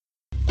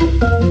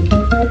Hello,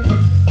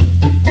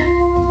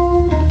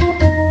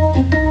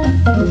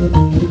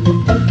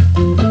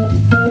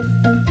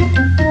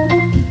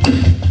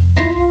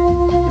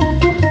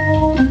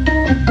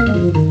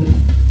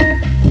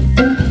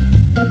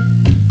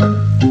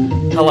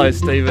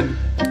 Stephen.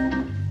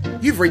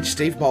 You've reached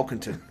Steve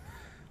Malkington.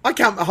 I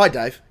can't... Hi,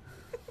 Dave.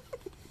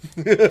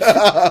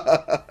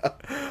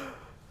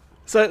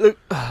 So, look,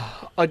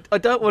 I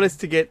don't want us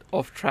to get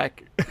off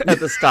track at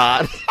the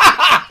start.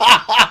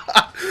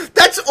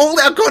 That's all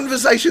our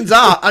conversations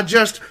are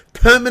just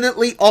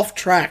permanently off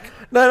track.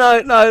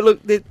 No, look,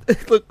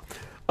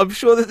 I'm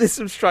sure that there's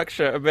some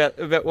structure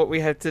about what we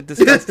have to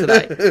discuss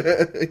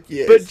today.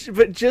 Yes.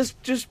 But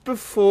just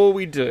before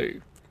we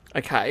do,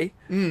 okay,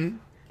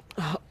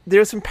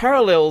 there are some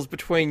parallels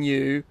between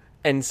you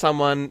and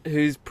someone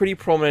who's pretty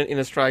prominent in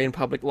Australian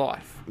public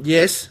life.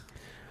 Yes.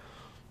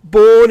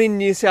 Born in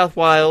New South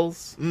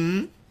Wales,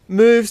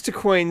 moves to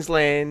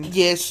Queensland,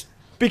 Yes.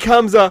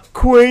 becomes a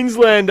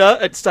Queenslander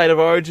at State of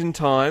Origin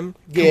time,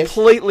 Yes.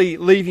 completely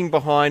leaving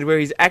behind where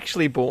he's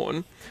actually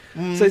born.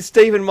 So,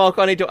 Stephen Malk,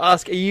 I need to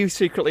ask, are you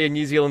secretly a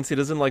New Zealand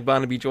citizen like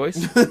Barnaby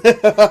Joyce?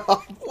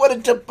 What a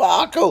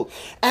debacle.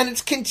 And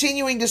it's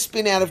continuing to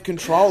spin out of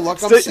control.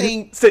 Like, I'm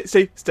seeing...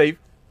 Steve,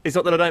 it's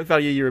not that I don't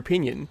value your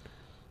opinion,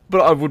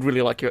 but I would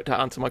really like you to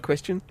answer my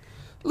question.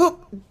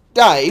 Look,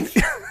 Dave,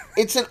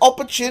 it's an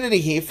opportunity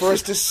here for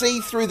us to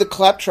see through the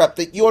claptrap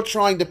that you're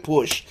trying to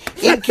push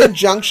in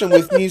conjunction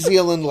with New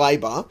Zealand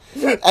Labor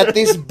at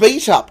this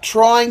beat-up,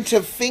 trying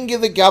to finger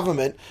the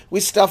government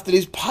with stuff that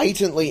is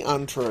patently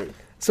untrue.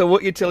 So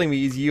what you're telling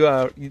me is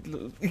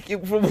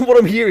from what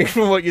I'm hearing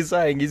from what you're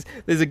saying is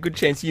there's a good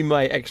chance you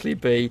may actually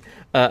be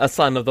a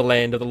son of the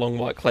land of the long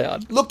white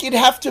cloud. Look, you'd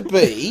have to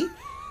be.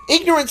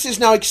 Ignorance is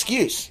no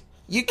excuse.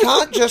 You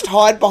can't just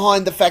hide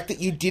behind the fact that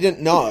you didn't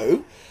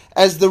know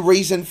as the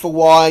reason for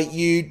why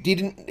you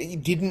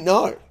didn't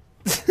know.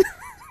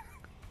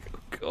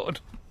 God.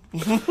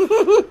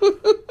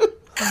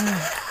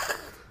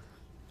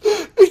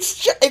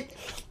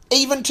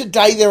 Even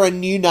today there are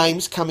new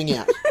names coming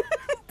out.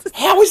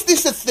 How is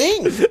this a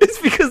thing?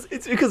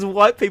 It's because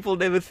white people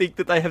never think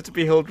that they have to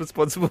be held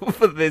responsible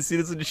for their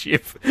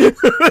citizenship.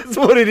 That's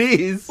what it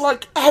is.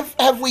 Like,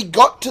 have we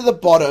got to the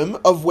bottom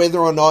of whether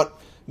or not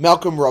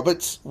Malcolm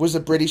Roberts was a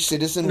British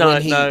citizen? No,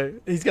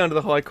 he's going to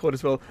the High Court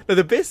as well. No,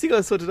 the best thing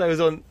I saw today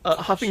was on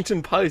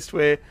Huffington Post,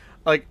 where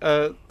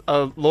a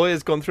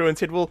lawyer's gone through and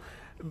said, well,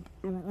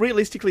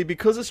 realistically,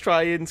 because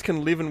Australians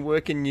can live and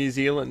work in New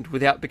Zealand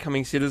without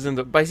becoming citizens,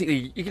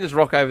 basically you can just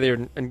rock over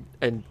there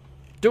and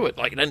do it.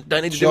 Like, you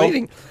don't need to do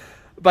anything.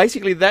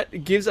 Basically,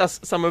 that gives us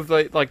some of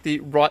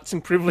the rights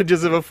and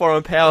privileges of a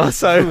foreign power.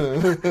 So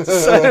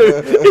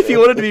if you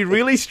wanted to be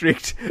really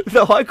strict,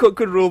 the High Court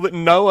could rule that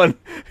no one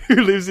who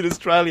lives in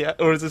Australia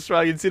or is an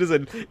Australian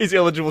citizen is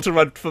eligible to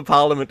run for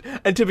Parliament.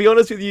 And to be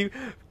honest with you,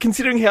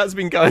 considering how it's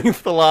been going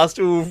for the last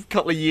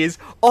couple of years,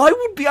 I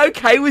would be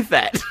okay with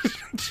that.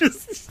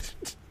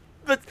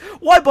 But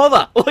why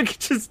bother? Like,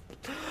 just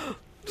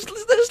let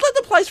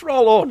the place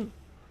roll on.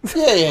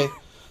 Yeah.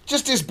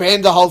 Just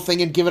disband the whole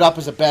thing and give it up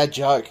as a bad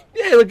joke.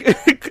 Yeah, look,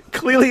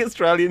 clearly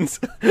Australians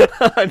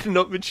are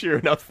not mature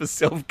enough for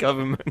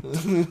self-government.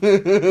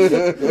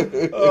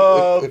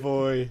 Oh,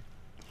 boy.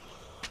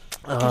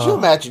 Could you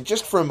imagine,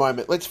 just for a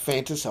moment, let's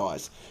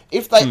fantasize,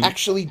 if they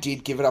actually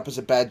did give it up as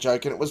a bad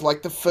joke and it was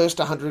like the first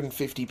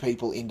 150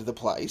 people into the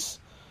place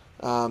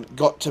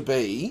got to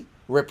be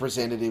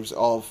representatives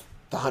of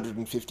the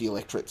 150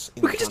 electorates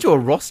in the country. We could just do a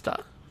roster.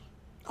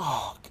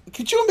 Oh,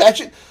 could you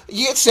imagine?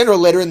 You get sent a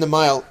letter in the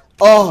mail.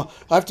 Oh,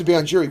 I have to be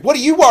on jury. What are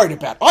you worried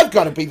about? I've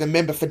got to be the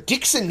member for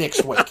Dixon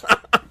next week.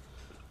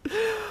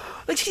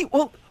 Actually,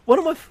 well, one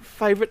of my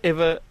favourite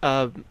ever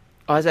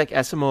Isaac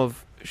Asimov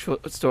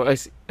short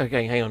stories...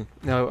 Okay, hang on.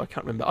 No, I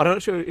can't remember. I'm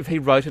not sure if he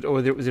wrote it or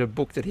whether it was in a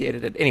book that he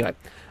edited. Anyway,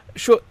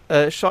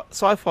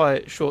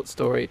 sci-fi short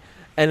story,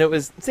 and it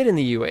was set in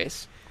the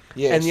US.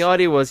 Yes. And the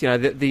idea was,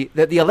 that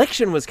the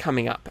election was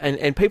coming up,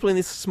 and people in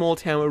this small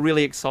town were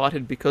really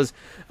excited because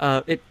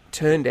it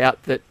turned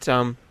out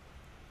that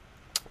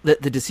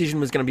that the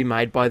decision was going to be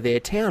made by their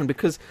town,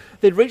 because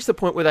they'd reached the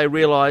point where they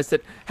realised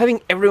that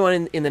having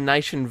everyone in the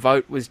nation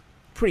vote was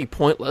pretty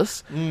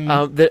pointless.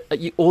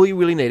 That all you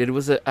really needed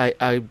was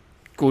a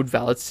good,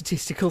 valid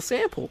statistical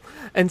sample.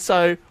 And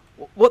so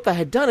what they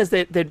had done is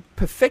they'd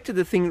perfected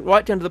the thing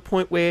right down to the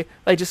point where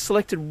they just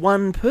selected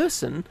one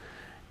person,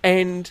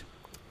 and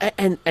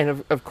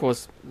of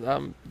course,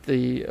 one of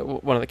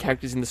the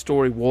characters in the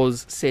story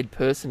was said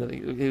person. I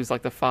think he was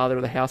like the father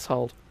of the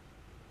household.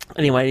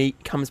 Anyway, he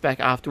comes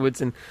back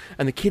afterwards, and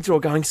the kids are all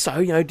going,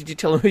 so, did you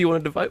tell them who you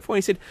wanted to vote for? And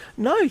he said,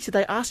 no. He said,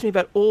 they asked me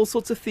about all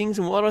sorts of things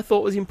and what I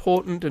thought was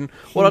important and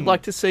what I'd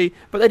like to see,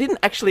 but they didn't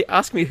actually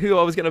ask me who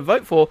I was going to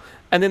vote for,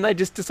 and then they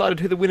just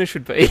decided who the winner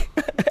should be.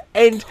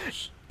 And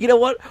you know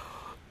what?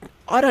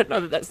 I don't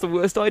know that that's the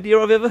worst idea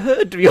I've ever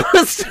heard, to be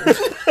honest.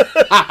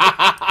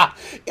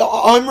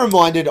 I'm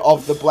reminded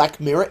of the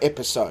Black Mirror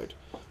episode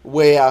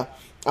where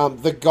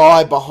the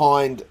guy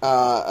behind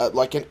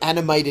like an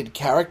animated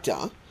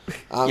character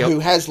who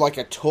has like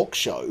a talk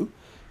show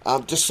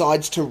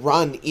decides to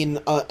run in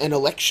an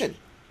election,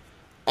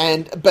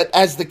 but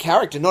as the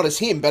character, not as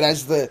him, but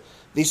as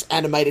this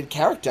animated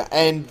character,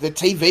 and the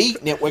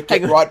TV network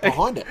get right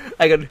behind it.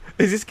 Hang on,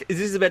 is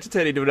this about to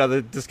turn into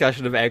another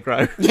discussion of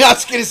aggro? Yeah, I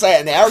was going to say,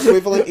 and our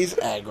equivalent is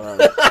aggro.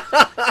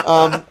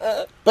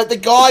 But the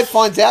guy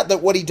finds out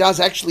that what he does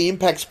actually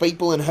impacts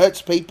people and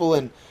hurts people,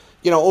 and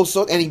all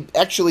sorts, and he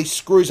actually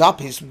screws up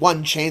his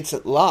one chance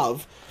at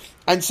love,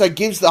 and so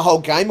gives the whole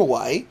game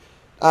away.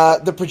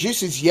 The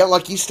producers yell,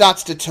 he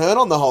starts to turn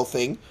on the whole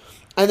thing.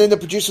 And then the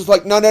producer's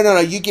like, no,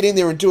 you get in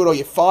there and do it or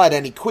you're fired,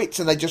 and he quits,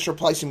 and they just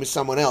replace him with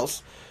someone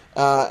else.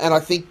 And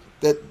I think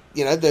that,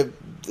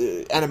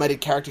 the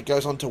animated character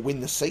goes on to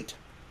win the seat.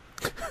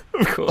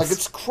 Of course.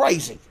 It's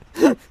crazy.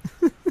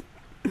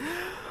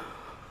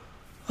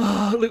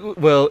 Look,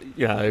 well,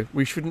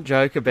 we shouldn't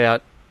joke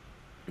about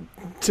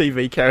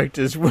TV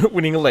characters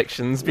winning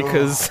elections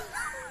because...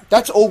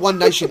 That's all One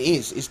Nation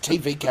is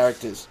TV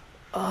characters.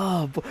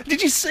 Oh, boy.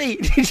 Did you see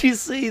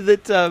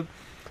that...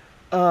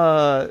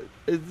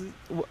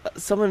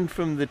 someone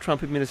from the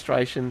Trump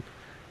administration,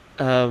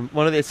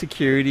 one of their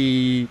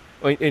security...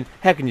 and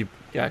how can you...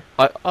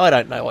 I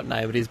don't know what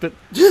name it is, but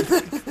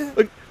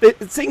look,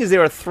 seeing as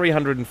there are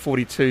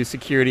 342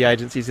 security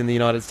agencies in the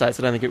United States,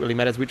 I don't think it really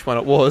matters which one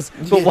it was,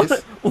 but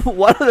yes.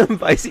 one of them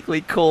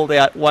basically called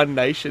out One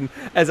Nation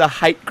as a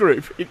hate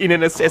group in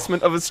an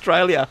assessment of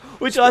Australia,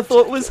 which I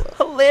thought was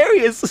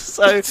hilarious.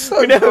 So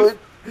good.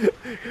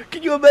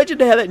 Can you imagine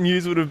how that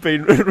news would have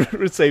been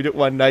received at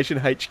One Nation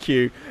HQ?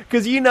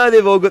 Because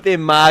they've all got their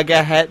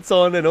MAGA hats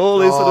on and all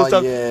this sort of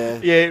stuff.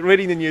 Yeah,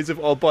 reading the news of,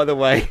 by the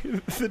way,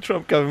 the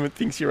Trump government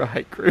thinks you're a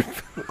hate group.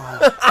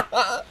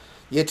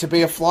 Yeah, to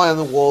be a fly on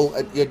the wall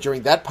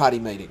during that party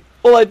meeting.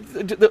 Well,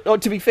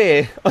 to be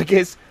fair, I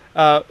guess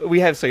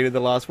we have seen in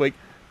the last week,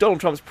 Donald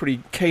Trump's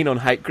pretty keen on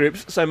hate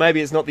groups, so maybe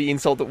it's not the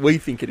insult that we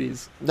think it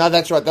is. No,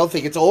 that's right. They'll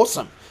think it's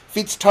awesome.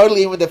 Fits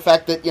totally in with the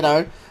fact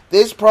that,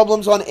 there's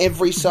problems on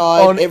every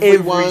side. On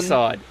every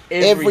side.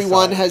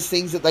 Everyone has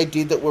things that they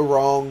did that were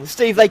wrong.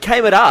 Steve, they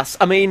came at us.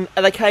 I mean,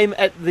 they came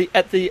at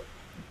the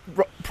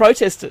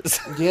protesters.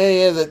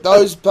 Yeah,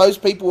 those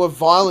people were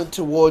violent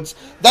towards...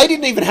 They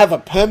didn't even have a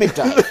permit,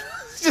 Dave. I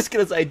was just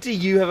going to say, do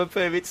you have a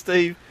permit,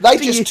 Steve? They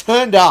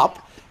turned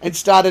up and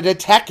started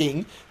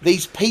attacking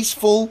these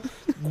peaceful,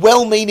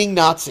 well-meaning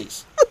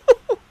Nazis.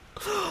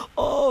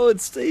 Oh,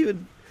 it's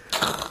Stephen.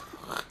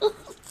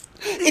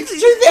 It's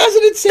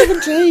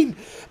 2017,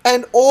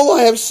 and all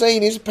I have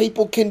seen is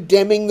people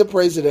condemning the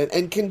president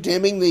and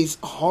condemning these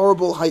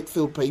horrible,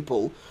 hate-filled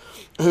people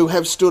who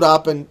have stood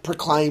up and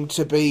proclaimed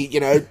to be,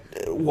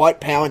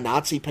 white power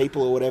Nazi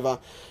people or whatever.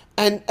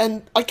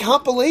 And I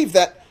can't believe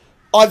that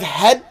I've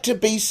had to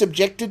be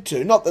subjected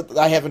to, not that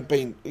they haven't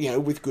been,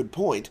 with good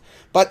point,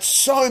 but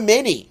so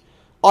many,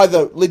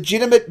 either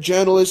legitimate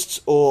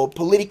journalists or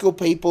political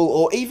people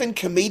or even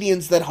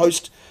comedians that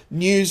host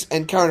news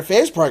and current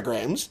affairs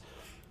programs,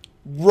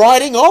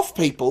 writing off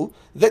people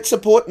that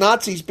support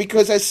Nazis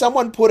because, as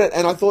someone put it,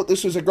 and I thought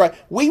this was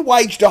we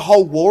waged a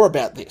whole war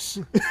about this.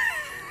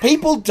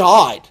 People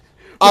died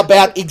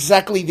about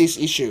exactly this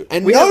issue,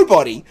 and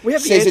nobody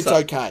says it's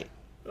okay.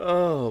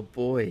 Oh,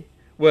 boy.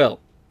 Well,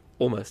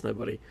 almost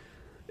nobody.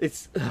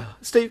 It's...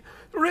 Steve,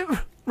 remember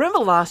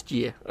last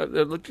year?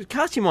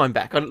 Cast your mind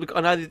back. I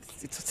know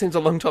it seems a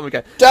long time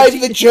ago.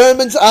 Dave, the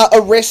Germans are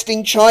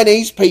arresting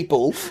Chinese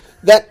people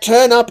that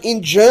turn up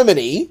in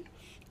Germany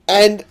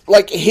and,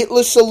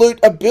 Hitler salute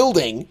a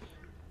building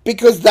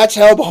because that's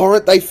how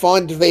abhorrent they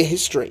find their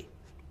history.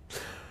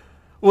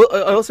 Well,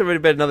 I also read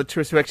about another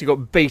tourist who actually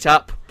got beat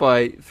up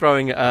by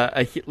throwing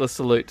a Hitler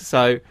salute.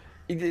 So,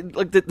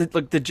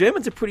 the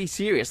Germans are pretty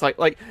serious.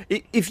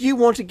 If you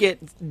want to get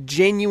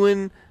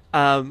genuine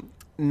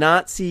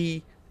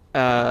Nazi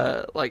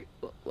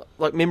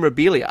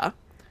memorabilia,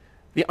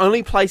 the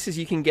only places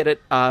you can get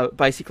it are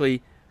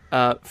basically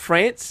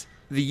France,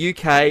 the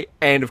UK,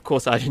 and of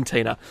course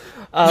Argentina.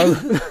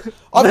 I've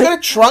got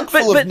a trunk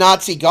full of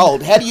Nazi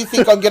gold. How do you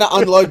think I'm going to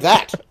unload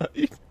that?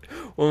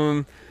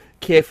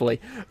 Carefully,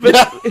 but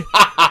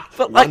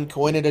one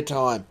coin at a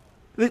time.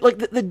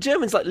 The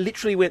Germans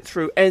literally went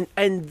through and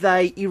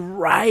they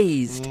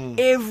erased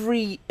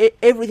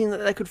everything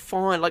that they could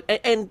find.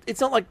 And it's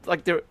not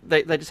like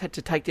they just had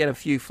to take down a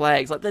few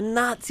flags. The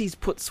Nazis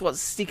put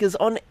swastikas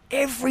on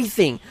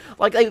everything.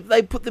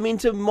 They put them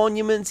into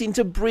monuments,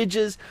 into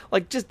bridges,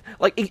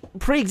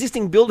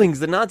 pre-existing buildings.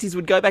 The Nazis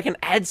would go back and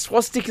add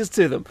swastikas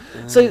to them.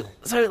 So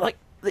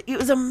it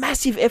was a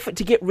massive effort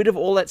to get rid of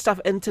all that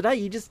stuff. And today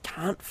you just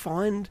can't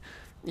find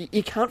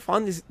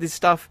this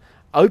stuff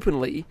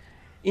openly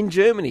in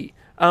Germany.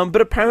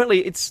 But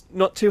apparently it's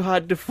not too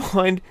hard to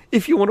find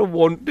if you want to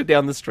wander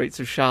down the streets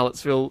of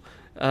Charlottesville,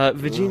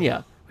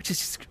 Virginia, which is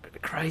just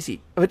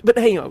crazy. But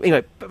hang on,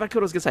 anyway, back to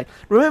what I was going to say.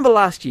 Remember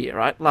last year,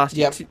 right? Last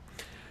year,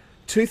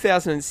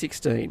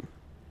 2016.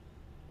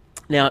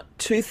 Now,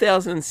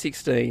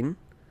 2016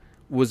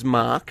 was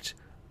marked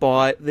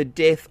by the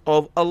death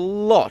of a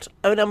lot,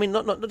 I mean,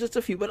 not just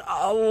a few, but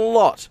a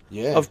lot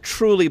of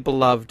truly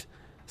beloved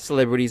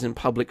celebrities and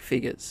public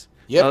figures.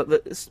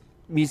 Yep.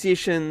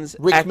 musicians,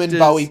 Rickman, actors,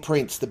 Bowie,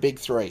 Prince, the big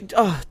three.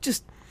 Oh,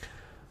 just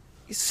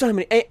so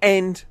many.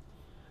 And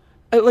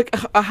like,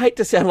 I hate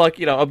to sound like,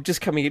 I'm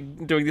just coming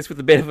in doing this with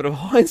the benefit of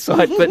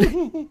hindsight, but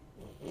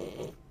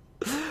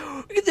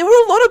there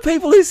were a lot of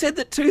people who said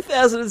that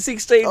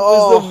 2016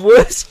 was the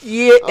worst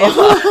year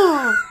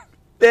ever.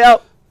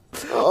 Now,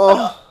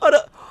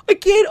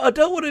 I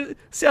don't want to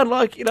sound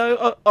like,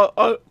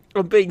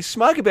 I'm being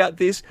smug about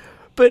this,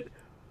 but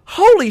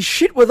holy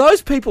shit, were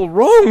those people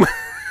wrong?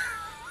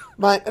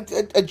 Mate,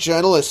 a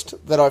journalist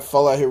that I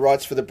follow who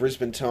writes for the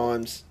Brisbane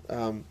Times,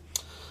 Cameron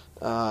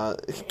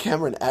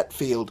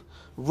Atfield,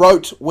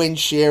 wrote when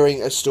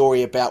sharing a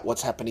story about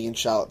what's happening in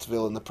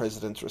Charlottesville and the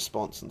president's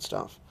response and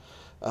stuff.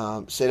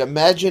 Said,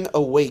 imagine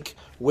a week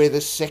where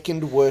the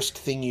second worst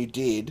thing you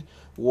did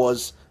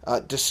was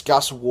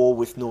discuss war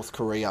with North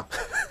Korea.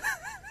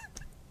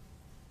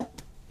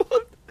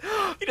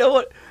 You know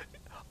what?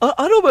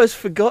 I'd almost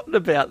forgotten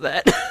about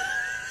that.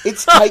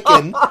 It's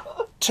taken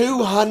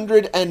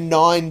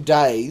 209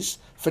 days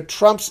for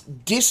Trump's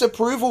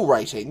disapproval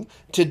rating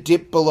to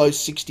dip below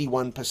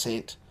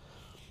 61%.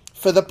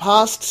 For the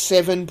past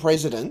 7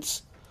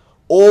 presidents,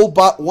 all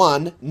but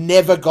one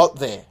never got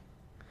there.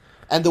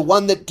 And the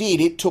one that did,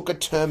 it took a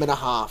term and a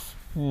half.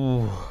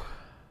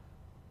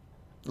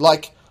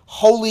 Like,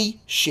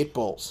 holy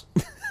shitballs.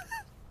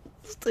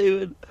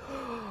 Stephen.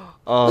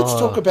 Let's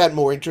talk about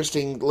more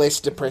interesting, less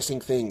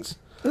depressing things.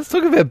 Let's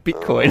talk about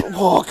Bitcoin.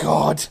 Oh,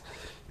 God.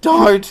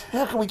 Don't.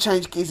 How can we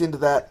change gears into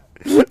that?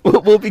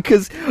 Well,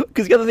 because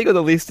the other thing on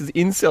the list is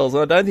incels,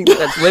 and I don't think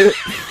that's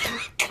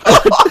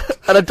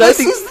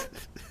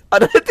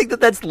and I don't think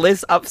that's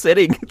less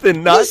upsetting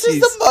than Nazis.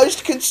 This is the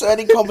most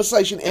concerning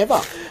conversation ever.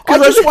 I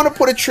just want to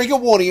put a trigger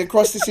warning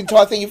across this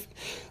entire thing.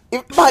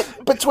 Mate,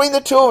 between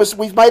the two of us,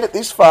 we've made it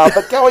this far,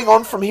 but going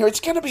on from here, it's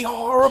going to be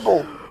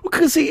horrible.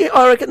 Because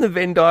I reckon the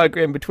Venn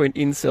diagram between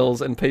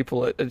incels and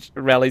people at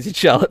rallies in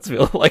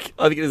Charlottesville, like,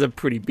 I think there's a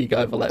pretty big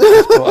overlap.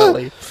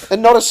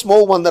 And not a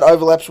small one that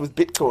overlaps with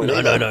Bitcoin.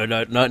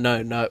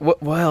 No.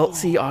 Well,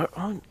 see, I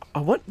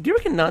want. Do you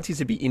reckon Nazis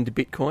would be into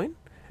Bitcoin?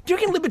 Do you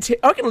reckon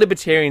I reckon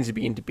libertarians would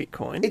be into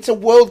Bitcoin? It's a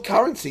world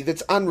currency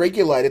that's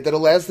unregulated that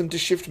allows them to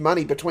shift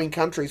money between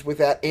countries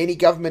without any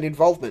government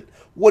involvement.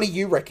 What do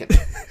you reckon?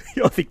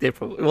 I think they're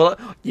probably... Well,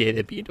 yeah,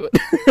 they'd be into it.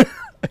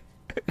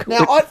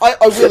 Now, I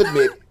will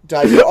admit,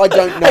 David, I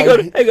don't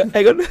know...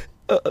 Hang on.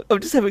 I'm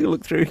just having a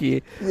look through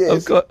here.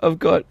 Yes. I've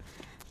got...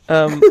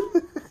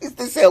 Is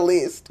this our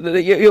list? I've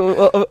got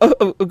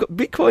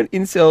Bitcoin,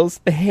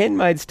 incels, The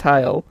Handmaid's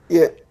Tale...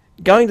 Yeah.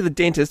 Going to the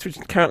dentist, which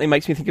currently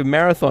makes me think of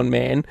Marathon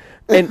Man,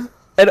 and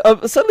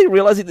I'm suddenly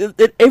realising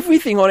that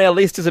everything on our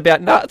list is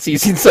about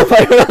Nazis in some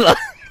way or other.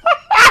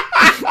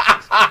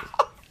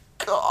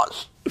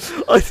 Gosh.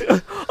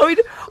 Steve,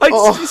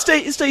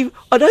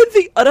 I don't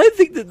think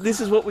that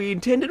this is what we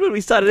intended when we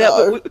started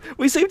out, but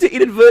we seem to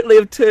inadvertently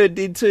have turned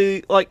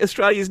into, like,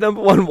 Australia's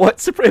 #1 white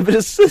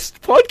supremacist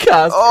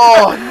podcast.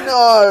 Oh,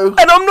 no.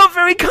 And I'm not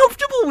very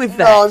comfortable with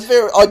that.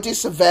 No, I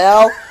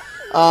disavow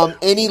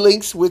any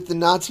links with the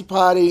Nazi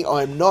Party.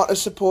 I am not a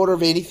supporter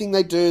of anything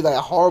they do. They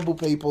are horrible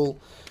people.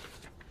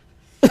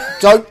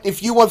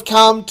 If you have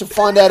come to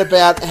find out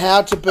about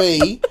how to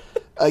be,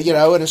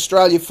 an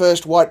Australia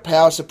First white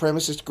power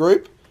supremacist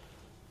group,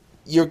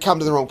 you've come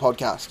to the wrong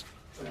podcast.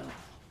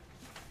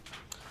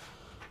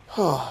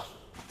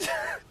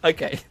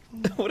 Okay.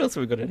 What else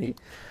have we got in here?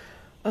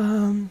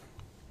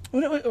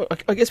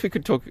 I guess we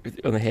could talk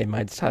on The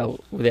Handmaid's Tale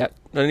without...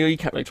 I know you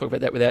can't really talk about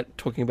that without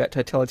talking about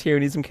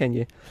totalitarianism, can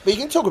you? But you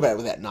can talk about it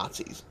without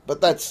Nazis. But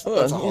that's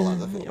a whole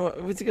other thing.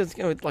 It was a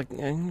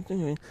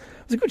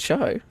good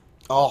show.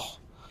 Oh,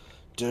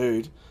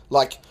 dude.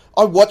 Like,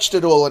 I watched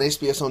it all on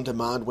SBS On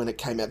Demand when it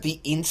came out. The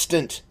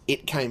instant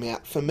it came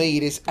out, for me,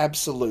 it is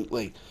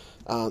absolutely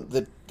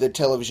the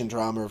television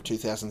drama of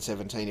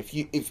 2017.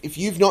 If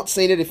you've not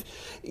seen it,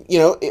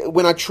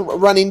 when I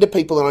run into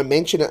people and I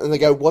mention it and they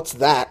go, "What's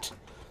that?"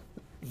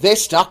 They're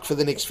stuck for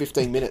the next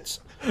 15 minutes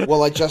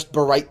while I just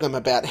berate them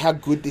about how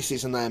good this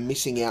is and they are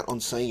missing out on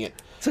seeing it.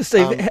 So,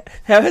 Steve,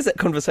 how has that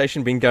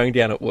conversation been going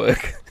down at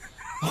work?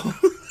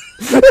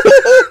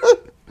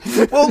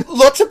 Well,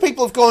 lots of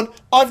people have gone,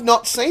 "I've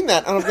not seen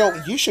that." And I've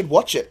gone, "You should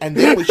watch it, and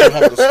then we should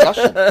have a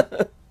discussion."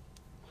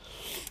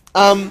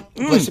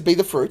 Blessed be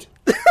the fruit.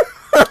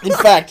 In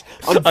fact,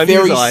 I'm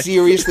very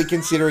seriously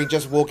considering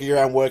just walking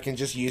around work and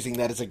just using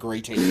that as a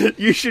greeting.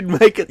 You should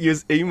make it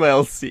use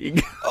email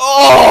sig.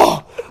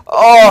 Oh,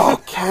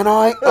 can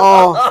I?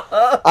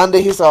 Oh, under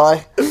his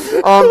eye.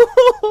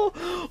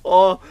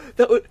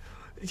 That would...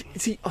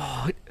 See,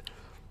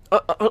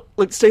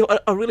 look, Steve,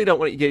 I really don't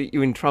want to get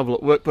you in trouble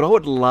at work, but I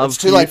would love... It's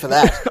too late for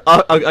that.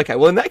 Okay,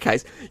 well, in that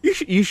case,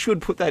 you should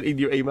put that in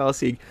your email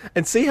sig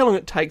and see how long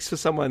it takes for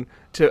someone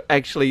to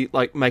actually,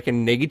 like, make a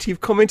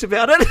negative comment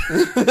about it.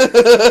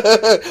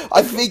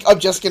 I think I'm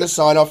just going to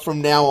sign off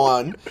from now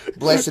on.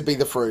 Blessed be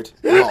the fruit.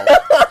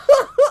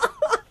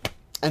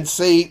 and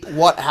see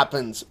what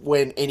happens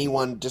when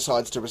anyone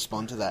decides to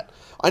respond to that.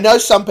 I know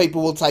some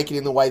people will take it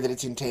in the way that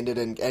it's intended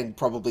and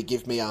probably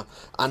give me a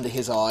under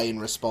his eye in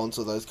response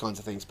or those kinds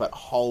of things, but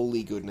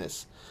holy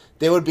goodness.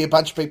 There would be a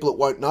bunch of people that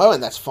won't know,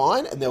 and that's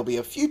fine, and there'll be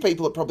a few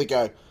people that probably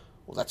go,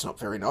 well, that's not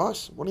very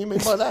nice. What do you mean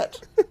by that?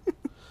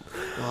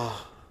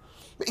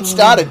 It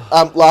started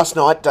last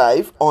night,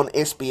 Dave, on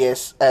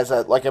SBS as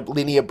a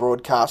linear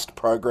broadcast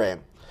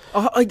program.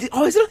 It's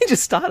only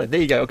just started.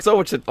 There you go. Because I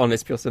watched it on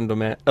SBS On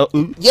Demand.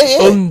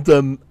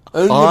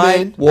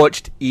 I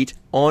watched it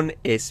on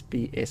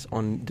SBS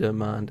On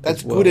Demand.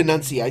 That's good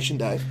enunciation,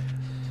 Dave.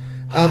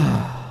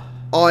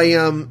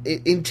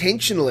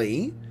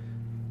 Intentionally,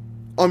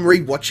 I'm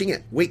rewatching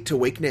it week to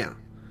week now.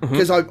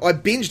 Because I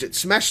binged it,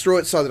 smashed through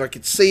it so that I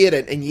could see it,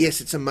 and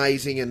yes, it's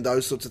amazing, and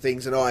those sorts of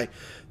things, and I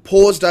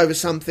paused over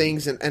some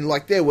things, and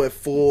like there were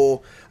I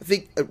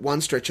think at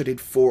one stretch I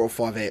did 4 or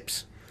 5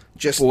 eps.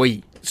 Just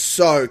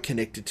so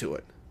connected to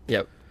it.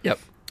 Yep.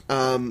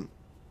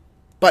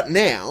 But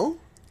now,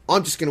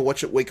 I'm just going to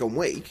watch it week on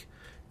week,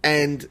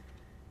 and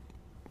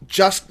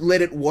just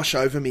let it wash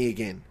over me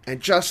again,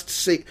 and just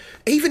see,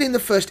 even in the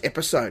first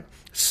episode,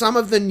 some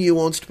of the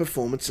nuanced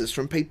performances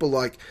from people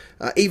like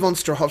Yvonne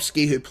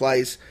Strahovski, who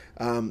plays,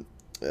 the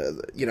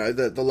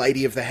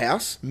lady of the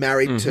house,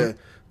 married to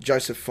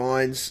Joseph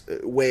Fiennes,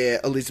 where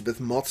Elizabeth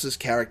Moss's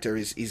character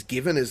is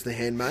given as the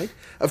handmaid.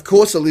 Of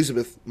course,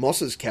 Elizabeth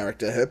Moss's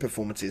character, her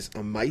performance is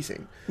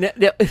amazing. Now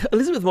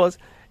Elizabeth Moss,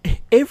 I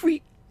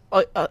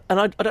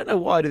don't know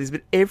why I do this,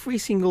 but every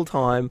single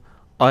time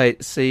I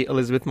see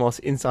Elizabeth Moss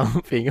in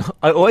something,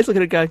 I always look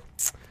at it and go,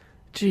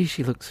 gee,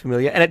 she looks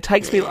familiar. And it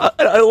takes me,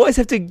 I always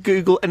have to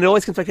Google, and it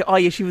always comes back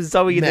to, she was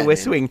Zoe in the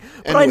West Wing.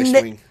 But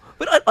Wing.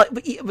 But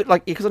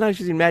like, because I know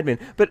she's in Mad Men.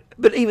 But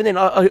even then,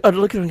 I'd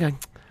look at her and go,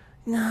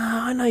 no,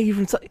 I know you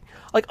from...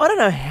 Like, I don't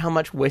know how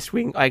much West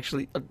Wing I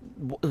actually...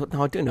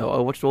 no, I do know. I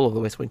watched all of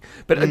the West Wing.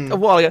 But a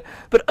while ago.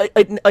 But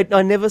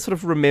I never sort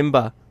of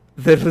remember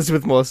that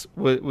Elizabeth Moss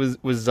was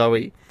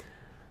Zoe.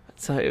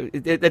 So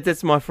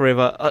that's my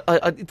forever...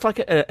 it's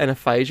like an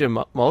aphasia,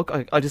 Molk.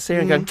 I just see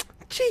her and go,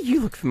 gee,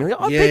 you look familiar.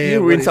 I bet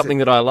you were in something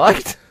that I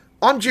liked.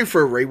 I'm due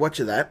for a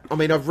rewatch of that. I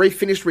mean, I've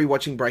finished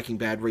rewatching Breaking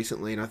Bad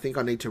recently, and I think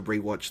I need to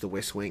rewatch The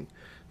West Wing.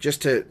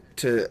 Just to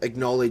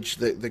acknowledge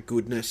the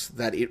goodness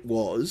that it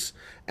was,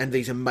 and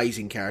these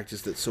amazing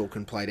characters that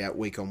Sorkin played out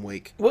week on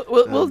week.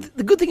 Well,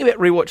 the good thing about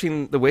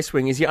rewatching The West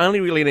Wing is you only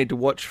really need to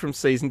watch from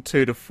season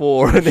 2 to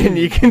 4, and then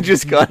you can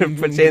just kind of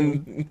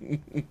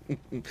pretend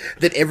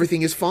that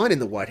everything is fine in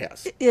the White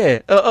House. Yeah.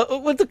 I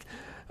read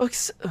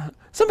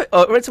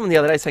someone the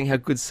other day saying how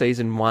good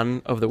season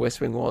 1 of The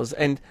West Wing was,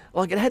 and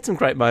like it had some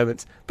great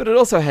moments, but it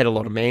also had a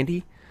lot of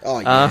Mandy.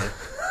 Oh yeah.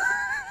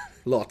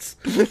 Lots.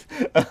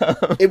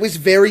 It was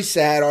very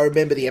sad. I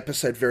remember the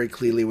episode very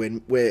clearly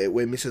where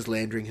Mrs.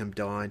 Landringham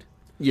died.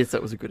 Yes,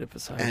 that was a good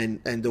episode.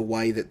 And the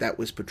way that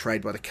was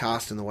portrayed by the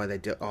cast and the way they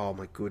did. Oh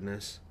my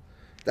goodness,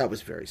 that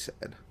was very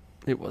sad.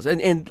 It was,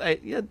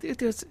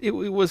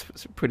 it was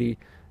pretty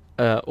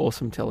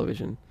awesome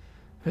television.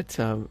 But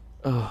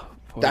The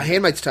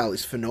Handmaid's Tale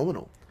is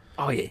phenomenal.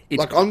 Oh yeah,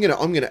 I'm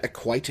gonna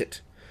equate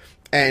it,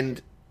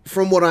 and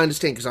from what I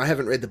understand, because I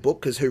haven't read the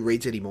book, because who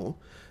reads anymore.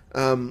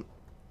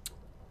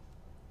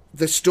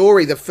 The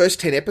story, the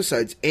first 10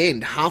 episodes,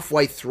 end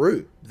halfway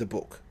through the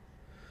book.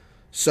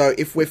 So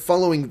if we're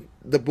following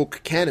the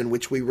book canon,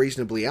 which we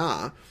reasonably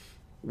are,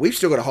 we've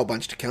still got a whole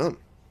bunch to come.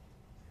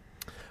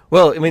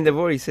 Well, I mean, they've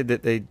already said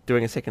that they're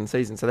doing a second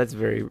season, so that's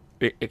very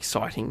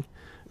exciting.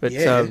 But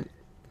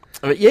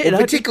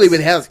particularly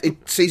with how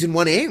season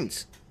 1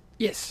 ends.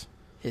 Yes,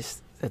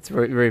 that's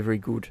very, very, very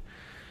good.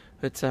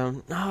 But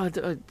the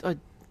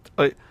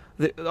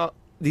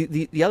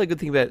other good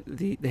thing about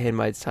the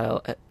Handmaid's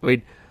Tale,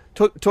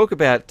 Talk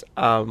about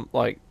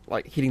like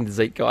hitting the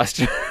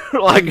Zeitgeist in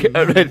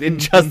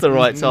just the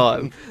right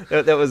time.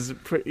 That was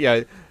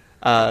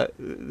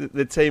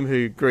the team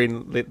who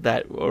greenlit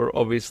that were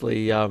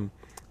obviously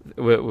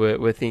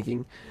were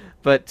thinking,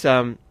 but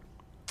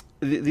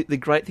the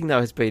great thing though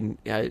has been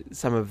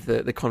some of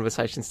the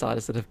conversation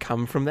starters that have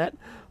come from that.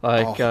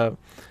 Like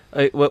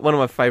one of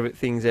my favourite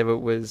things ever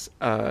was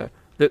the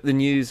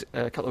news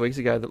a couple of weeks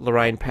ago that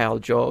Lorraine Powell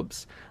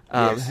Jobs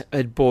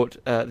had bought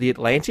The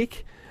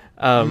Atlantic.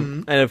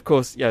 And of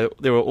course, there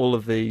were all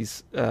of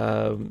these,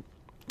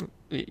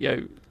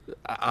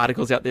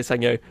 articles out there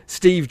saying,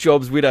 Steve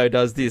Jobs' widow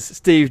does this,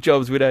 Steve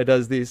Jobs' widow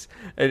does this,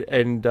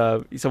 and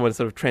someone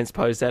sort of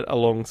transposed that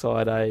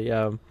alongside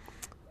a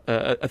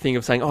thing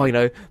of saying,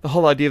 the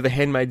whole idea of the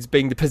handmaids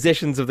being the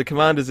possessions of the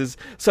commanders is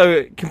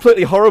so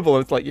completely horrible.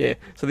 And it's like,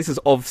 so this is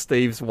of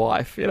Steve's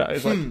wife,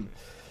 It's like,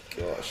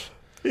 gosh.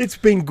 It's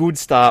been good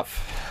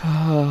stuff,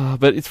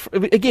 but it's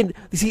again.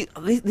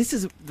 This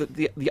is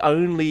the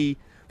only.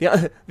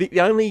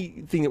 The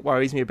only thing that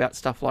worries me about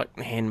stuff like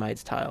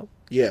Handmaid's Tale,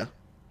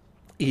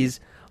 is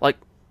like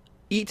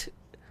it.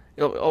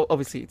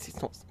 Obviously, it's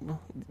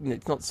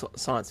not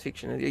science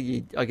fiction.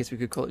 I guess we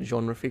could call it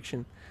genre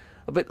fiction.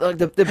 But like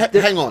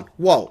hang on,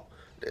 whoa!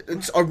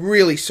 I'm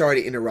really sorry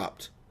to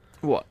interrupt.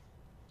 What?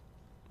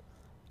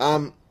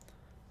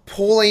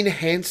 Pauline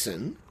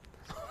Hanson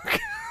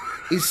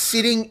is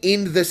sitting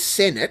in the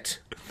Senate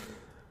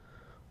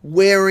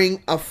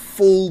wearing a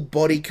full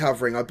body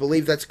covering. I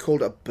believe that's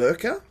called a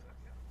burqa.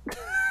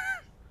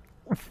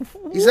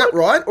 Is that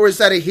right? Or is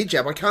that a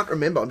hijab? I can't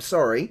remember. I'm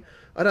sorry.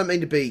 I don't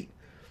want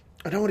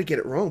to get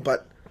it wrong,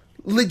 but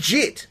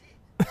legit.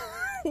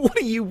 What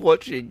are you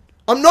watching?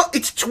 I'm not.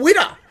 It's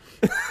Twitter.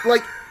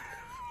 Like,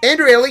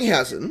 Andrew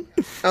Ellinghausen,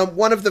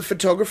 one of the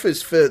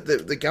photographers for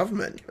the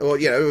government, or,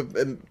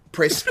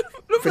 press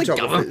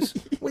photographers.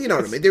 Well, you know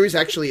what I mean. There is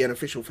actually an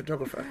official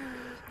photographer.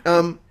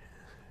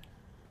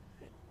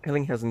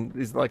 Ellinghausen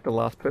is like the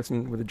last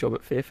person with a job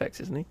at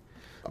Fairfax, isn't he?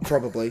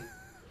 Probably.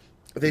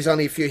 There's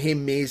only a few,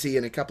 him, Mearsey,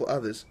 and a couple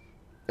others.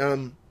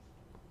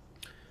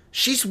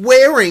 She's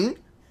wearing...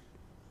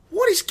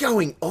 What is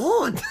going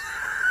on?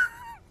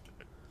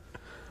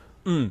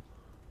 Right.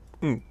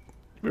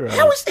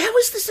 How is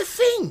this a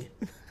thing?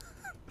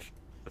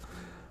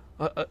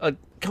 I've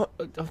got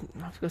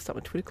to start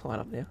my Twitter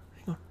client up now.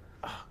 Hang on.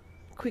 Oh,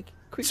 quick.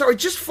 Sorry,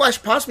 just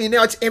flashed past me, and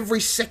now it's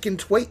every second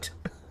tweet.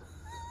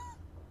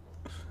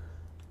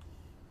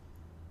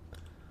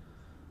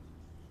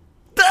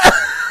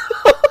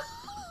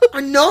 I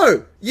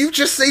know. You've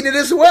just seen it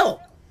as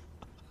well.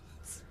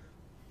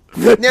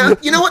 Now,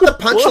 you know what the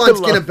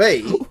punchline's going to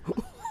be?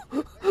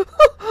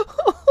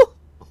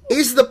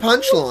 Is the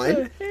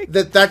punchline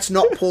that that's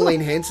not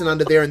Pauline Hanson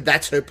under there and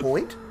that's her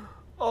point?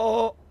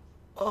 Oh,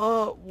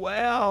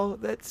 wow.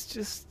 That's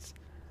just...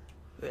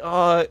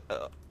 What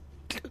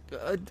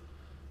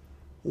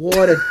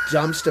a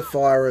dumpster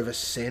fire of a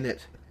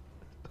Senate.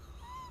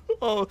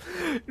 Oh,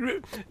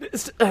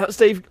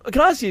 Steve,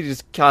 can I ask you to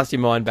just cast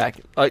your mind back?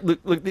 Like,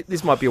 look,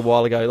 this might be a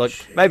while ago. Like,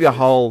 maybe a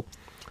whole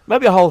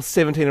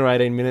 17 or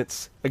 18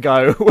 minutes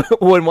ago,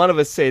 when one of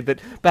us said that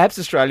perhaps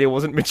Australia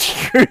wasn't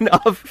mature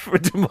enough for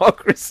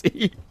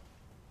democracy.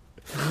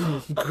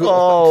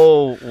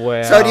 Oh,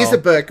 wow. So it is a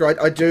burqa, right?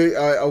 I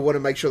want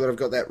to make sure that I've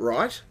got that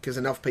right, because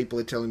enough people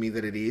are telling me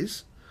that it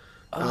is.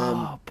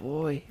 Oh,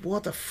 boy.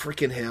 What the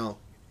freaking hell?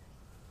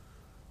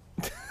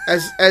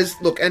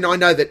 Look, and I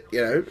know that,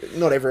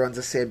 not everyone's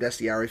a Sam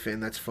Dastyari fan,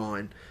 that's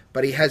fine,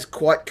 but he has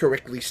quite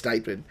correctly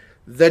stated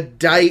the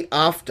day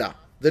after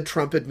the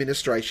Trump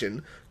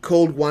administration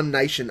called One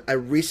Nation a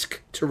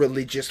risk to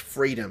religious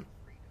freedom,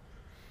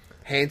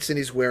 Hanson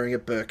is wearing a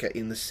burqa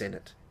in the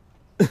Senate.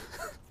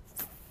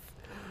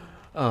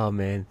 Oh,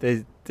 man,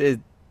 that's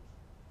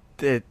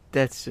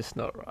just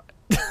not right.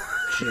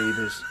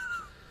 Jeebus.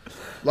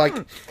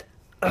 Like,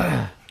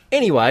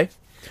 anyway.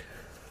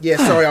 Yeah,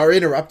 sorry, I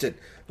interrupted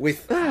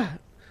with,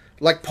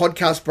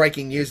 podcast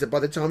breaking news that by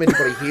the time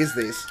anybody hears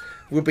this,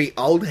 will be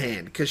old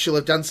hand, because she'll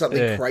have done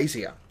something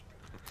crazier.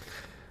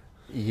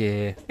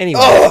 Yeah. Anyway.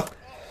 Oh!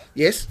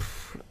 Yes?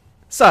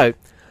 So,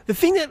 the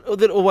thing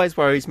that always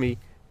worries me,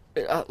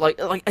 like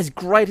as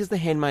great as The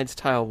Handmaid's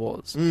Tale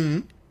was,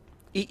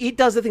 it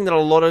does the thing that a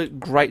lot of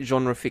great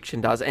genre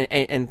fiction does,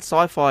 and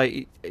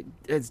sci-fi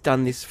has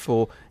done this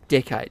for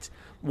decades.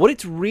 What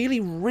it's really,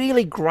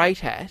 really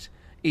great at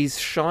is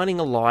shining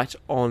a light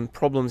on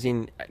problems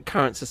in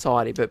current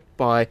society, but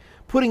by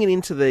putting it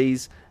into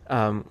these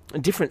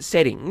different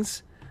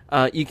settings,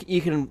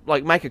 you can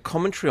make a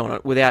commentary on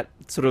it without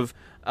sort of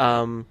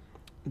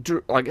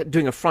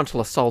doing a frontal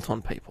assault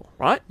on people,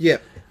 right? Yeah.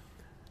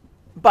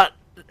 But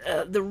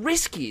the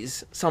risk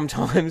is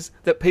sometimes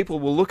that people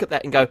will look at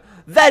that and go,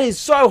 "That is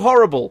so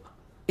horrible.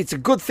 It's a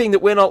good thing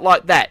that we're not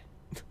like that."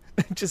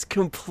 Just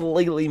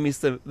completely miss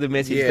the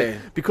message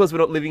that because we're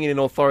not living in an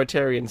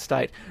authoritarian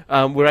state,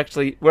 we're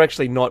actually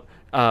not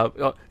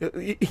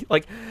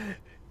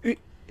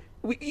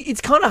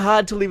it's kind of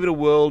hard to live in a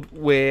world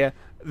where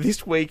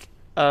this week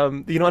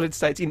the United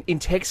States in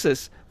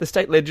Texas, the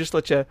state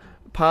legislature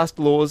passed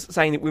laws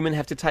saying that women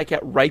have to take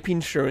out rape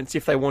insurance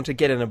if they want to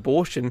get an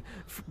abortion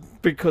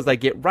because they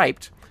get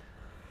raped.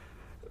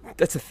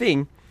 That's a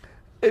thing.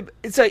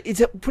 So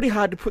it's pretty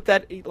hard to put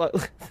that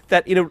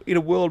in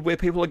a world where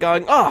people are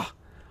going,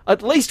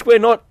 at least we're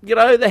not,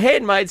 The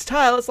Handmaid's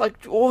Tale. It's like,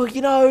 I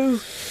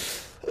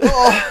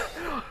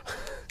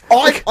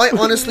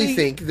honestly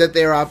think that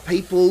there are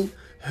people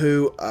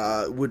who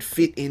would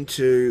fit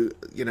into,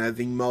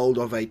 the mould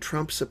of a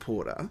Trump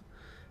supporter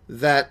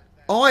that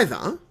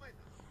either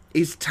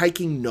is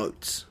taking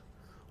notes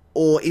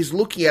or is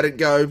looking at it and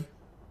go,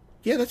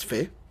 yeah, that's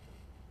fair.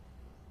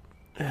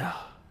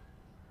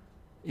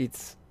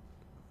 It's...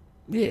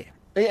 Yeah,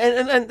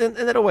 and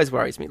that always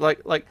worries me.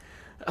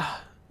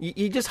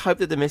 You just hope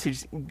that the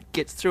message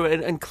gets through,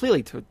 and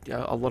clearly to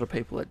a lot of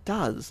people it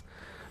does.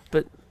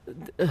 But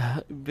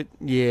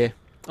yeah,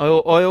 I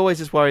always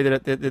just worry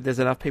that there's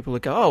enough people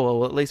that go,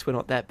 well, at least we're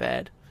not that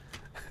bad.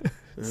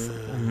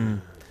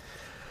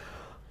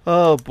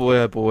 Oh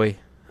boy.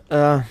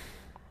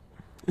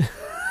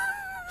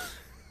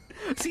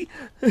 See,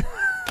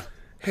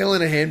 hell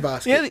in a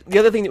handbasket. Yeah, the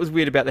other thing that was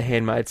weird about The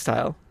Handmaid's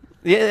Tale.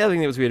 The other thing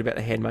that was weird about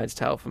The Handmaid's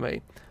Tale for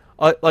me,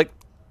 at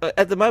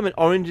the moment,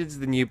 Orange Is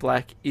the New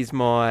Black is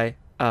my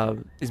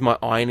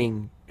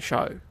ironing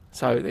show.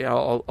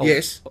 So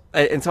yes,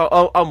 and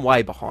so I'm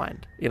way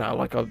behind.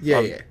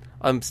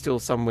 I'm still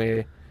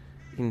somewhere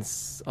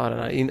I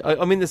don't know.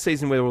 I'm in the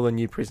season where all the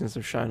new prisoners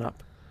have shown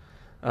up.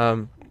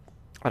 I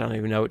don't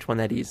even know which one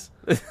that is.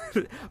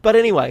 But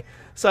anyway,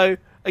 so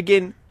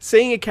again,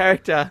 seeing a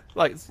character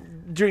like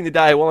during the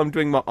day while I'm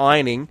doing my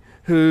ironing,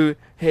 who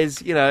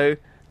has,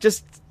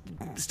 just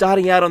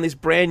starting out on this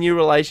brand new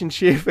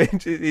relationship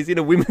and is in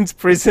a women's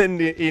prison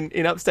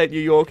in upstate New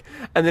York,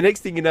 and the next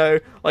thing you know,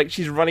 like,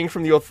 she's running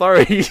from the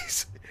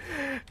authorities.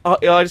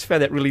 I just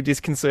found that really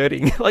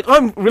disconcerting. Like,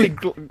 I'm really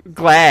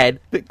glad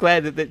that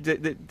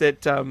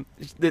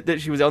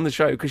she was on the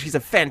show, because she's a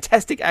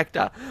fantastic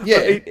actor.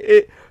 Yeah.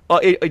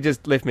 It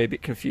just left me a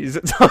bit confused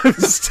at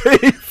times,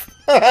 Steve.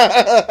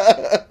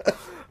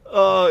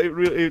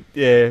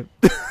 Yeah.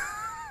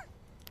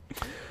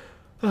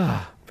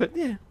 But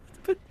yeah,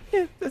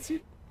 that's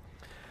it.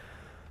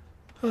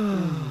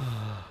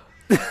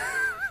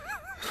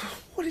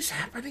 What is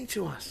happening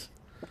to us?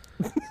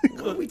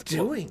 What are we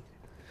doing?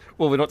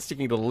 Well, we're not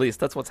sticking to the list.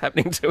 That's what's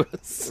happening to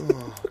us.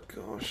 Oh,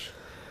 gosh.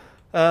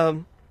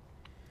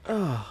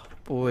 Oh,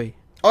 boy.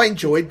 I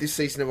enjoyed this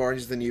season of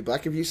Orange is the New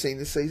Black. Have you seen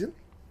this season?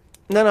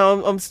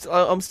 No, I'm still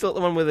at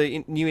the one where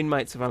the new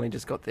inmates have only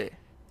just got there.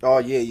 Oh,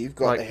 yeah, you've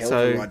got the hell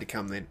of a ride to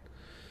come then.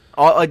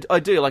 I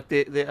do, like,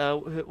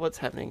 what's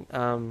happening?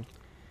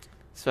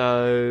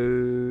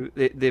 So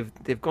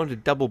they've gone to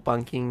double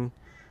bunking.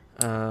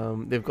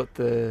 They've got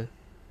the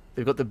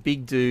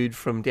big dude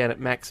from down at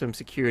Maximum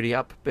Security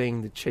up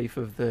being the chief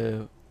of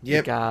the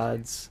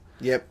guards.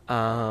 Yep.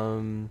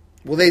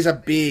 Well, there's a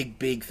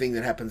big thing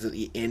that happens at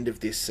the end of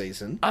this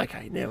season.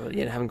 Okay,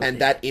 haven't got. And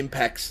that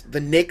impacts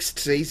the next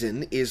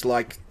season. Is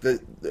like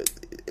the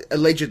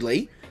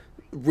allegedly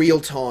real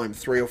time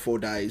 3 or 4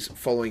 days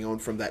following on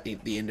from that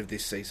the end of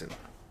this season.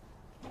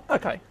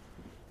 Okay,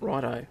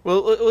 righto.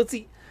 Well, it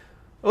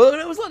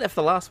was like that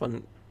for the last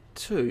one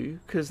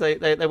too, because they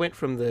went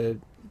from the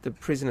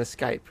prison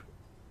escape.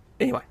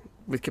 Anyway,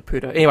 with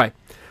Caputo. Anyway,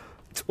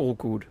 it's all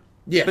good.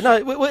 Yeah. But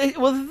no,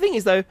 well, the thing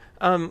is though,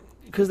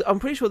 because I'm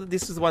pretty sure that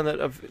this is the one that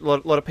a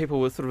lot of people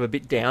were sort of a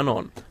bit down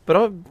on, but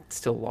I'm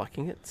still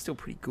liking it. It's still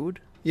pretty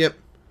good. Yep.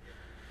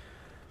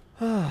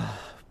 Oh,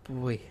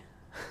 boy.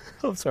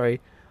 I'm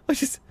sorry.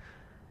 You've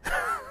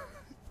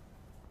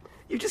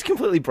just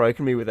completely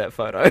broken me with that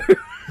photo.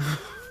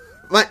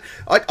 Mate,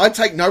 I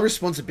take no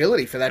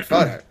responsibility for that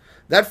photo.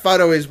 That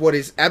photo is what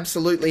is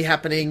absolutely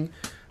happening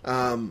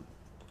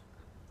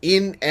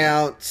in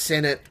our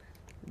Senate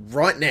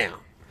right now.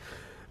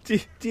 Do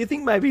you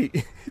think maybe...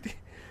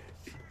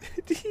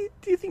 do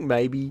you think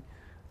maybe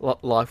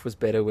life was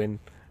better when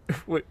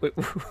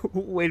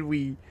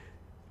we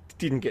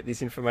didn't get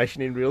this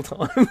information in real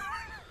time?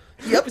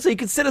 Yep. So you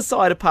could set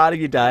aside a part of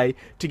your day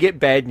to get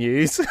bad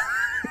news,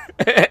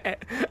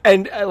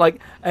 and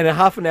a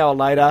half an hour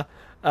later,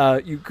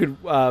 you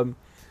could wave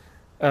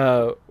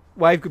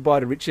goodbye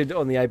to Richard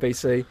on the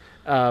ABC,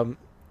 and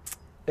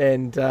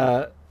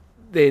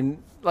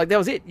then that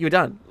was it. You were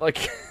done.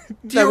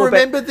 Do you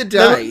remember the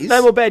days?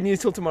 No more bad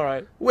news till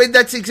tomorrow. When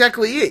that's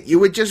exactly it. You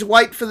would just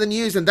wait for the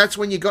news, and that's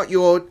when you got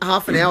your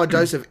half an hour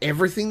dose of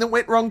everything that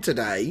went wrong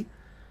today,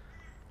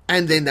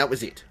 and then that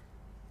was it.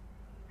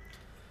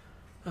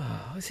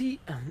 Oh, is he?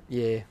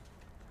 Yeah.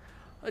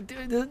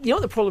 You know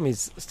what the problem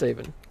is,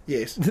 Stephen?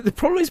 Yes. The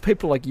problem is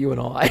people like you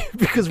and I,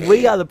 because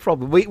we are the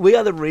problem. We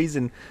are the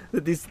reason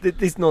that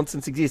this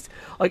nonsense exists.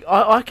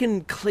 I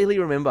can clearly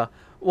remember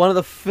one of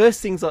the first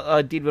things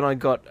I did when I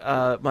got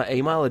my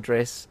email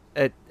address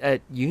at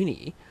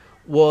uni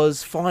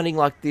was finding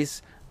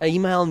this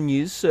email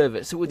news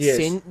service. It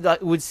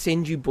would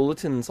send you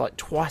bulletins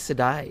twice a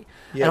day,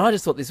 and I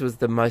just thought this was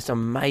the most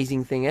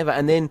amazing thing ever.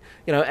 And then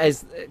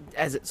as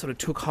it sort of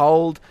took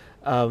hold,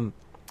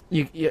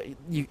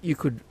 you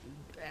could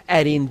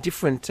add in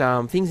different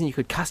things, and you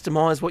could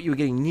customize what you were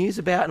getting news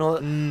about and all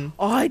that.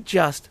 I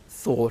just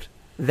thought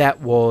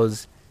that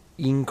was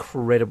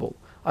incredible.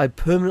 I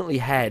permanently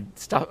had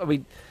stuff. I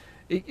mean,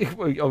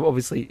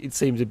 obviously it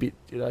seems a bit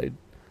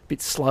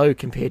bit slow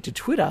compared to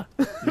Twitter,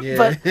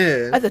 but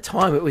at the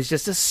time it was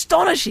just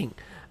astonishing,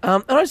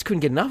 and I just couldn't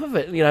get enough of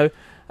it.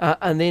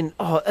 And then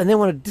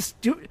when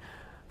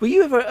were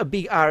you ever a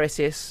big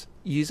RSS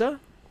user?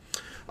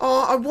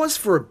 Oh, I was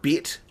for a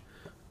bit.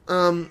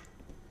 Hang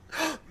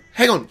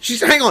on.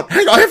 Hang on.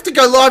 I have to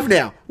go live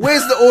now.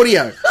 Where's the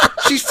audio?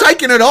 She's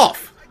taken it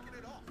off.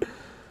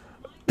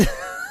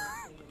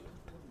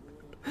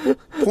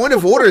 Point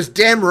of order is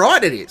damn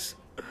right it is.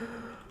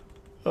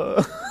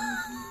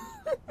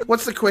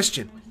 What's the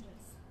question?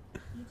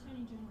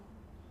 Lieutenant General,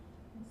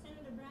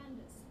 Senator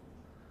Brandis,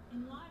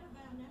 in light of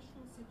our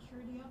national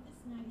security of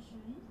this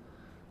nation,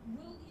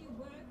 will you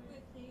work to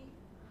actually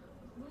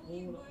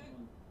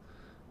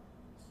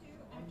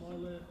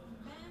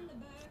ban the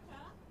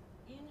burqa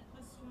in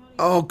Australia?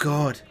 Oh,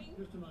 God.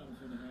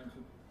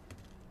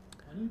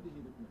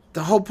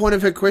 The whole point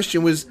of her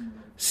question was,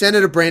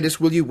 Senator Brandis,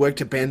 will you work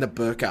to ban the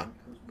burqa?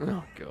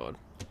 Oh, God.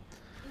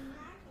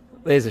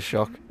 There's a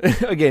shock.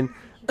 Again,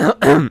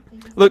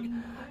 look,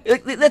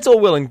 that's all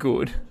well and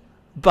good,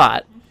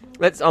 but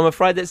I'm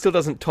afraid that still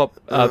doesn't top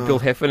Bill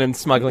Heffernan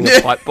smuggling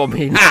a pipe bomb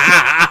in.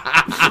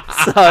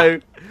 So,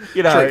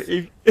 you know,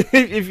 Truth.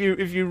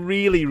 if you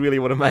really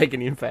want to make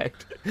an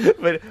impact,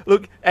 but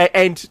look,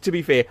 and to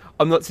be fair,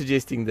 I'm not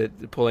suggesting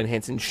that Pauline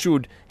Hanson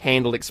should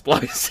handle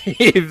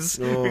explosives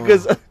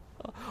because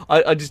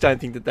I just don't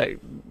think that they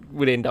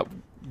would end up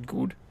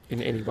good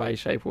in any way,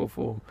 shape, or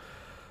form.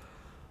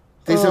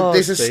 There's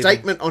a Stephen.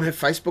 statement on her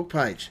Facebook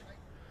page.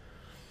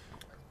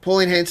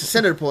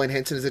 Senator Pauline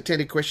Hanson has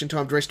attended Question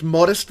Time dressed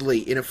modestly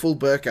in a full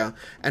burqa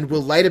and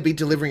will later be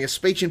delivering a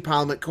speech in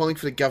Parliament calling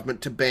for the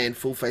government to ban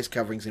full face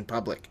coverings in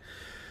public.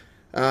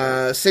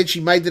 Said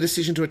she made the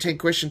decision to attend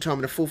Question Time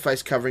in a full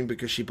face covering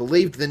because she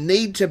believed the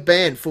need to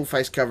ban full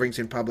face coverings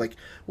in public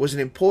was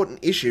an important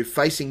issue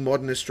facing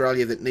modern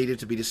Australia that needed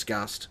to be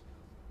discussed.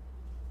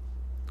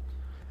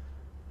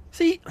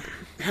 See,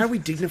 How do we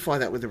dignify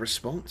that with a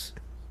response?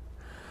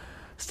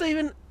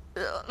 Stephen,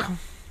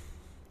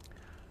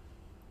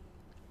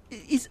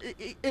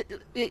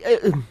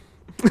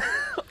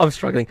 I'm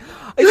struggling.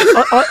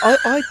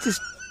 I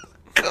just...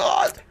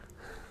 God.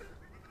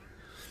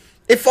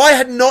 If I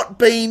had not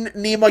been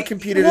near my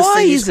computer to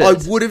Why see is this, I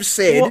it? would have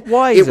said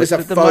Why it is was a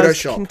that the most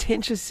Photoshop.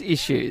 contentious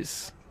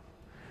issues?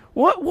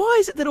 Why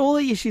is it that all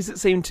the issues that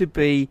seem to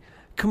be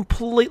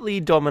completely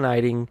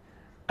dominating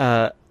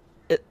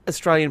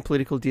Australian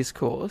political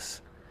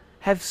discourse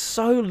have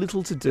so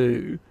little to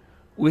do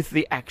with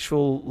the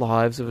actual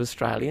lives of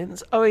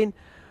Australians? I mean,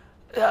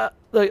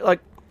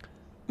 like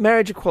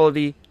marriage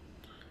equality,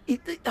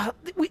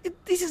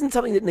 this isn't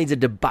something that needs a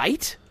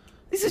debate.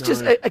 This is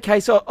just a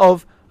case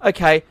of,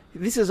 okay,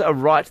 this is a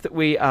right that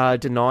we are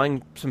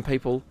denying some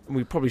people, and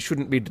we probably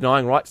shouldn't be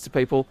denying rights to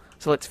people,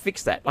 so let's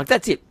fix that. Like,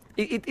 that's it.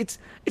 It's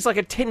like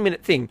a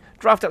 10-minute thing.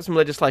 Draft up some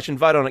legislation,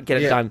 vote on it,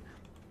 get it done.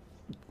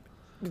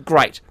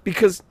 Great.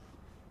 Because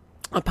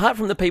apart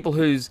from the people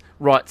whose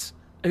rights,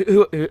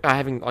 who are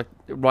having like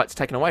rights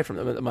taken away from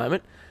them at the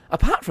moment,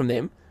 apart from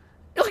them,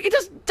 like, it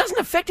doesn't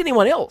affect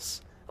anyone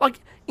else. Like,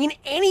 in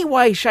any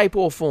way, shape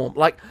or form.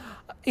 Like,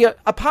 you know,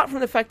 apart from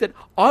the fact that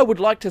I would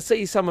like to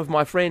see some of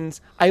my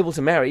friends able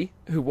to marry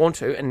who want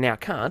to and now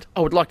can't,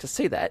 I would like to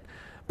see that.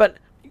 But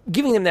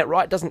giving them that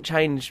right doesn't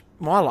change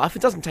my life.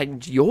 It doesn't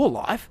change your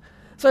life.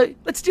 So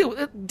let's deal with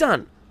it.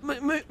 Done.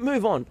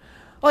 Move on.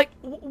 Like,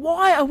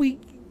 why are we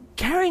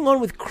carrying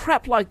on with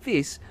crap like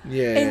this?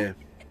 Yeah.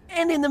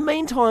 And in the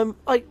meantime,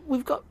 like,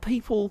 we've got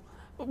people...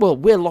 Well,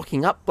 we're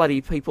locking up bloody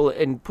people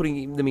and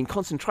putting them in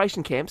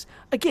concentration camps.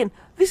 Again,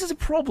 this is a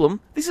problem.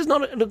 This is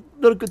not a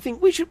good thing.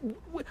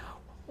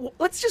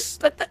 Let's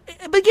just... But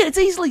again, it's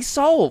easily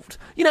solved.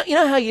 You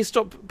know how you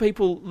stop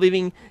people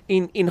living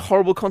in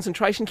horrible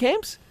concentration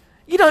camps?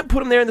 You don't put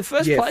them there in the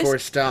first place. Yeah, for a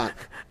start.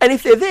 And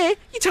if they're there,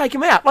 you take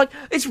them out. Like,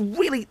 it's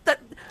really...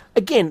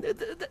 Again,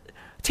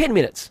 10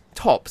 minutes,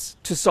 tops,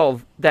 to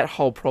solve that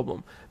whole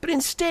problem. But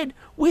instead,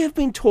 we have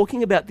been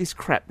talking about this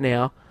crap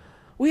now.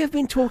 We have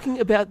been talking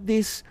about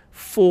this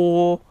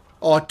for...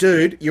 Oh,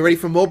 dude, you ready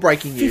for more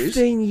breaking news?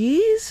 15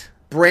 years?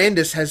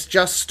 Brandis has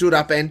just stood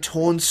up and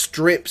torn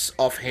strips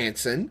off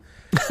Hanson,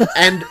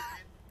 and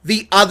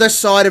the other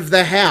side of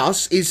the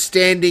house is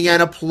standing and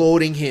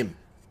applauding him.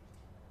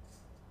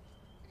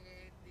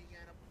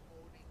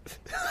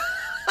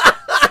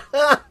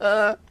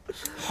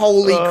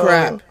 Holy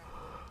crap.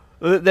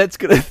 That's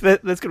gonna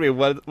be a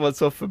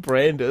once off for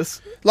Brandis.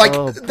 Like,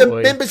 Oh, the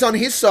boy. members on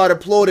his side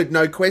applauded,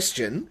 no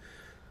question,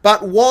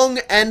 but Wong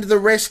and the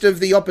rest of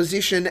the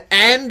opposition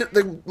and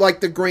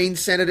the Green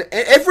senator,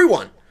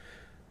 everyone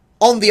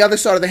on the other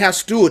side of the house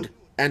stood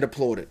and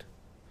applauded.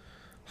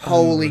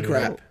 Holy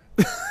crap.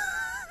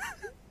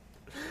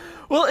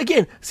 Well,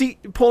 again, see,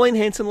 Pauline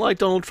Hanson, like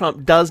Donald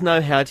Trump, does know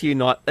how to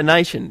unite a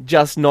nation,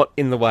 just not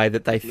in the way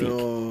that they think.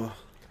 Oh.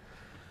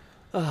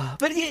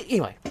 But yeah,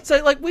 anyway,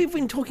 so like we've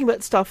been talking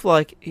about stuff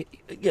like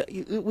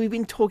we've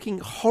been talking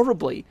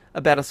horribly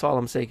about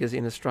asylum seekers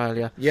in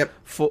Australia. Yep.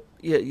 For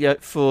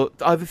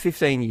over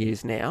 15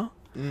 years now.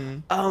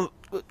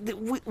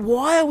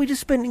 Why are we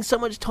just spending so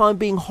much time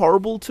being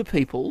horrible to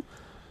people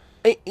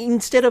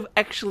instead of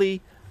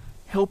actually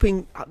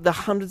helping the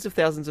hundreds of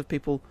thousands of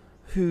people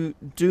who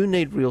do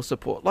need real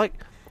support? Like,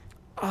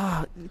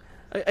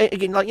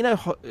 again, like,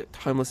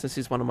 homelessness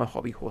is one of my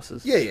hobby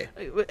horses. Yeah.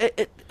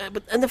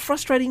 And the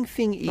frustrating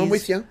thing is... I'm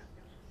with you.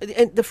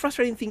 And the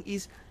frustrating thing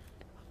is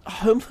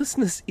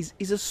homelessness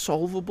is a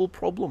solvable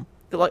problem.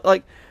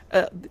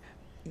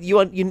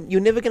 You're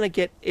never going to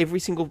get every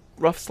single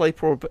rough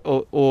sleeper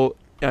or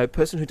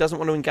person who doesn't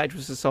want to engage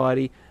with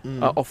society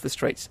off the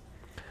streets.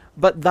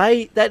 But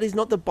that is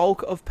not the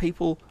bulk of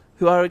people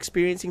who are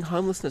experiencing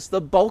homelessness.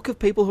 The bulk of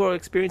people who are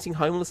experiencing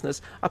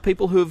homelessness are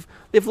people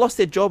they've lost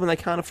their job and they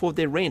can't afford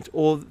their rent,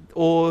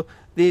 or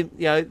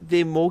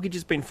their mortgage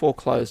has been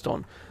foreclosed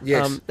on.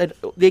 Yes.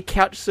 They're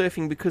couch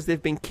surfing because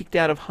they've been kicked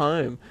out of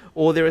home,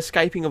 or they're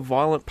escaping a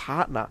violent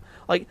partner.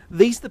 Like,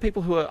 these are the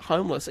people who are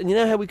homeless. And you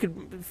know how we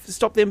could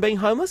stop them being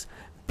homeless?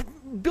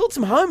 Build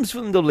some homes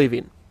for them to live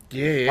in.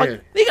 Yeah. Like,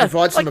 there you go.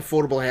 Provide some Like,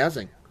 affordable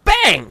housing.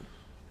 Bang!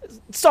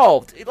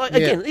 Solved. Like, Yeah.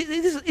 again,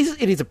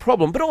 it is a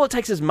problem, but all it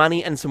takes is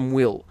money and some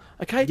will.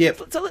 Okay.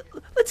 Yep. So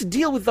let's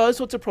deal with those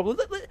sorts of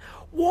problems.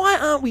 Why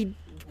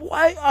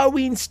why are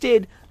we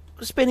instead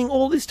spending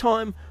all this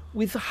time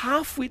with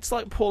half-wits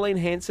like Pauline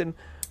Hanson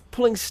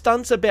pulling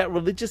stunts about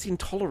religious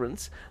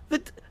intolerance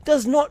that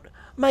does not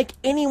make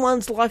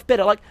anyone's life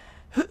better? Like,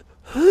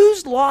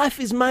 whose life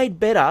is made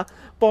better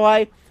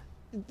by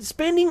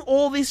spending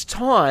all this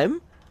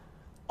time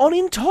on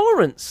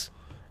intolerance?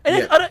 And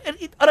Yeah.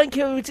 I don't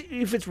care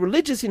if it's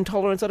religious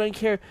intolerance. I don't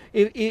care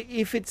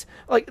if it's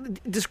like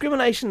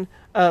discrimination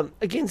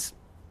against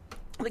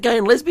the gay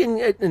and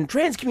lesbian and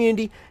trans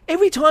community.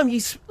 Every time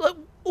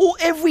or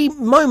every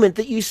moment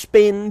that you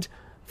spend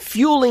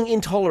fueling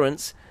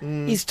intolerance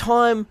is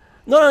time.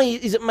 Not only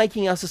is it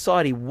making our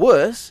society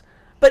worse,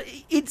 but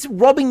it's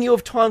robbing you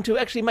of time to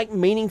actually make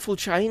meaningful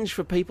change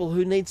for people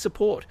who need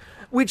support,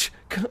 which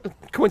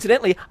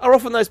coincidentally are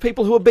often those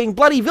people who are being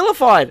bloody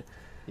vilified.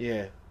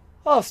 Yeah.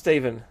 Oh,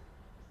 Stephen.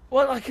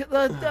 Well, like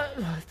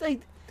I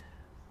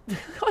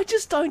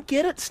just don't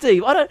get it,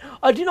 Steve.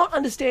 I do not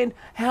understand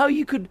how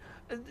you could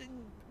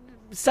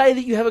say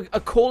that you have a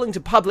calling to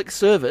public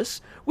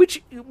service,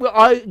 which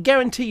I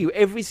guarantee you,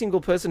 every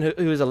single person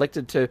who is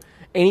elected to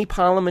any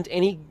parliament,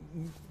 any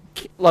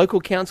local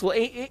council,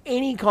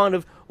 any kind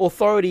of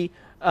authority,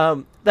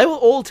 they will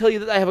all tell you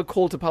that they have a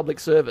call to public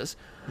service.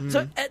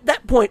 So at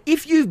that point,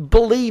 if you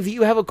believe that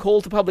you have a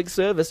call to public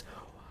service,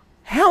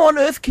 how on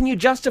earth can you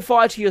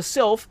justify to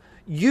yourself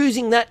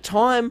using that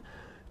time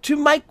to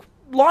make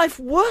life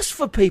worse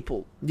for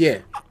people? Yeah.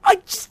 I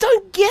just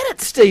don't get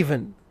it,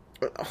 Stephen.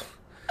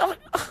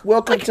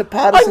 Welcome to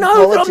partisan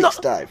politics,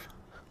 Dave.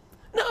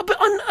 No, but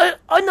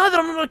I know that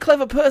I'm not a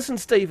clever person,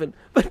 Stephen.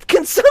 But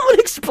can someone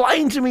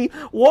explain to me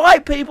why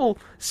people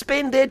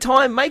spend their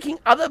time making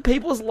other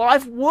people's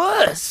life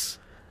worse?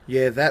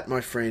 Yeah, that,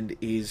 my friend,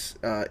 is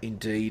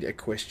indeed a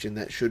question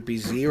that should be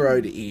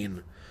zeroed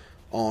in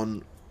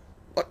on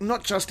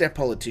not just our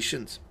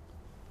politicians,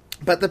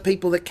 but the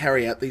people that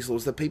carry out these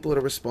laws, the people that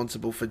are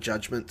responsible for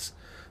judgments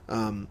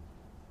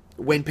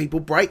when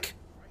people break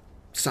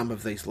some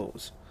of these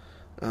laws.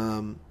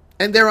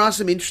 And there are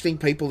some interesting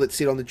people that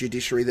sit on the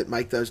judiciary that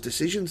make those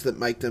decisions, that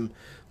make them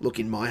look,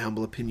 in my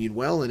humble opinion,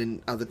 well, and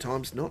in other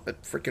times not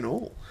at frickin'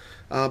 all.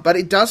 But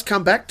it does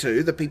come back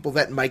to the people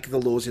that make the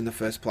laws in the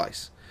first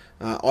place,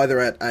 either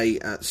at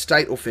a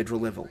state or federal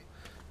level.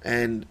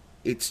 And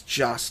it's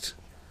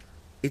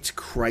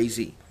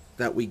crazy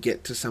that we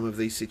get to some of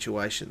these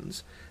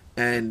situations,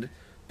 and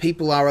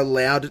people are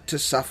allowed to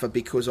suffer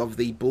because of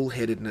the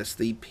bullheadedness,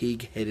 the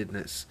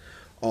pig-headedness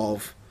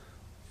of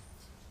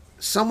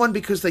someone,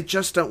 because they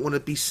just don't want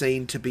to be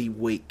seen to be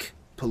weak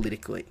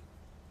politically.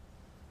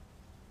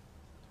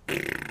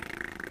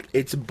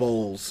 It's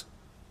balls.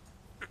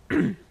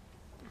 You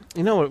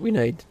know what we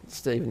need,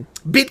 Stephen?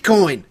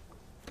 Bitcoin!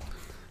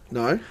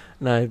 No?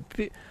 No.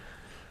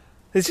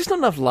 There's just not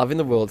enough love in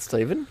the world,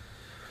 Stephen.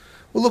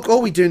 Well, look,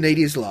 all we do need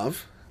is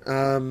love,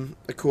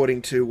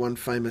 according to one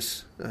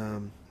famous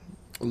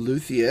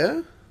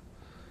luthier.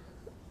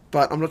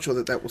 But I'm not sure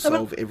that will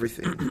solve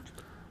everything.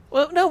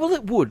 Well,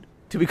 it would,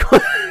 to be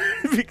quite...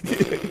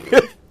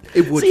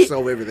 It would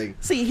solve everything.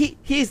 See,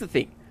 here's the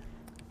thing.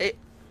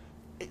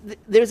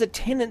 There's a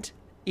tenet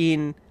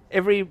in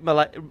every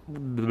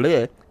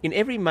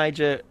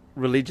major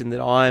religion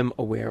that I'm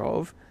aware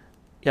of.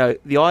 You know,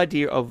 the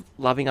idea of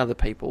loving other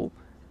people,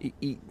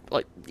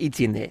 it's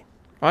in there,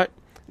 right?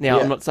 Now,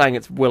 Yeah. I'm not saying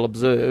it's well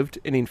observed,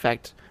 and in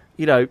fact,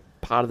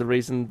 part of the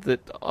reason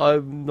that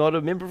I'm not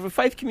a member of a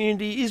faith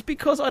community is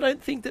because I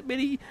don't think that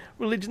many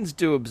religions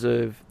do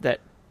observe that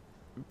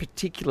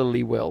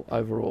particularly well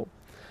overall.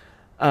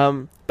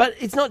 But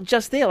it's not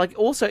just there. Like,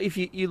 also, if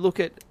you look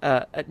at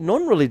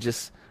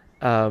non-religious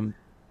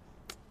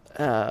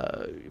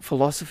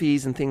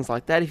philosophies and things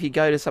like that, if you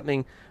go to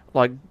something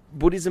like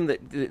Buddhism,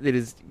 that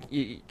is,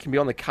 you can be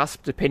on the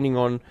cusp depending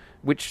on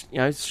which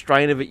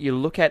strain of it you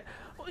look at.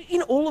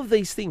 In all of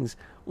these things,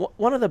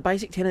 one of the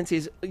basic tenets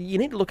is you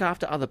need to look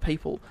after other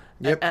people.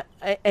 Yep.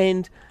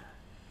 And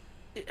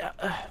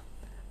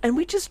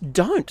we just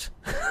don't.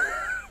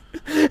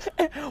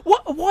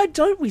 Why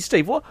don't we,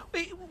 Steve?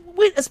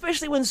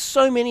 Especially when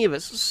so many of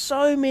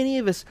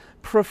us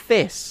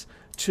profess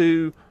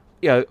to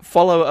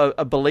follow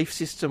a belief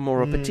system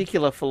or a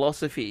particular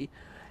philosophy.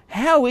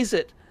 How is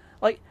it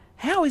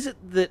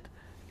that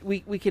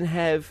we can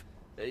have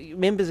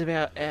members of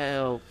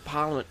our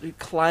parliament who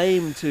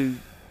claim to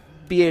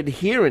be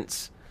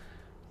adherents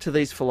to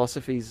these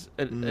philosophies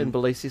and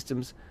belief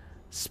systems,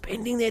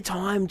 spending their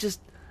time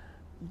just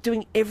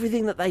doing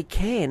everything that they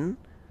can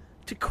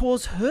to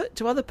cause hurt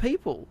to other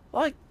people?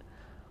 Like,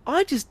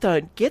 I just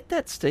don't get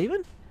that,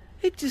 Stephen.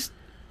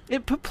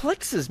 It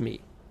perplexes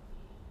me.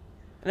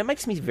 And it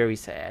makes me very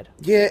sad.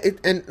 Yeah,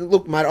 and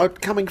look,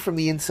 mate, coming from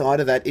the inside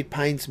of that, it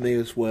pains me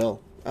as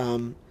well.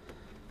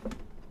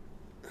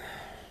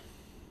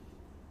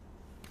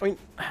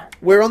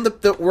 We're on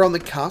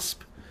the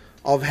cusp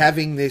of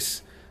having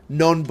this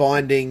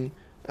non-binding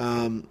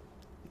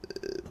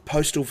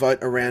postal vote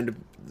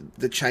around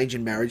the change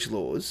in marriage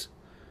laws.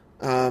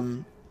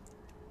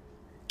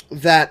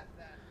 That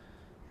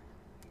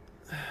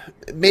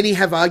many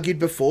have argued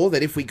before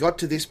that if we got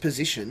to this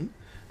position,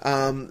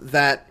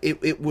 that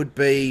it would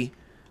be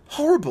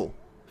horrible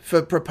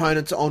for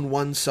proponents on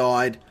one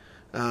side,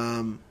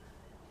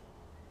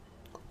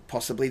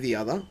 possibly the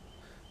other,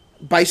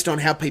 based on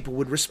how people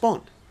would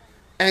respond.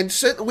 And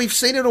certainly we've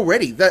seen it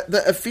already.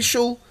 The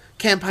official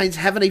campaigns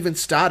haven't even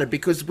started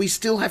because we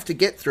still have to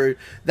get through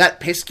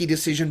that pesky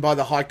decision by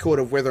the High Court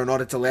of whether or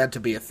not it's allowed to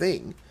be a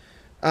thing.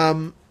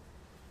 And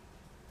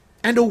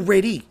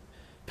already,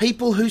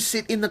 people who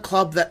sit in the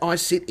club that I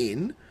sit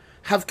in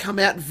have come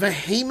out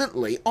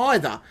vehemently,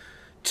 either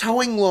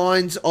towing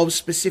lines of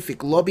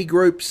specific lobby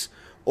groups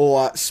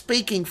or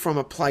speaking from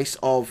a place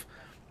of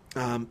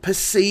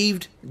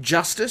perceived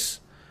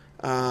justice,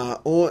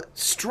 or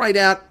straight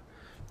out,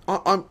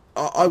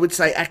 I would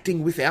say,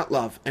 acting without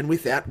love and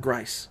without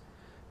grace.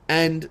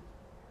 And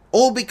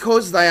all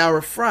because they are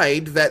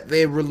afraid that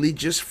their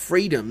religious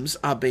freedoms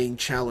are being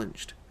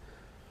challenged.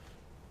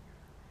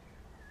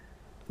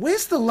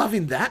 Where's the love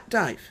in that,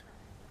 Dave?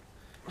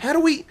 How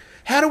do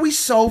we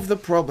solve the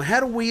problem?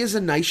 How do we as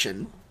a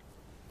nation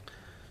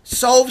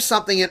solve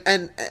something?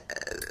 And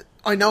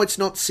I know it's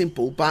not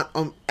simple, but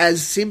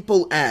as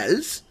simple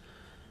as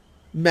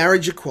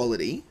marriage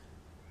equality,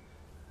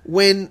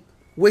 when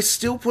we're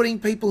still putting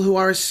people who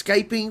are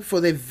escaping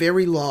for their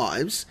very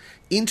lives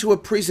into a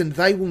prison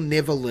they will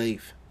never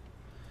leave.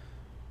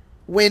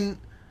 When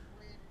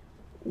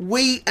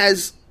we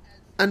as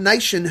a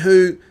nation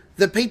who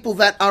the people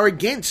that are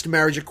against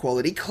marriage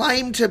equality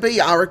claim to be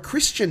are a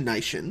Christian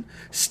nation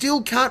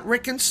still can't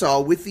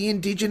reconcile with the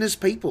Indigenous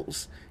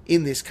peoples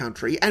in this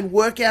country and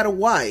work out a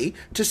way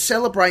to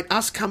celebrate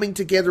us coming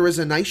together as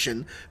a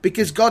nation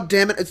because, God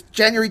damn it, it's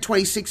January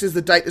 26th is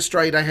the date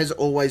Australia Day has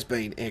always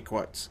been, air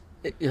quotes.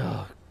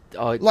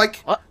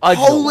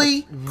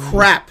 Holy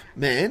crap,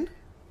 man.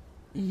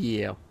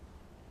 Yeah.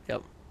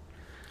 Yep.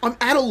 I'm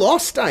at a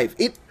loss, Dave.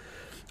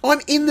 I'm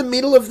in the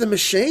middle of the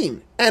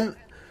machine. And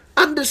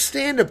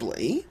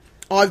understandably,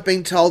 I've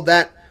been told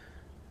that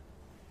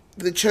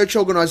the church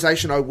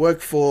organisation I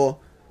work for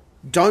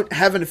don't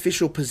have an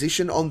official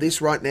position on this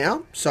right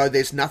now, so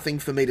there's nothing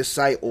for me to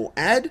say or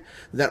add.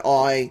 That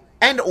I,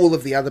 and all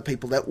of the other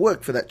people that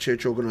work for that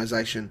church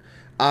organisation,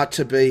 are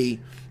to be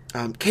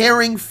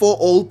caring for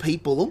all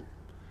people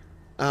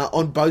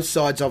on both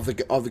sides of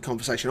the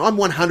conversation. I'm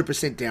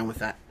 100% down with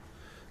that.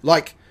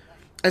 Like,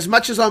 as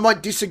much as I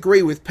might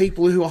disagree with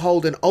people who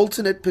hold an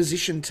alternate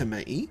position to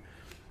me,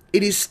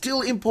 it is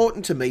still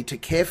important to me to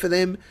care for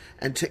them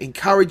and to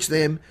encourage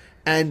them,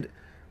 and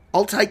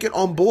I'll take it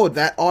on board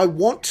that I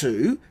want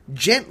to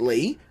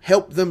gently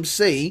help them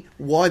see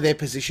why their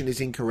position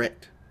is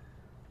incorrect.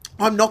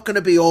 I'm not going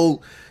to be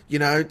all,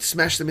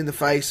 smash them in the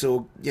face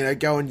or,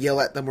 go and yell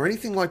at them or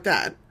anything like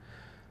that.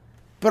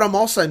 But I'm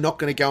also not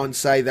going to go and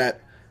say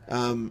that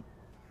I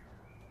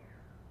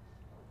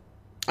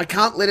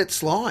can't let it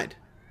slide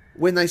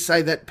when they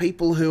say that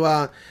people who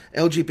are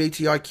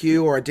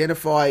LGBTIQ or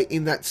identify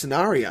in that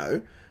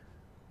scenario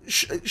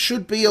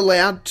should be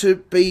allowed to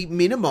be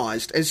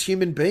minimised as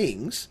human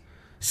beings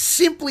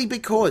simply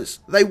because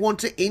they want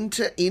to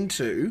enter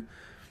into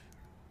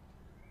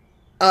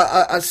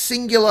a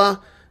singular,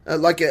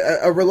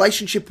 a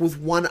relationship with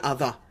one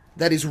other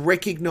that is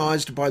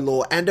recognised by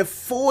law and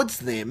affords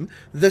them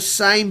the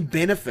same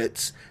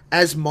benefits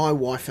as my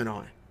wife and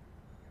I.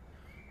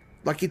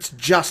 Like, it's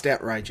just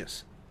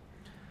outrageous.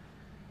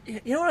 You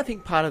know what I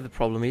think part of the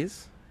problem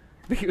is?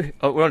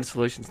 Oh, we're on to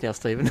solutions now,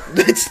 Stephen.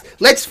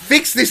 Let's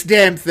fix this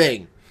damn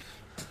thing.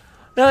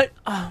 No,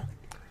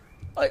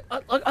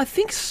 I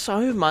think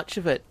so much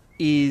of it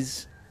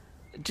is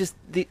just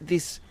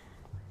this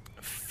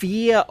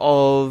fear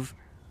of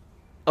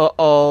I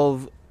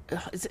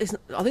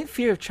think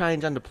fear of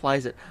change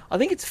underplays it. I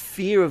think it's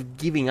fear of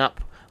giving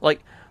up.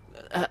 Like,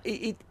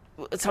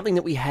 it's something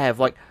that we have.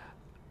 Like,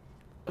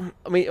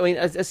 I mean,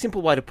 a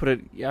simple way to put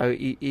it,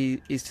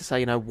 is to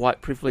say,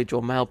 white privilege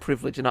or male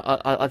privilege, and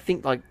I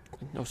think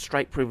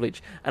straight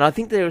privilege, and I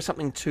think there is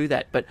something to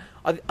that. But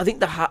I think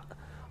the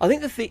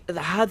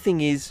hard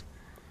thing is,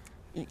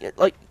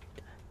 like,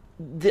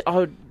 there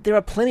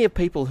are plenty of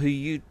people who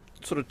you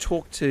sort of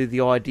talk to the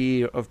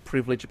idea of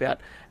privilege about,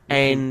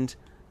 and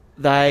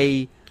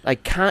they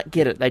can't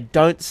get it. They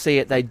don't see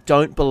it. They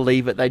don't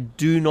believe it. They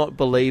do not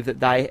believe that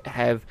they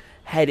have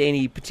had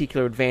any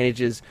particular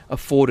advantages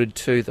afforded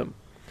to them.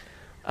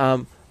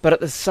 But at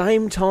the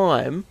same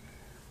time,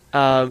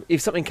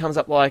 if something comes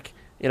up like,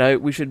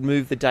 we should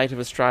move the date of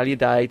Australia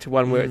Day to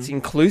one where it's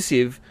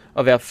inclusive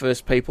of our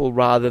First People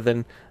rather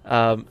than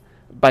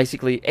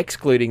basically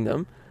excluding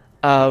them,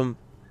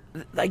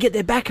 they get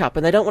their back up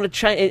and they don't want to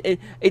change.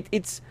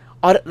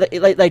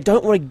 They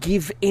don't want to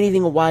give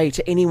anything away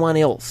to anyone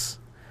else.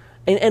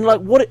 And like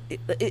what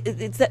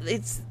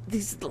it's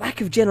this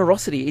lack of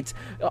generosity. It's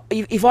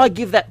if I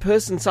give that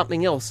person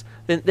something else,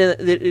 then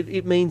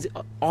it means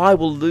I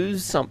will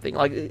lose something.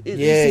 Like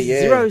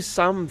zero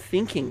sum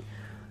thinking.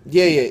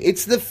 Yeah.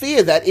 It's the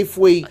fear that if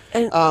we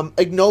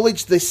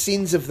acknowledge the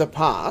sins of the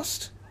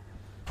past,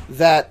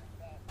 that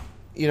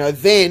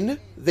then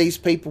these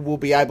people will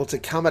be able to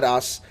come at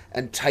us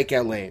and take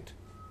our land,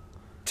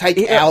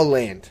 our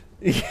land.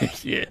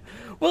 Yeah.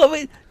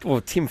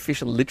 Well, Tim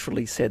Fisher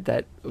literally said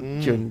that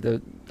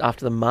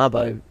after the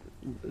Mabo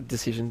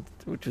decision,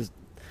 which was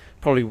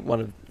probably one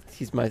of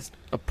his most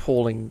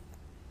appalling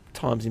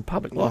times in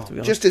public life, to be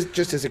honest.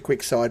 Just as a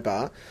quick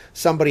sidebar,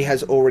 somebody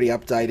has already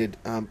updated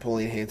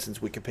Pauline Hanson's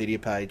Wikipedia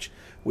page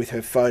with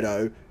her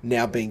photo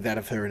now being that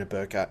of her in a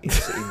burqa in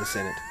the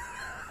Senate.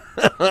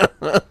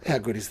 How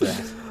good is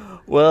that?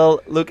 Well,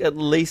 look, at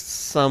least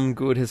some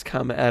good has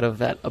come out of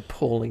that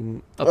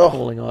appalling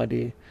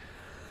idea.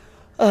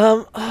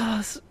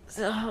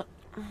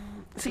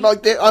 See,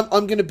 Like,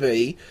 I'm going to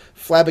be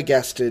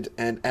flabbergasted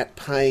and at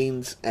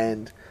pains,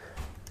 and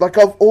like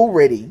I've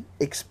already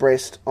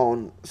expressed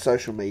on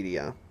social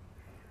media,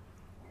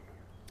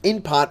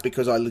 in part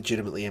because I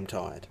legitimately am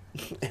tired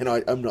and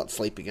I'm not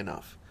sleeping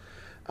enough.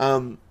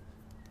 But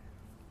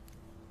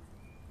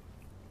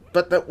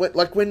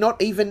we're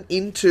not even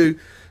into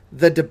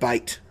the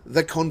debate,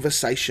 the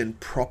conversation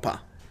proper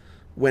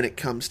when it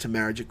comes to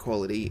marriage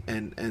equality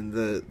and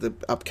the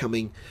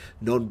upcoming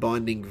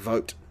non-binding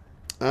vote,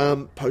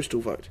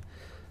 postal vote.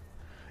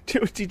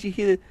 Did you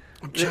hear?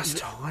 I'm just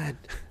tired.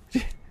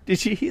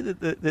 Did you hear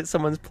that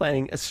someone's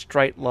planning a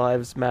Straight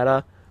Lives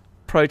Matter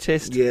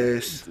protest?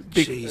 Yes,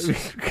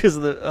 Jesus. Because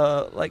of the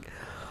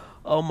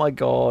oh my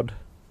God.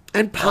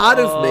 And part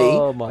of me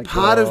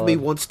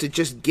God. wants to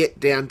just get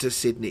down to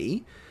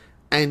Sydney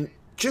and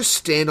just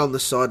stand on the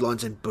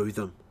sidelines and boo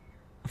them.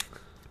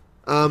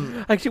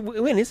 Actually,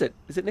 when is it?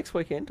 Is it next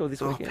weekend or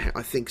this weekend?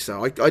 I think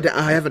so.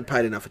 I haven't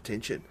paid enough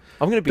attention.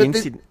 I'm going to be in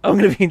Sydney. I'm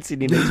going to be in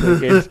Sydney next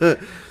weekend.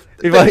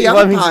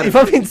 If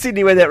I'm in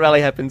Sydney when that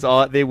rally happens,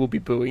 there will be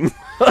booing.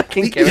 I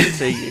can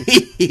guarantee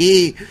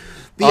you.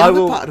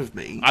 Part of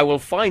me, I will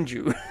find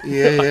you.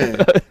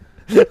 Yeah.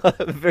 I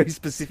have a very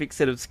specific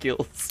set of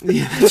skills.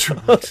 Yeah, that's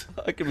right.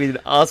 I could be an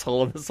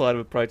asshole on the side of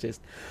a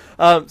protest.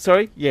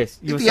 Sorry? Yes,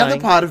 you were saying... The other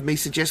part of me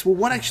suggests, well,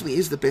 what actually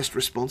is the best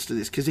response to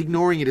this? Because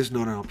ignoring it is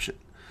not an option.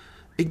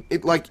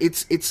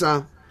 It's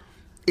a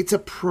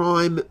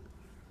prime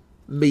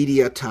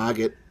media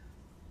target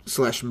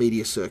 /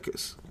 media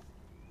circus.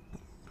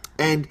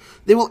 And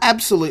there will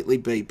absolutely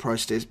be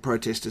protesters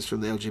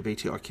from the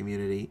LGBTI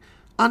community.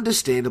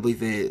 Understandably,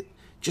 they're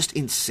just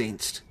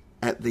incensed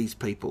at these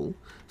people,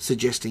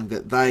 suggesting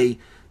that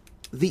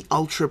the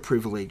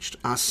ultra-privileged,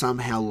 are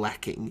somehow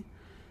lacking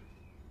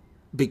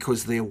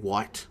because they're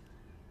white.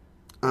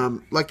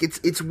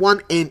 It's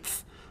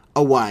 1/10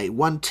 away,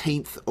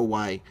 1/10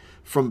 away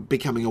from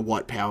becoming a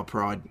white power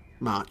pride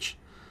march.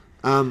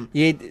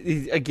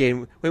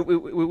 Again, when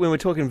we're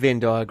talking Venn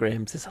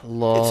diagrams, there's a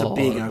lot. It's a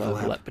big of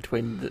overlap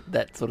between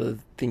that sort of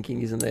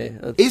thinking, isn't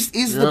there? Is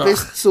the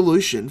best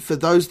solution for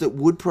those that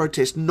would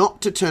protest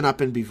not to turn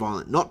up and be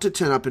violent, not to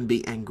turn up and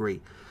be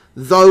angry,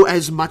 though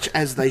as much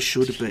as they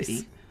should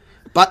be,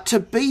 but to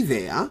be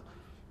there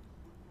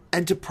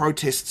and to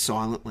protest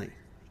silently,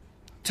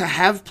 to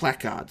have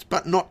placards,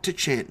 but not to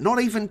chant,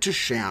 not even to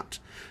shout,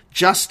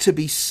 just to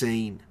be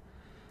seen.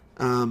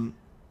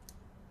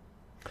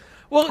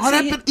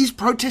 But is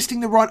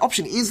protesting the right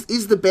option?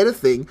 Is the better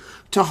thing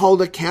to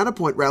hold a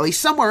counterpoint rally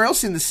somewhere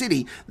else in the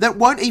city that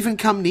won't even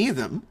come near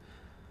them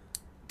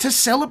to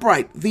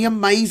celebrate the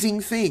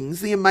amazing things,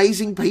 the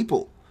amazing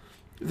people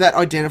that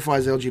identify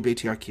as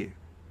LGBTIQ?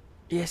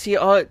 Yeah, see,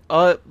 I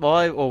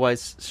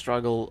always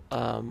struggle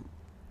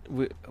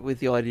with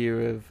the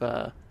idea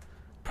of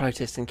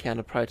protest and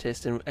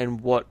counter-protest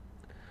and what...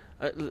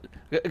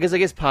 because I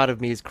guess part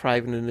of me is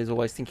craven and is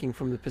always thinking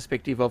from the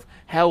perspective of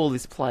how will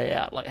this play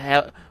out? Like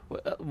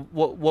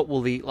what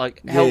will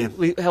how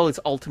will this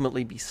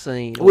ultimately be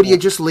seen? Or do you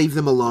just leave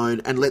them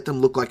alone and let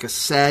them look like a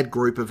sad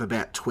group of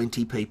about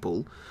 20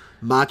 people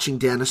marching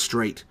down a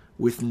street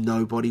with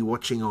nobody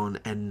watching on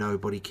and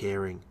nobody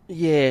caring?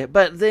 Yeah,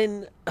 but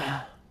then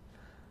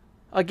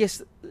I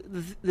guess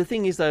the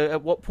thing is though,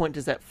 at what point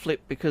does that flip?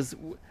 Because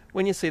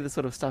when you see the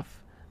sort of stuff,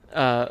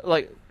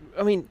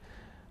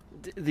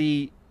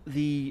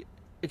 the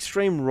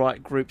extreme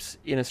right groups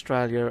in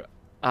Australia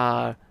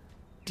are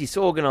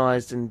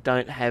disorganised and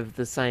don't have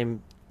the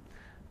same...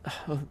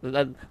 They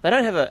don't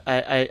have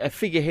a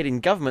figurehead in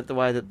government the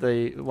way that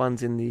the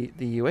ones in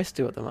the US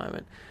do at the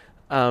moment.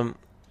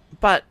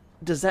 But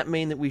does that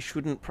mean that we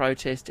shouldn't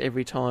protest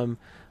every time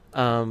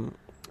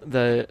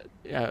the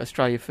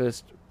Australia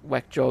First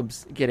whack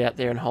jobs get out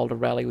there and hold a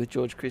rally with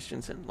George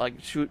Christensen? Like,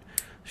 should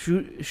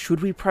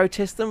we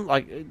protest them?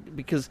 Like,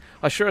 because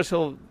I sure as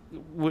hell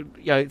would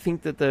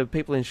think that the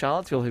people in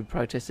Charlottesville who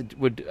protested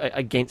would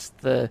against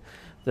the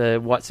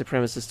white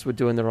supremacists were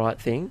doing the right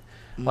thing.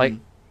 Like,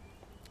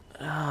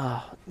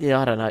 I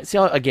don't know. See,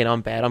 again,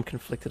 I'm bad. I'm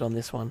conflicted on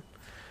this one.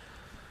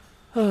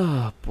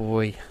 Oh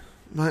boy,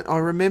 mate. I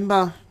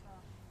remember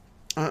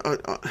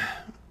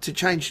to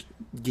change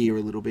gear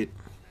a little bit.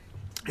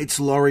 It's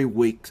Laurie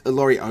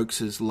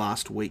Oakes's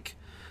last week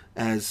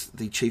as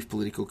the chief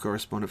political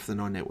correspondent for the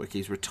Nine Network.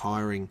 He's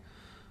retiring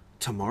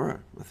tomorrow,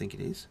 I think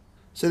it is.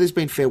 So there's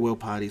been farewell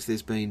parties.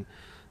 There's been,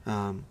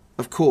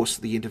 of course,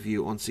 the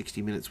interview on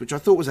 60 Minutes, which I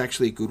thought was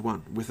actually a good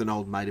one with an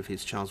old mate of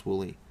his, Charles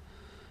Woolley.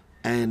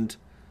 And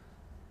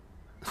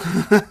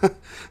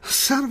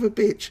son of a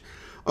bitch,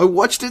 I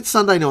watched it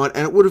Sunday night,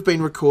 and it would have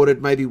been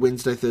recorded maybe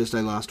Wednesday,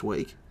 Thursday last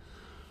week.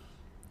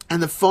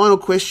 And the final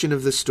question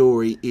of the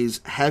story is,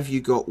 have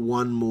you got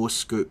one more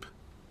scoop?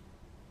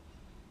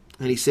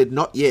 And he said,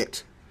 not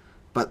yet,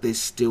 but there's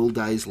still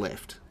days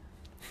left.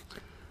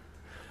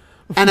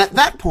 And at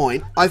that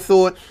point, I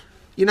thought,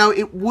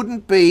 it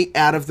wouldn't be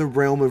out of the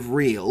realm of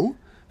real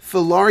for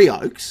Laurie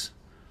Oakes,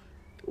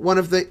 one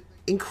of the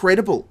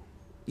incredible,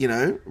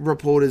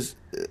 reporters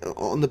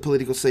on the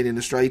political scene in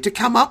Australia, to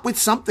come up with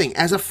something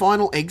as a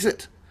final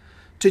exit.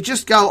 To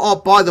just go, oh,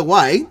 by the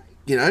way,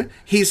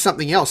 here's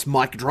something else,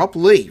 mic drop,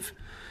 leave.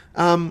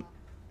 And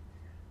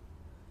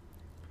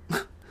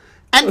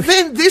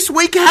then this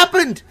week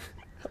happened.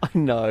 I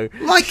know.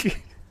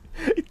 Like...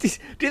 Do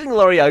you think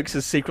Laurie Oakes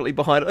is secretly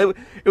behind it?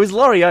 It was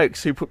Laurie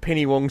Oakes who put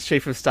Penny Wong's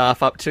chief of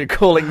staff up to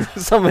calling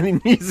someone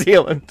in New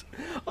Zealand.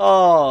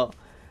 Oh,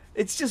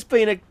 it's just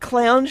been a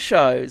clown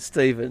show,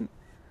 Stephen.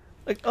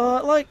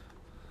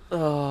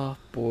 Oh,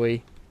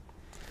 boy.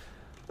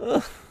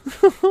 I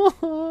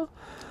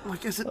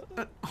guess it...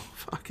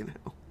 fucking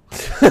hell.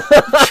 I'm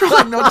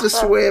trying not to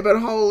swear, but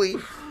holy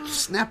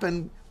snap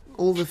and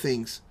all the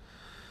things.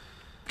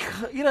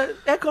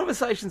 Our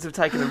conversations have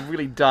taken a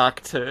really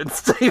dark turn,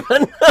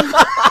 Stephen.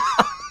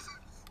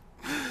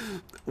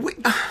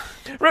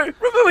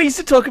 Remember we used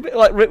to talk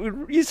about,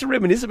 we used to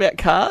reminisce about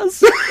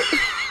cars?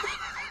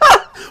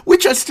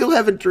 Which I still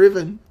haven't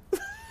driven.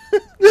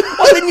 You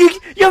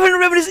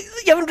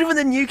haven't driven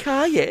the new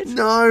car yet?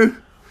 No.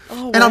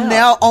 Oh, wow. And I'm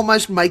now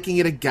almost making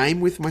it a game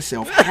with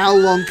myself. How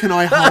long can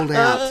I hold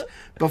out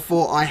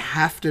before I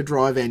have to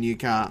drive our new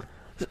car?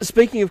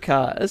 Speaking of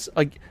cars,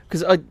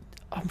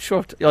 I'm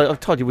sure I've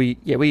told you we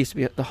used to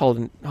be at the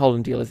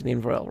Holden dealers in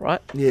Inverell,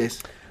 right?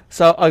 Yes.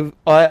 So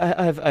I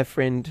have a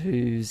friend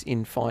who's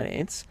in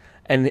finance,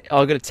 and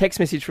I got a text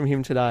message from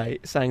him today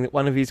saying that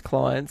one of his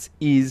clients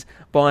is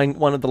buying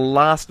one of the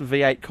last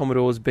V8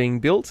 Commodores being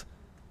built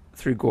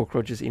through Gawk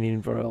Rogers in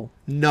Inverell.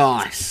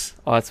 Nice.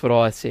 Oh, that's what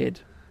I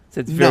said.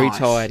 So it's very Nice.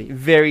 tidy,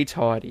 very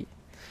tidy.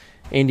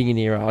 Ending an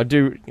era. I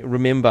do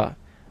remember.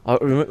 All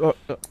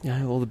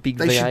the big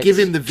They V8s. should give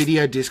him the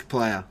video disc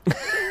player.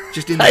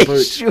 Just in the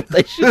boot.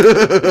 They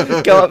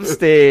should go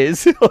upstairs.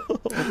 Send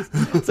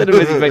a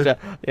message back to...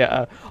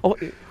 Yeah.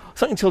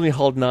 Something tells me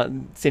Holden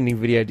aren't sending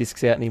video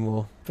discs out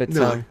anymore. But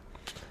No.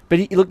 But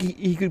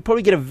he could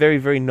probably get a very,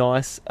 very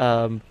nice...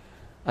 a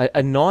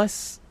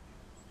nice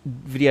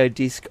video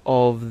disc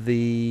of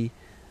the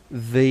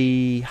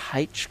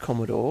VH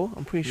Commodore.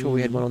 I'm pretty sure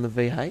we had one on the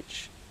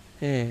VH.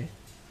 Yeah.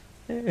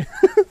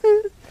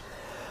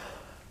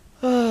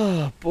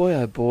 Oh, boy,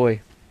 oh,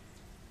 boy.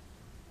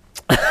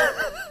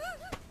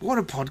 What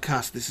a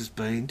podcast this has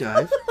been,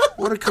 Dave.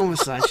 What a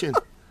conversation.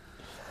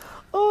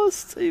 Oh,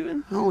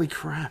 Stephen. Holy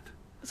crap.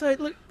 So,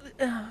 look...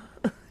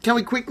 Can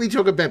we quickly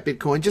talk about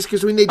Bitcoin? Just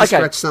because we need to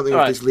scratch something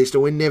off this list or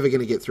we're never going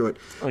to get through it.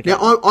 Okay.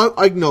 Now,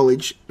 I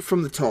acknowledge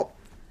from the top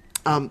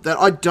that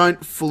I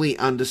don't fully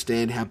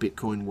understand how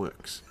Bitcoin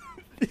works.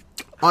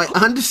 I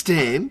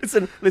understand.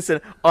 Listen,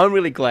 I'm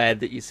really glad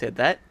that you said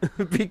that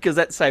because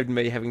that saved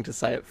me having to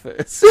say it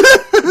first.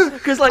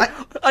 Because I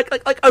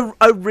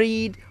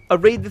read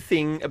the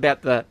thing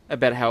about how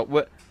it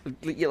works.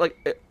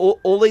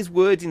 All these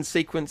words in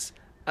sequence.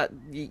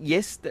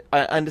 Yes,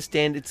 I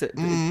understand. It's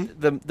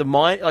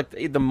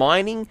the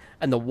mining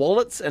and the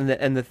wallets and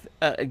the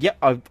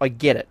I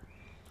get it.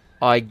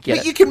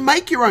 But you can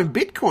make your own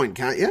Bitcoin,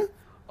 can't you?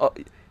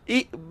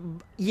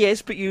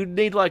 Yes, but you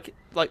need like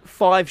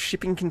 5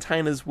 shipping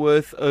containers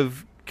worth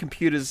of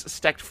computers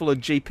stacked full of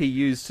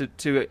GPUs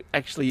to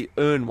actually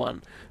earn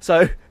one.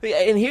 So,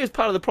 and here's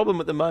part of the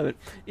problem at the moment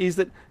is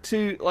that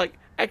to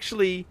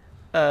actually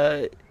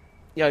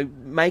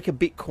make a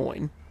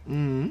Bitcoin.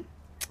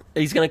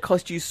 Is going to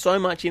cost you so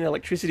much in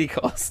electricity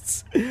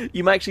costs.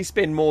 You may actually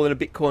spend more than a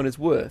Bitcoin is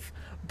worth.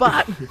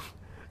 But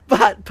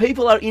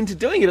people are into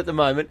doing it at the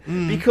moment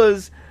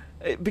because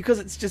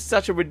it's just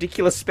such a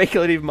ridiculous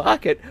speculative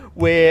market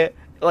where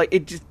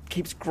it just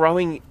keeps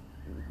growing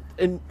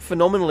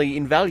phenomenally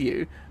in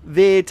value.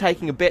 They're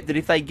taking a bet that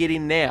if they get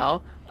in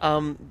now,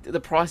 the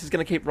price is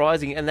going to keep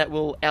rising, and that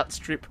will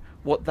outstrip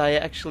what they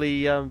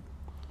actually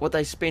what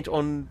they spent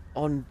on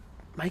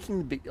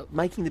making the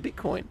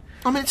Bitcoin.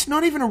 I mean, it's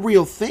not even a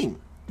real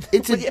thing.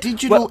 It's a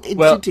digital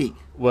entity.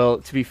 Well,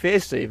 to be fair,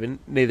 Stephen,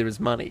 neither is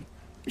money.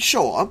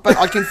 Sure, but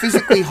I can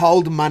physically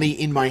hold money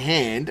in my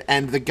hand,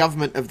 and the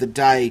government of the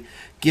day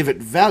give it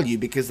value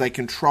because they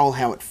control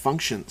how it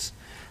functions.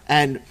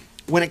 And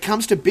when it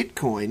comes to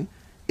Bitcoin,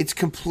 it's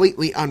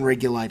completely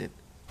unregulated.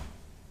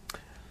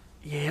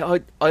 Yeah,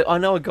 I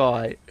know a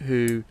guy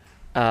who...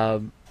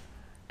 look,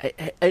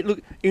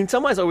 in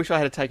some ways I wish I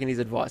had taken his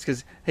advice,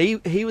 because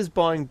he was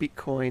buying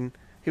Bitcoin...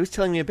 He was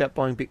telling me about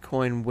buying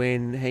Bitcoin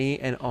when he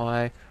and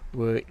I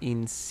were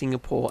in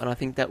Singapore, and I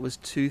think that was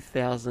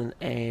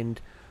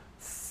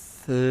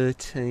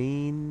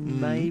 2013,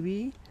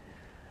 maybe?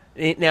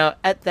 Now,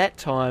 at that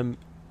time,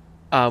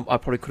 I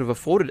probably could have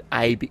afforded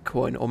a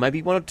Bitcoin, or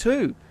maybe one or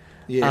two.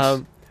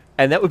 Yes.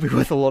 And that would be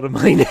worth a lot of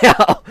money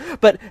now.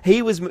 But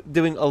he was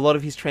doing a lot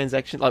of his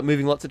transactions, like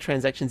moving lots of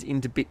transactions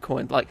into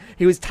Bitcoin. Like,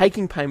 he was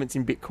taking payments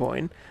in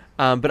Bitcoin,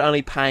 but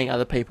only paying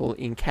other people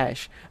in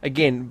cash.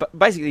 Again,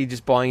 basically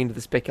just buying into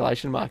the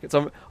speculation markets.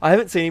 I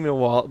haven't seen him in a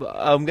while, but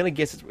I'm going to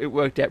guess it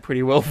worked out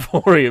pretty well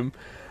for him,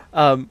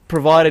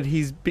 provided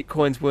his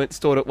Bitcoins weren't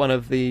stored at one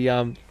of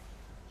the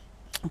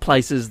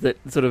places that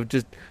sort of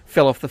just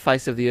fell off the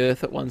face of the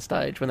earth at one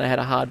stage when they had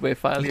a hardware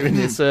failure in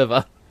their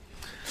server.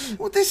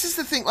 Well, this is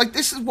the thing. Like,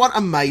 this is what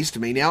amazed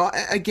me. Now,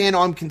 again,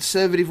 I'm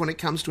conservative when it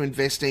comes to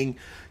investing.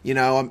 You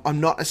know,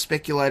 I'm not a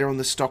speculator on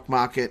the stock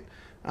market.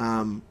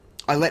 I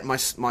let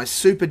my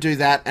super do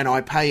that, and I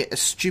pay a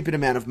stupid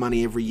amount of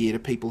money every year to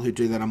people who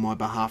do that on my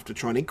behalf to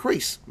try and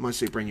increase my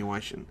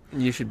superannuation.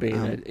 You should be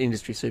in an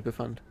industry super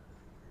fund.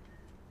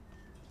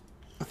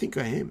 I think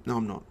I am. No,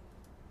 I'm not.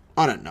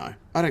 I don't know.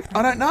 I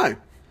don't know.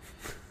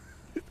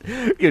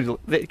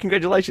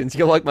 Congratulations,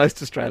 you're like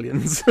most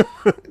Australians.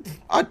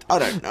 I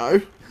don't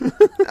know.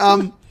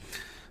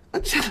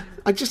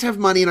 I just have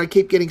money, and I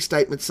keep getting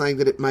statements saying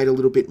that it made a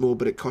little bit more,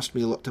 but it cost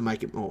me a lot to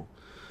make it more.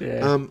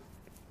 Yeah.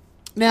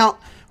 Now,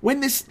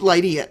 when this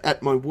lady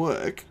at my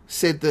work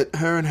said that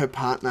her and her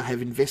partner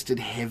have invested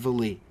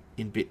heavily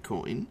in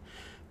Bitcoin,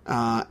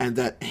 and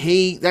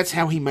that's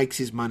how he makes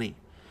his money,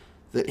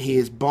 that he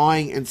is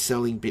buying and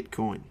selling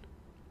Bitcoin,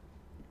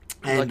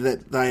 and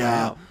that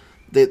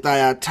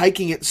they are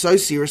taking it so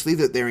seriously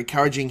that they're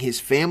encouraging his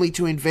family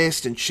to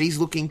invest, and she's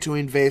looking to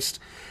invest,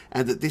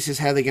 and that this is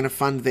how they're going to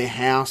fund their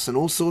house and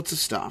all sorts of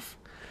stuff.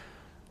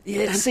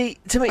 Yeah, and see,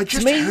 I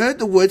just heard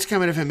the words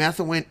come out of her mouth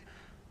and went,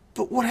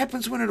 but what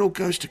happens when it all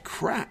goes to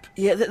crap?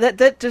 Yeah,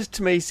 that just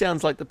to me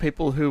sounds like the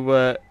people who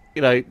were,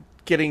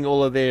 getting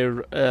all of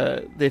their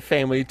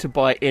family to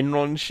buy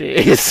Enron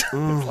shares. It's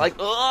like,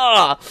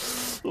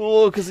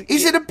 because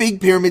is it a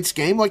big pyramid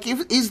scheme? Like,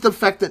 is the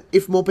fact that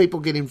if more people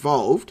get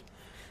involved,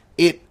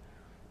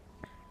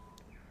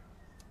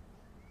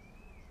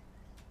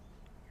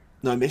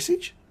 no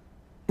message?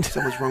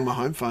 Someone's rung my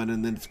home phone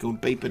and then it's gone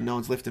beep and no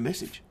one's left a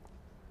message.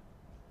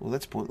 Well,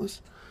 that's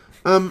pointless.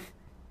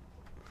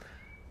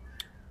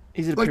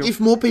 If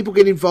more people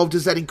get involved,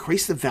 does that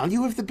increase the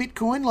value of the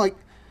Bitcoin? Like,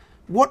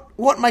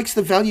 what makes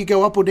the value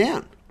go up or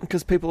down?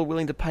 Because people are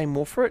willing to pay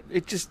more for it.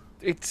 It's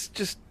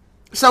just.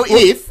 So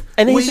if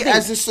we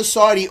as a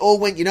society all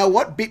went, you know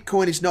what,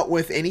 Bitcoin is not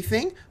worth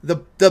anything,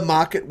 the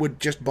market would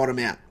just bottom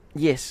out.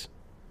 Yes.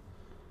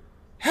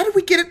 How did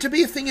we get it to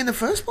be a thing in the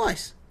first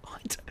place?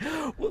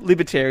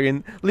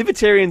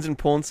 Libertarians and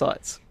porn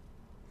sites.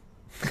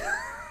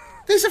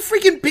 There's a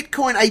freaking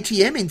Bitcoin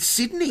ATM in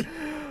Sydney.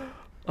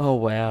 Oh,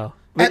 wow.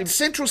 At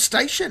Central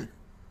Station.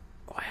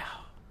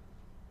 Wow.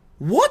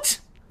 What?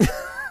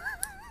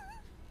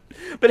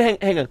 But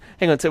hang on.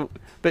 So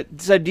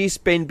do you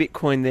spend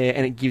Bitcoin there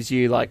and it gives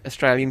you like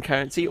Australian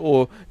currency,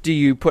 or do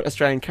you put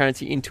Australian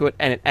currency into it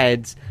and it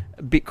adds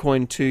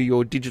Bitcoin to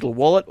your digital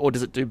wallet, or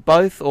does it do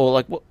both, or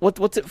like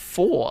what's it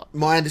for?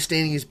 My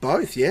understanding is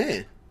both.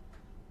 Yeah,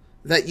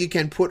 that you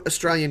can put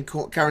Australian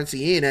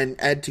currency in and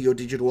add to your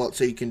digital wallet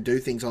so you can do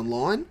things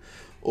online,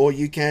 or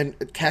you can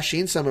cash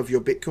in some of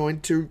your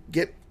Bitcoin to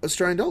get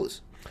Australian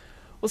dollars.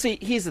 Well, see,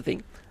 here's the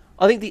thing.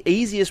 I think the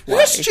easiest way...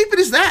 How stupid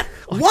is that?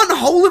 One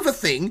whole of a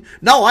thing.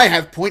 No, I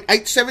have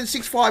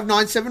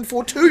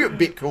 0.876599742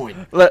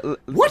 Bitcoin.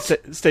 What?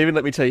 Stephen,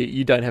 let me tell you,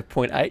 you don't have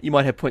 0.8. You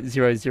might have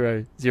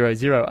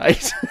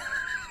 0.00008.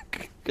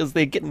 Because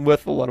they're getting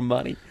worth a lot of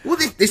money. Well,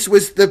 this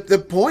was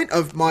the point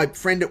of my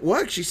friend at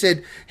work. She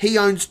said, he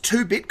owns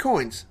 2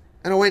 Bitcoins.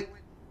 And I went,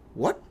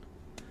 what?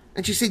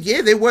 And she said,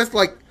 yeah, they're worth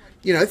like,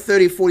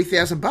 $30,000 or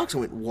 $40,000. I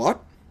went,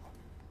 what?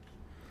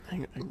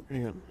 Hang on.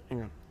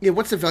 Yeah,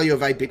 what's the value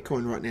of a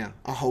Bitcoin right now?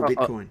 A whole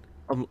Bitcoin.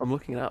 I'm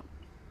looking it up.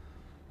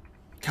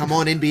 Come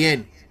on,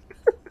 NBN.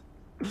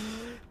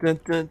 Dun,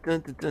 dun,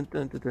 dun, dun, dun,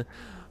 dun, dun,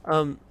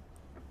 dun.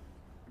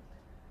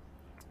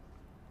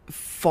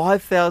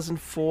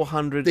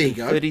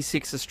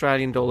 5,436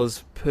 Australian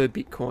dollars per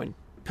Bitcoin.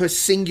 Per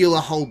singular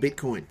whole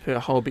Bitcoin. Per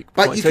whole Bitcoin.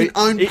 But you can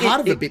own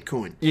part of a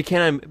Bitcoin. You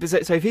can own...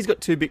 So if he's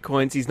got 2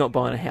 Bitcoins, he's not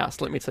buying a house,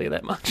 let me tell you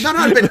that much. No,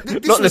 but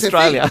this not was in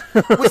Australia.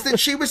 The thing, was that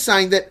she was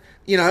saying that,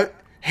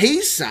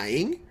 he's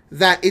saying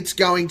that it's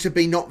going to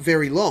be not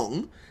very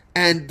long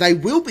and they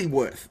will be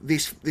worth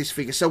this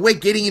figure. So we're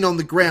getting in on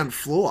the ground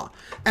floor.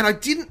 And I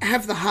didn't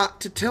have the heart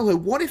to tell her,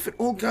 what if it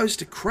all goes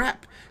to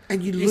crap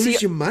and you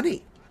lose your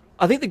money?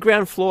 I think the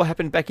ground floor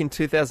happened back in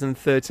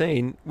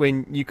 2013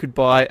 when you could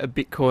buy a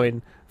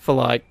Bitcoin for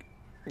like,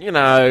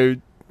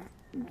 $100.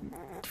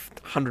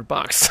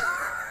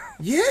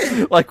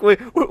 Yeah. Like,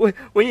 when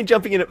you're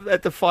jumping in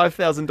at the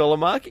 $5,000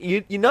 mark,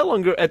 you're no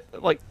longer at,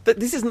 like,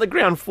 this isn't the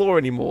ground floor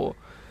anymore.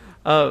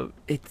 I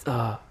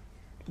don't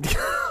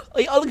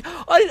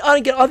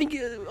get. I think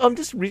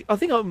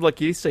I'm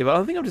like you, Steve.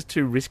 I think I'm just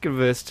too risk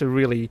averse to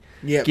really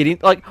get in.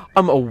 Like,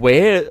 I'm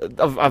aware.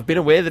 I've been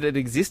aware that it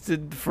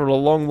existed for a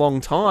long, long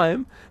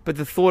time, but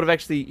the thought of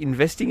actually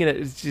investing in it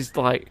is just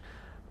like,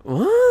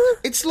 what?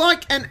 It's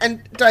like,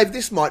 and Dave,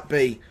 this might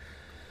be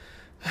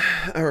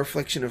a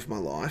reflection of my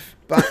life,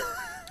 but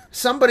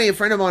a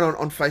friend of mine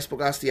on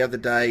Facebook asked the other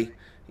day,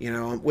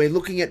 we're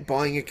looking at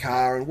buying a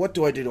car, and what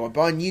do I do? Do I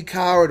buy a new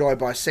car, or do I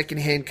buy a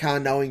second-hand car,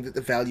 knowing that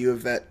the value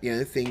of that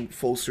thing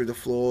falls through the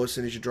floor as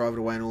soon as you drive it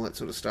away and all that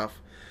sort of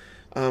stuff?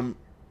 And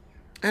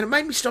it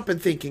made me stop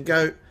and think and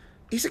go,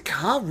 is a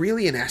car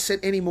really an asset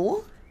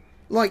anymore?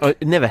 Like,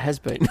 it never has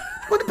been.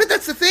 But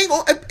that's the thing.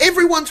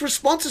 Everyone's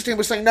responses to him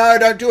was saying, no,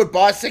 don't do it.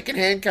 Buy a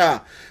second-hand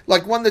car.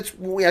 Like one that's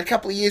a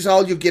couple of years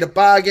old, you'll get a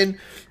bargain.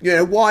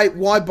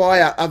 Why buy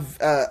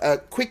a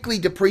quickly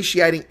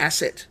depreciating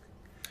asset?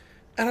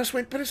 And I just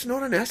went, but it's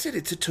not an asset.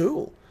 It's a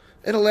tool.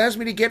 It allows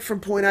me to get from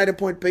point A to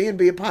point B and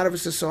be a part of a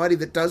society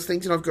that does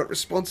things, and I've got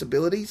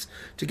responsibilities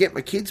to get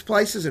my kids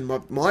places and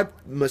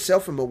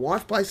myself and my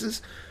wife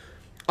places.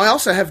 I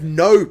also have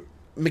no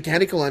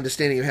mechanical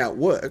understanding of how it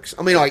works.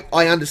 I mean,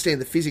 I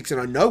understand the physics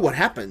and I know what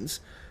happens,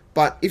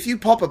 but if you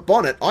pop a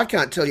bonnet, I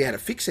can't tell you how to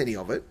fix any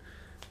of it.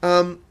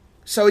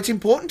 So it's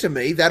important to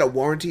me that a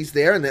warranty's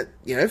there, and that,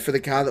 for the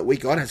car that we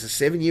got, has a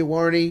 7-year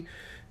warranty.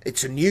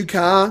 It's a new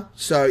car,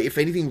 so if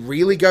anything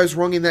really goes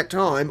wrong in that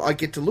time, I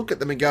get to look at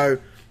them and go,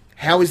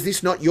 how is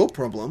this not your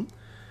problem?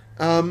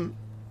 I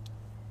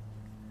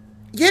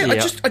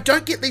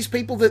don't get these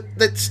people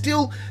that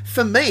still,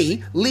 for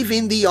me, live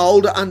in the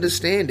older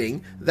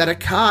understanding that a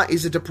car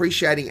is a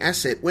depreciating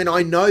asset, when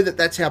I know that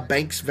that's how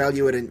banks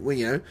value it,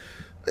 and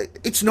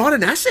it's not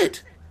an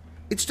asset.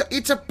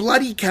 It's a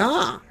bloody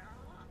car.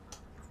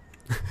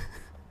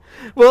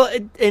 Well,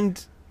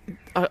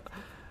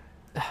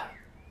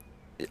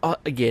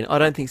 again, I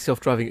don't think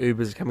self-driving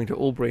Ubers are coming to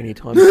Albury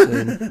anytime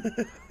soon.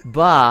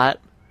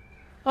 But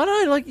I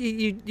don't know, like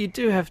you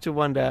do have to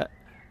wonder.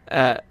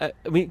 I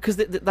mean, because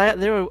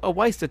they're a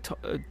waste of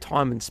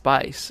time and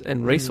space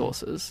and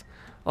resources.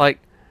 Like,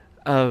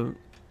 I'd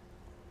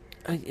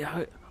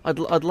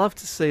love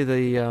to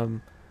see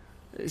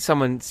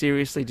someone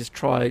seriously just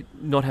try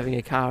not having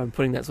a car and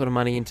putting that sort of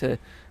money into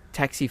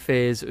taxi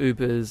fares,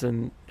 Ubers,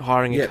 and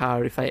hiring a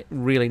car if they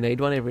really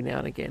need one every now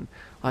and again.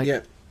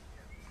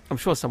 I'm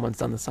sure someone's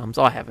done the sums.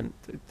 I haven't.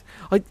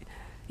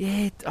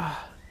 They're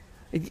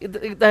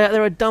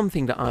a dumb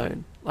thing to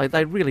own. Like,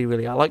 they really,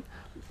 really are. Like,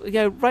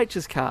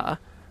 Rachel's car,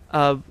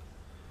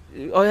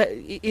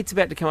 it's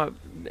about to come up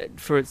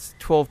for its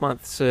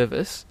 12-month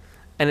service,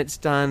 and it's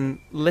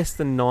done less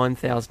than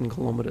 9,000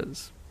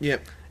 kilometres.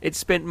 Yep. It's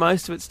spent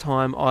most of its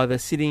time either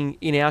sitting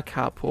in our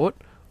carport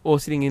or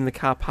sitting in the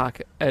car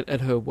park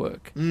at her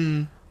work.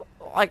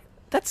 Like,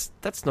 that's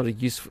not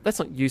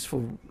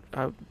useful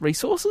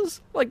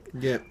resources. Like,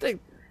 you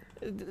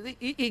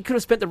could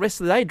have spent the rest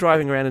of the day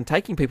driving around and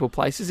taking people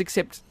places,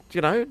 except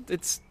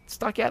it's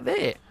stuck out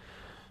there.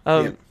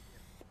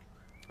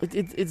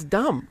 It's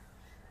dumb.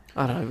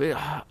 I don't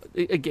know.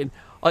 Again,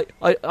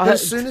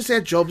 as soon as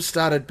our jobs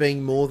started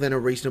being more than a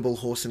reasonable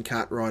horse and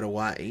cart ride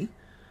away,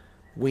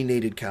 we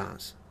needed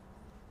cars.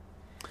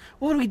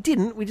 Well, we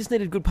didn't. We just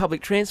needed good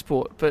public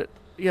transport. But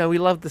we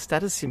loved the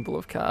status symbol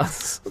of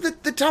cars. Well,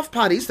 the tough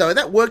part is, though,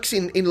 that works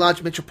in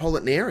large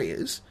metropolitan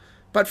areas.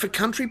 But for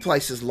country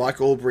places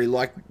like Albury,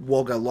 like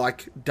Wagga,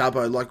 like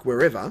Dubbo, like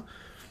wherever,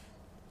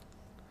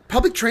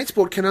 public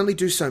transport can only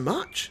do so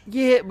much.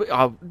 Yeah, but,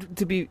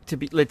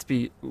 let's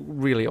be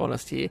really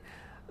honest here.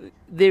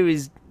 There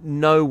is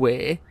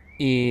nowhere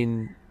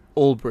in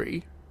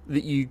Albury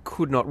that you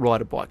could not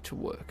ride a bike to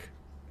work,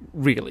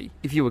 really,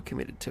 if you were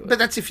committed to it. But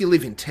that's if you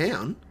live in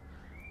town.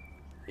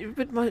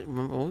 But most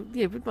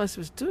of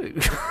us do.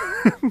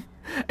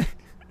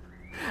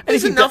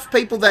 There's enough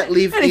people that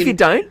live and if you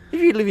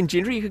live in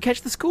Gindra, you could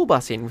catch the school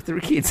bus in with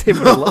the kids.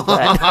 Everyone will love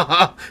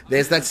that.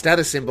 There's that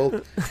status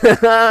symbol.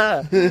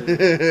 Well,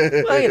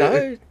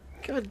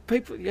 God,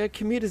 people,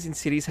 commuters in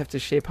cities have to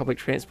share public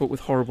transport with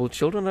horrible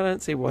children. I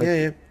don't see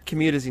why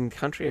commuters in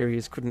country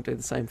areas couldn't do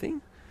the same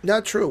thing. No,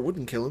 true, it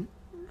wouldn't kill them.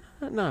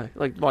 No,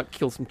 like, might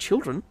kill some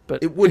children,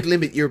 but it would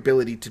limit your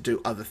ability to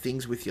do other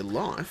things with your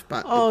life.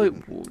 But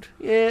it would.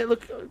 Yeah,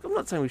 look, I'm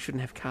not saying we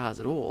shouldn't have cars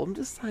at all. I'm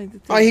just saying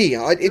that I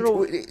hear you.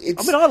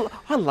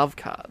 I love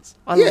cars.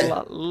 I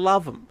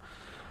love them.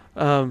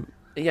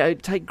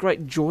 Take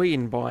great joy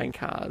in buying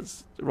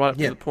cars, right up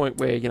to the point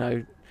where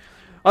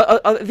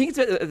I think it's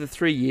at the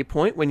 3-year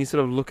point when you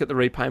sort of look at the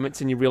repayments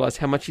and you realise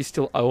how much you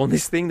still owe on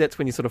this thing. That's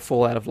when you sort of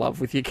fall out of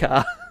love with your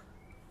car.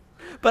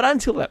 But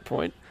until that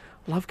point,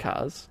 I love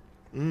cars.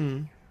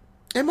 Am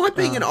I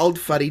being an old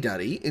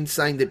fuddy-duddy in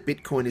saying that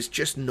Bitcoin is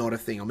just not a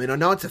thing? I mean, I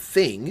know it's a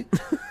thing,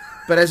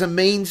 but as a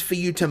means for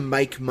you to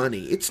make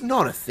money, it's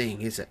not a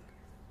thing, is it?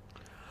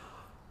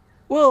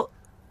 Well,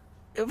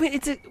 I mean,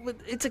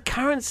 it's a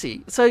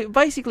currency. So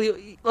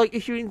basically, like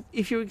if you're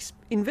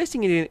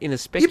investing it in a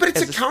but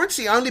it's a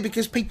currency only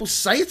because people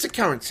say it's a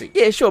currency.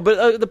 Yeah, sure.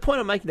 But the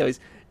point I'm making though is,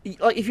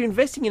 like, if you're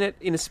investing in it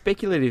in a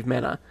speculative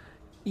manner,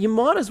 you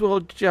might as well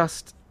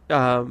just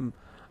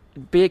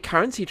be a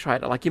currency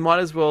trader. Like, you might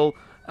as well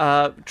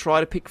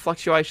try to pick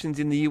fluctuations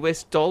in the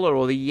US dollar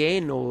or the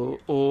yen or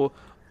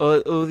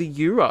the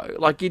euro.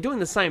 Like, you're doing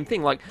the same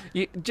thing. Like,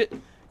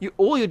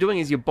 all you're doing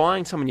is you're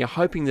buying some and you're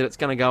hoping that it's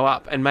going to go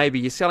up, and maybe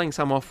you're selling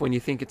some off when you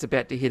think it's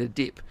about to hit a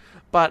dip.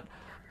 But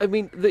I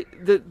mean,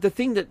 the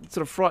thing that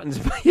sort of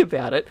frightens me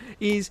about it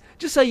is,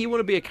 just say you want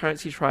to be a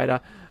currency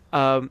trader,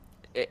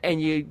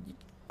 and you're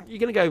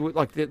going to go with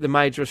like the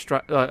major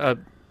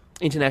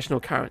international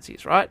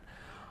currencies, right?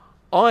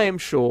 I am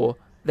sure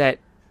that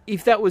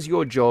if that was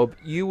your job,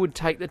 you would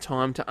take the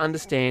time to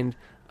understand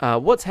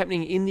what's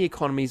happening in the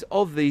economies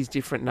of these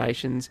different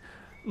nations,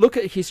 look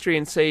at history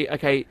and see,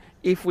 okay,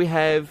 if we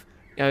have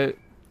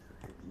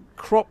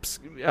crops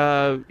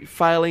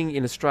failing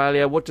in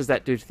Australia, what does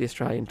that do to the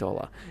Australian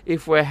dollar?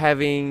 If we're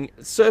having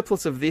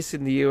surplus of this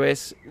in the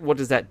US, what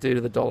does that do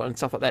to the dollar and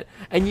stuff like that?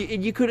 And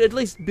you could at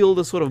least build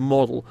a sort of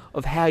model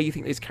of how you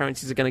think these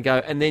currencies are going to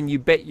go, and then you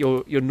bet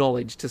your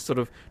knowledge to sort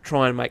of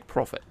try and make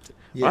profit,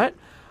 right?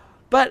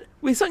 But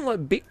with something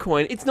like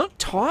Bitcoin, it's not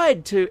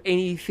tied to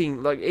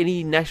anything like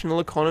any national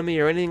economy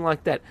or anything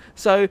like that.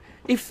 So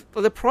if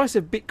the price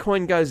of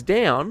Bitcoin goes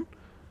down,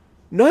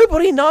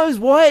 nobody knows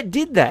why it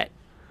did that.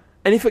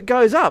 And if it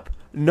goes up,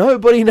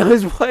 nobody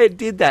knows why it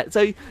did that.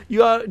 So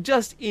you are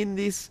just in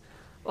this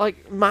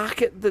like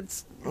market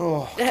that's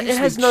it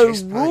has no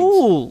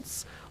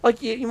rules.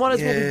 Like you might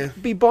as well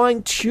be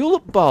buying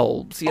tulip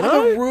bulbs, you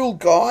know? I'm a rule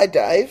guy,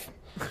 Dave.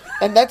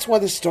 And that's why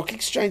the stock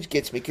exchange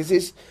gets me,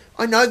 because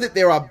I know that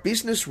there are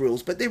business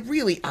rules, but they're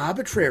really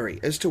arbitrary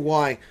as to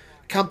why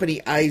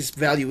company A's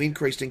value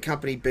increased and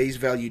company B's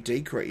value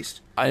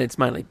decreased. And it's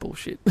mainly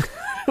bullshit.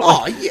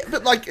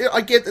 But like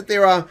I get that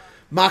there are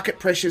market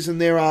pressures, and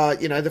there are,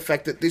 the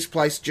fact that this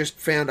place just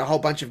found a whole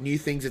bunch of new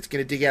things it's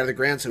going to dig out of the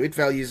ground, so its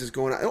values has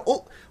gone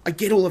up. I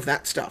get all of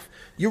that stuff.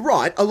 You're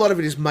right, a lot of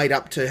it is made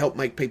up to help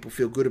make people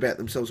feel good about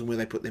themselves and where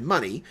they put their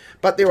money,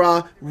 but there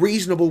are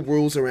reasonable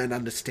rules around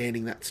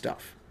understanding that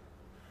stuff.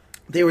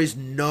 There is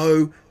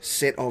no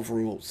set of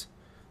rules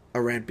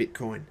around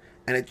Bitcoin,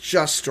 and it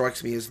just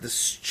strikes me as the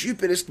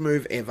stupidest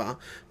move ever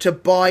to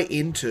buy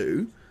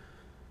into,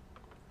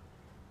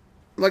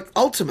 like,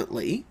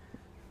 ultimately,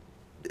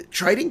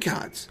 trading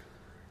cards.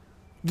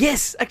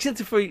 Yes,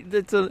 actually,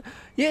 that's a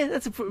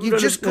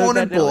You've just gone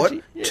and bought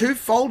 2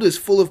 folders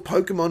full of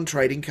Pokemon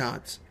trading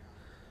cards,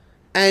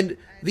 and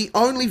the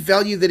only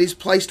value that is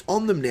placed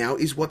on them now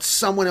is what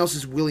someone else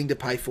is willing to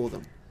pay for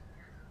them.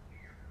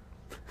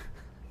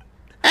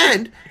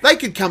 And they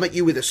could come at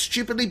you with a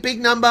stupidly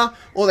big number,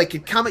 or they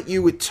could come at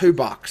you with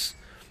 $2.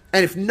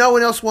 And if no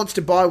one else wants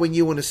to buy when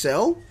you want to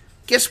sell,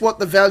 guess what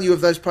the value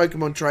of those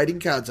Pokemon trading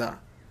cards are?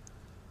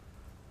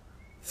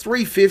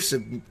 3/5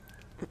 of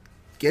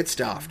get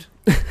stuffed.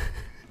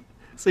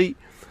 See,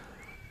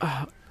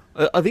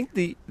 I think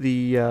the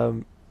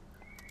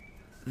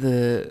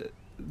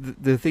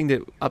thing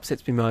that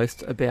upsets me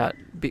most about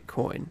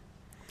Bitcoin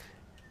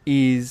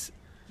is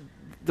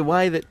the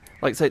way that,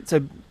 like, so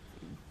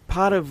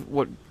part of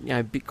what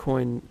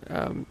Bitcoin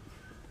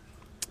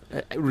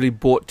really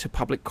brought to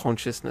public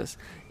consciousness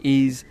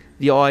is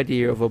the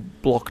idea of a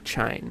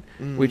blockchain,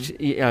 which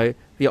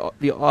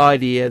the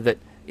idea that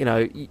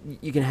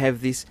you can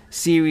have this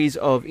series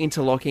of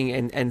interlocking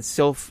and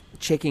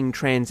self-checking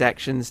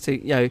transactions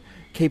to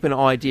keep an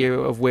idea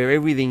of where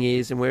everything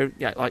is, and where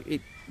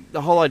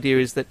the whole idea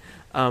is that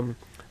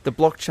the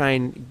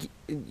blockchain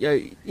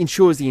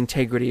ensures the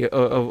integrity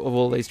of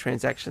all these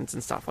transactions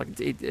and stuff. Like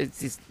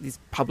it's this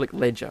public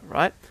ledger,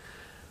 right?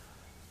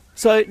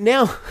 So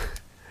now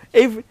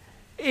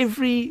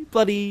every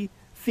bloody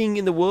thing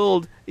in the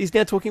world is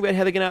now talking about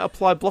how they're going to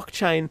apply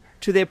blockchain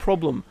to their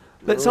problem.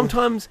 That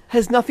sometimes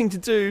has nothing to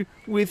do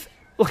with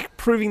like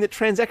proving that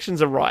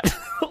transactions are right.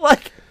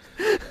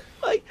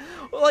 Hey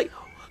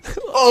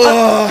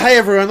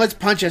everyone, let's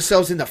punch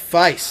ourselves in the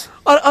face.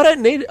 I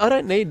don't need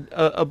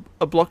a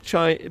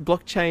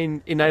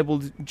blockchain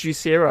enabled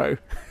Juicero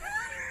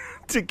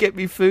to get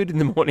me food in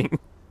the morning.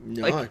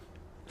 No,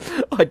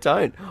 I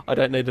don't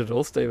need it at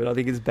all, Stephen. I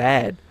think it's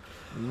bad.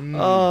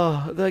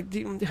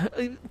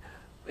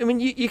 I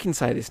mean, you can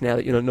say this now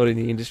that you're not in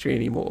the industry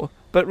anymore,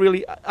 but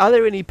really, are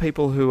there any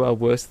people who are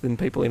worse than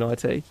people in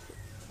IT? IT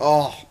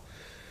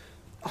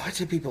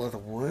people are the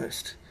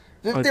worst.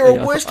 There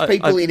are worst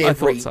people in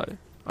every.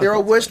 There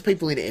are worst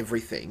people in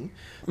everything,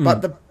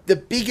 but the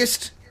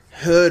biggest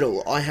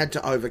hurdle I had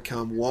to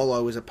overcome while I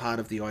was a part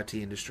of the IT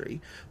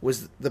industry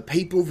was the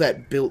people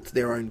that built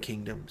their own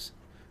kingdoms.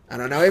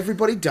 And I know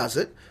everybody does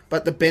it,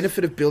 but the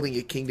benefit of building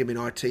a kingdom in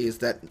IT is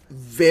that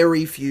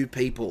very few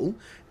people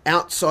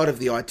outside of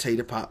the IT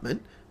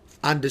department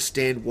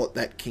understand what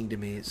that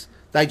kingdom is.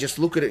 They just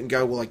look at it and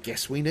go, well, I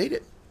guess we need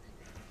it.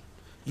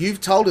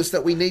 You've told us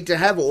that we need to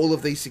have all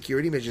of these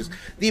security measures.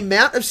 The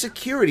amount of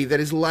security that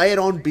is layered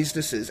on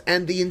businesses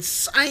and the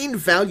insane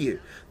value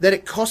that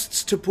it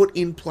costs to put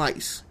in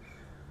place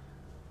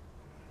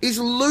is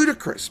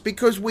ludicrous,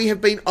 because we have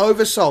been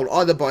oversold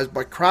either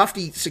by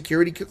crafty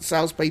security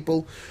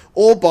salespeople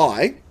or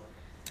by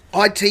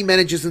IT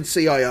managers and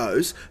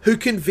CIOs who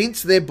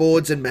convince their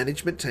boards and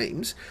management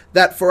teams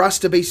that for us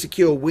to be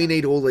secure, we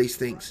need all these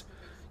things.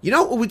 You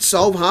know what would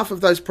solve half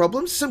of those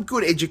problems? Some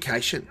good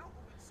education.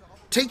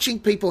 Teaching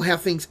people how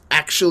things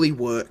actually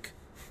work.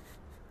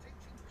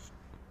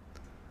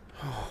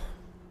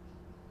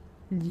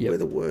 Yep. We're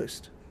the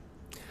worst.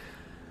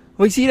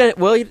 Well, you see, you don't.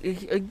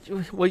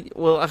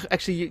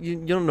 Actually,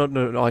 you're not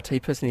an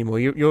IT person anymore.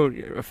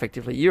 You're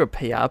effectively a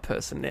PR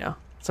person now.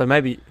 So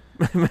maybe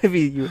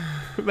you're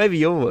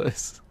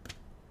worse.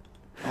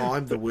 Oh,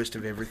 I'm the worst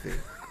of everything.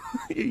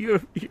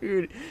 You're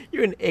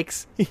an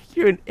ex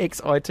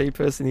IT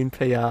person in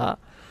PR.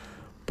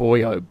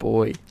 Boy, oh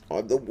boy.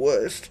 I'm the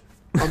worst.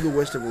 I'm the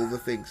worst of all the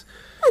things.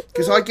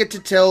 Because I get to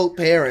tell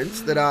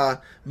parents that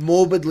are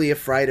morbidly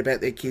afraid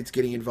about their kids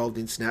getting involved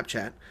in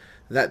Snapchat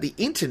that the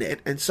internet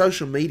and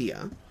social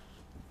media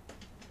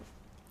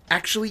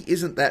actually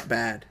isn't that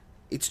bad.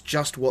 It's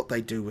just what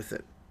they do with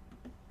it.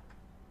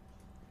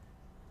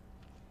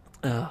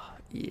 Oh,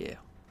 yeah.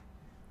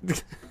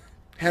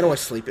 How do I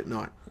sleep at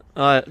night?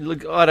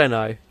 Look, I don't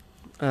know.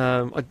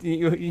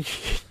 You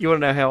want to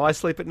know how I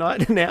sleep at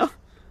night now?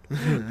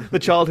 The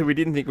child who we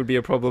didn't think would be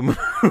a problem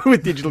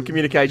with digital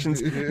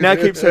communications now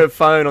keeps her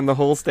phone on the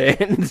hall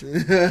stand.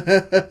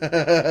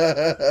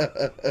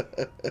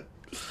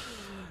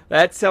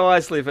 That's how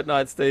I sleep at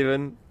night,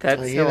 Stephen.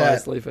 That's how I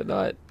sleep at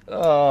night.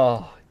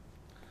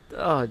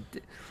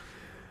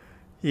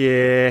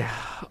 Yeah.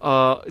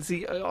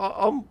 See,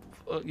 I'm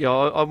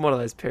one of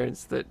those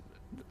parents that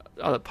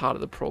are part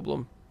of the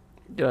problem.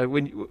 You know,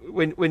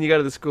 when you go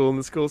to the school and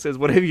the school says,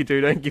 whatever you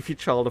do, don't give your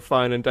child a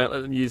phone and don't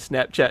let them use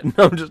Snapchat. And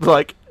I'm just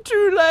like,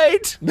 too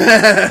late.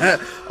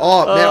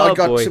 I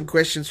got some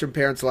questions from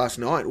parents last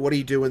night. What do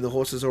you do when the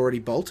horse is already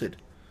bolted?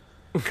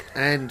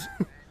 And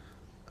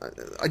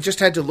I just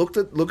had to look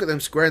at them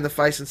square in the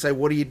face and say,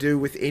 what do you do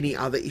with any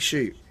other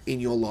issue in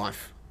your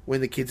life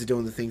when the kids are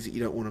doing the things that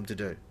you don't want them to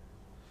do?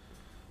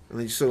 And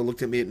they just sort of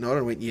looked at me at night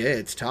and went, yeah,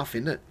 it's tough,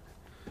 isn't it?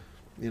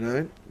 You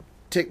know,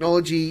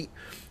 technology...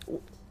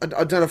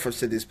 I don't know if I've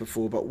said this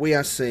before, but we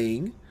are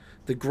seeing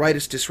the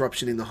greatest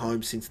disruption in the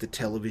home since the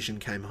television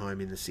came home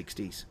in the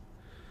 60s.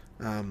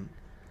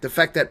 The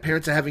fact that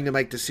parents are having to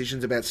make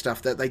decisions about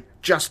stuff that they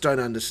just don't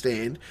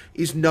understand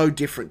is no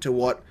different to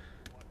what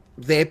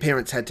their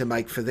parents had to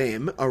make for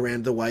them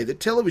around the way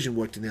that television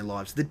worked in their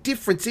lives. The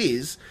difference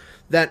is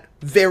that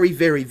very,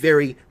 very,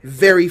 very,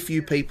 very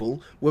few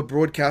people were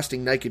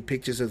broadcasting naked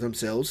pictures of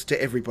themselves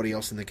to everybody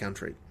else in the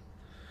country.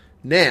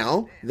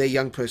 Now, their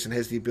young person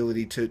has the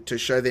ability to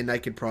show their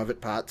naked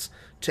private parts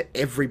to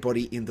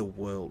everybody in the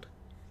world.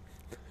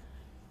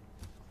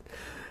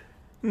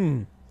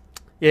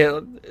 Yeah,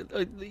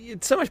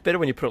 it's so much better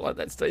when you put it like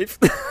that, Steve.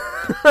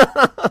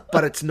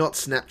 But it's not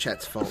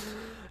Snapchat's fault.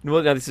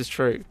 Well, no, this is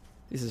true.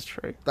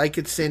 They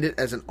could send it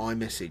as an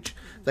iMessage.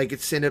 They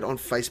could send it on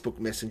Facebook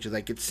Messenger.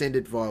 They could send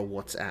it via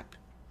WhatsApp.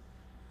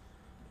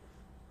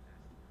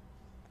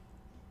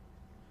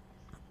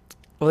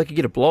 Well, they could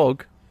get a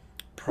blog.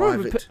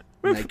 Private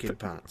naked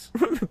parts.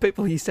 Remember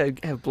people used to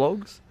have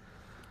blogs?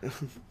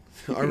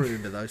 I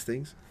remember those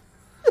things.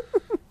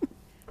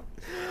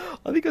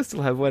 I think I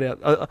still have one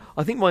out.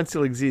 I think mine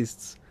still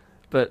exists.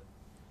 But,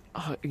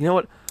 you know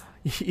what?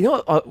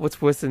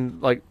 What's worse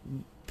than, like,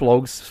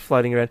 blogs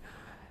floating around?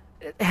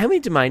 How many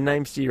domain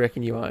names do you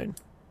reckon you own?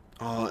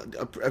 Oh,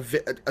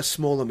 a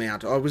small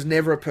amount. I was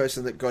never a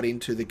person that got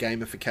into the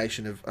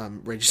gamification of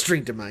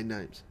registering domain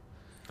names.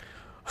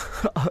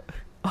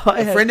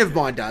 A friend of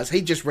mine does.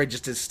 He just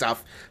registers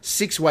stuff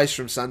 6 ways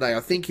from Sunday. I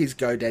think his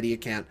GoDaddy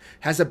account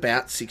has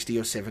about 60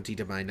 or 70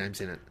 domain names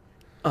in it.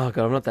 Oh,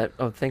 God, I'm not that...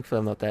 Oh, thankfully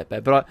I'm not that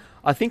bad. But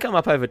I think I'm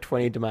up over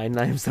 20 domain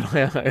names that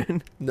I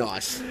own.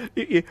 Nice.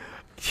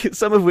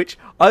 Some of which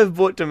I've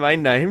bought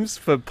domain names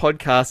for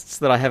podcasts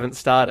that I haven't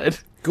started.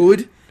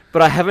 Good.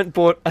 But I haven't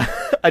bought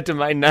a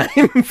domain name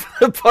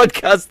for the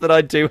podcast that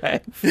I do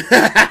have.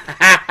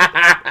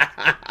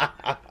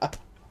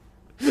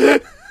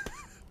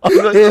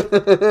 I'm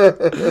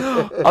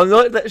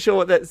not that sure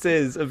what that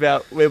says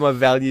about where my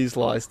values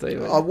lie,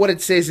 Stephen. What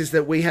it says is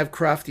that we have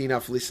crafty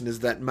enough listeners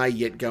that may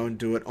yet go and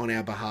do it on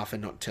our behalf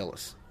and not tell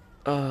us.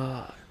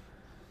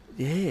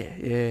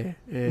 Yeah.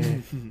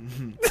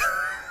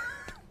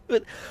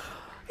 But,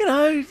 you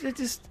know,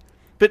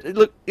 But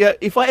look, yeah,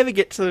 if I ever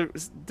get to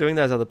doing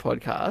those other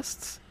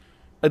podcasts,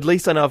 at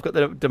least I know I've got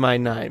the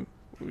domain name,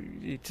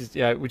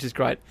 which is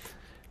great.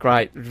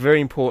 Great.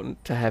 Very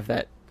important to have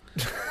that.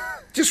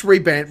 Just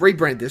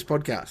rebrand this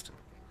podcast.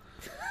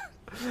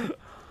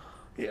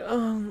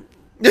 Yeah,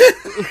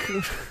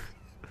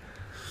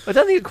 I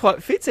don't think it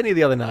quite fits any of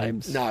the other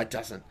names. No, it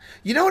doesn't.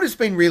 You know what has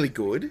been really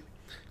good?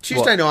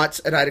 Tuesday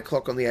nights at 8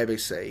 o'clock on the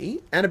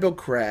ABC, Annabelle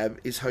Crabb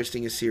is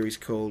hosting a series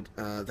called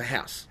The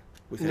House.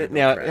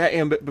 Now,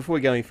 but before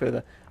we go any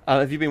further,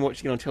 have you been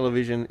watching it on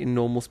television in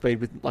normal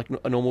speed with like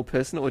a normal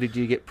person, or did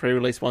you get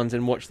pre-release ones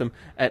and watch them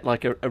at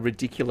like a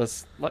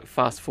ridiculous like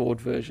fast-forward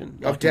version?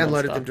 I've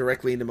downloaded them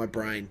directly into my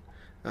brain.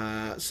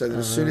 So that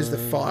as soon as the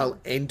file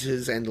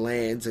enters and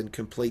lands and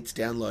completes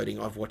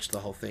downloading, I've watched the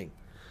whole thing.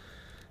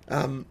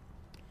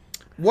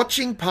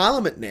 Watching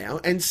Parliament now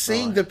and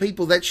seeing the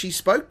people that she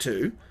spoke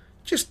to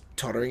just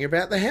tottering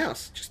about the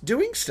house, just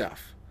doing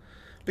stuff.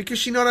 Because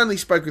she not only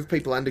spoke with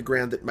people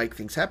underground that make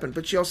things happen,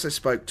 but she also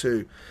spoke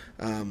to,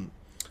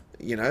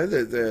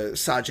 the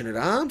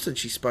Sergeant-at-Arms, and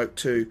she spoke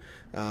to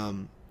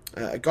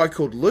a guy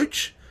called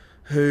Luch,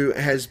 who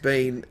has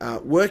been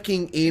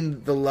working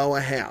in the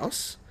lower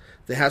house,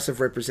 the House of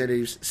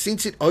Representatives,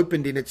 since it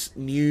opened in its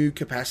new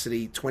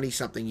capacity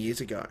 20-something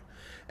years ago.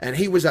 And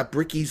he was a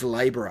brickies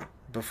labourer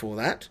before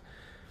that.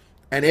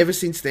 And ever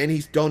since then,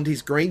 he's donned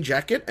his green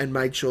jacket and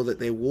made sure that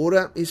their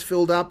water is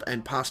filled up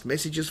and passed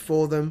messages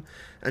for them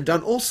and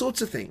done all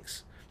sorts of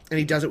things. And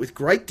he does it with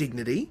great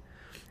dignity,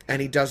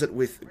 and he does it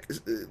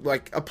with,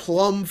 like,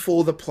 aplomb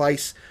for the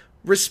place,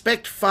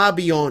 respect far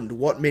beyond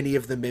what many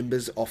of the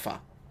members offer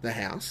the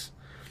House.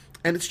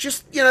 And it's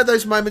just, you know,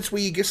 those moments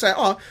where you just say,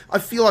 oh, I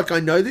feel like I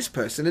know this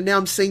person, and now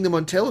I'm seeing them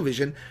on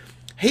television.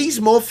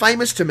 He's more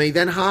famous to me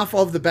than half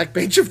of the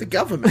backbench of the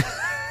government.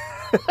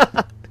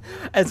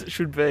 As it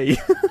should be.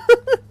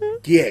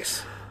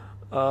 Yes.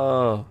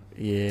 Oh,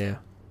 yeah.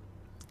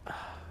 Do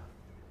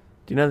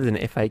you know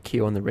there's an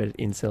FAQ on the Reddit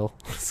incel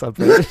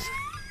subreddit?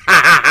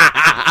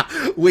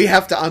 We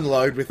have to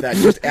unload with that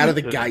just out of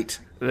the gate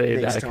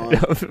next time.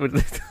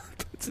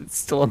 It's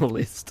still on the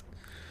list.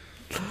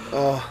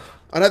 Oh,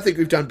 I don't think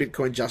we've done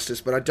Bitcoin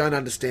justice, but I don't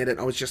understand it.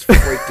 I was just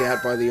freaked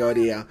out by the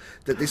idea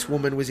that this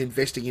woman was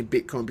investing in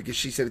Bitcoin because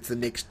she said it's the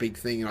next big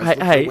thing. And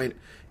I went,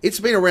 it's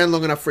been around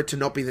long enough for it to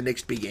not be the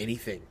next big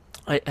anything.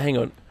 Hang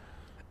on.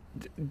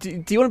 Do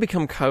you want to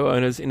become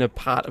co-owners in a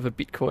part of a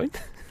Bitcoin?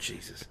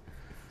 Jesus.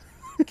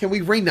 Can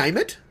we rename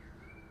it?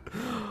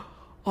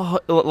 Oh,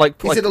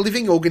 Is it a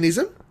living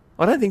organism?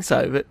 I don't think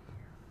so, but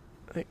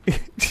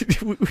do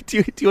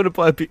you want to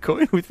buy a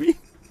Bitcoin with me?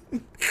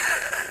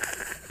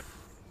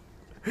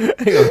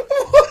 Hang on.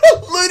 What a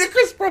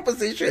ludicrous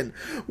proposition.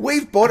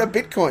 We've bought a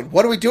Bitcoin.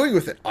 What are we doing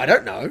with it? I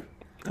don't know.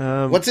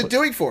 What's it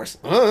doing for us?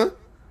 Can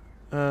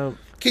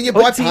you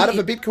buy part of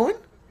a Bitcoin?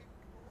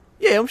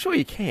 Yeah, I'm sure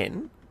you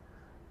can.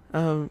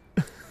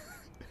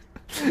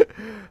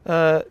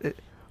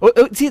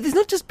 See, there's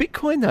not just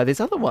Bitcoin though.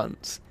 There's other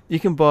ones. You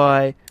can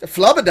buy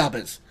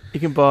Flubberdubbers. You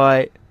can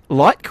buy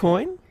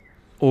Litecoin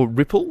or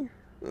Ripple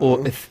or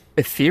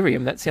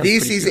Ethereum. That sounds.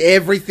 This is good.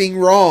 everything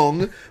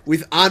wrong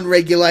with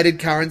unregulated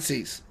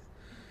currencies.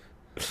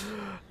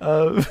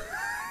 No,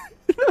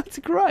 it's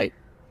great.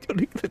 Do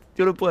you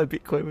want to buy a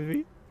Bitcoin with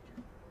me?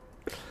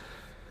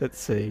 Let's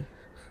see.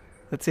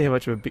 Let's see how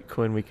much of a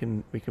Bitcoin we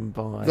can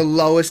buy. The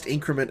lowest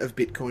increment of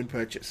Bitcoin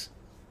purchase.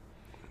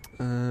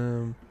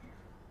 Okay.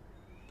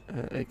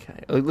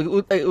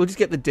 We'll just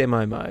get the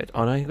demo mode.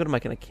 Oh no, you've got to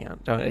make an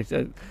account.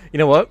 You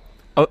know what?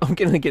 I'm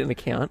going to get an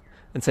account,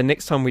 and so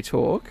next time we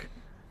talk,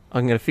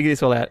 I'm going to figure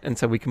this all out, and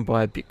so we can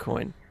buy a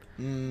Bitcoin.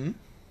 You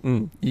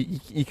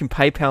can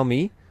PayPal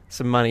me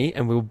some money,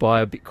 and we'll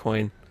buy a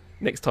Bitcoin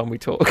next time we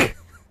talk.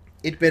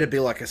 It better be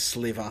like a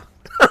sliver.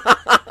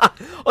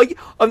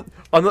 I'm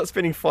not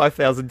spending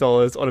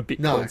 $5,000 on a Bitcoin,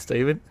 No.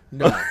 Stephen.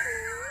 No,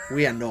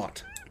 we are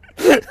not.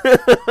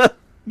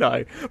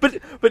 No, but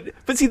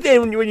see,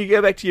 then when you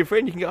go back to your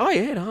friend, you can go, I'm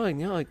in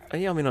on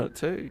it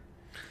too,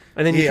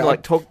 and then you can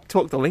like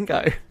talk the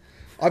lingo.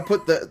 I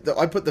put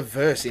the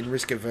verse in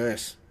risk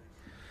averse.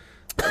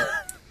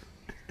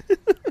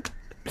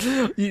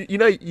 You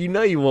know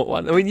you want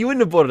one. I mean, you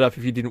wouldn't have bought it up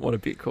if you didn't want a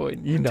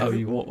Bitcoin. You know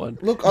you want one.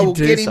 Look, I will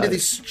get into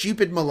this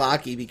stupid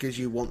malarkey because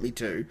you want me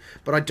to,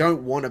 but I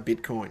don't want a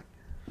Bitcoin.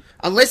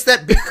 Unless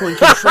that Bitcoin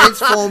can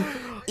transform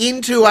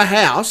into a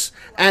house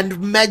and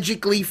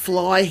magically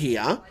fly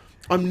here,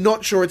 I'm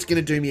not sure it's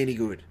going to do me any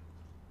good.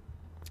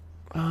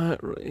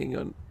 Hang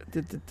on.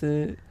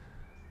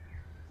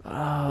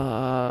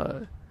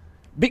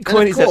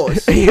 Bitcoin is at...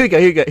 Here we go.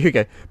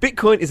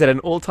 Bitcoin is at an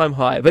all-time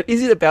high, but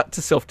is it about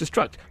to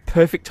self-destruct?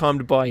 Perfect time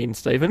to buy in,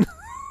 Stephen.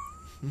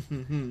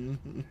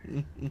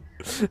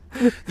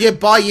 Yeah,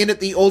 buy in at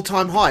the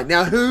all-time high.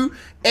 Now, who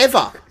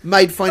ever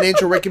made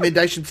financial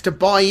recommendations to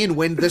buy in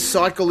when the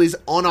cycle is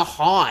on a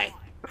high?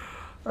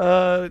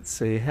 Let's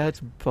see. How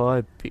to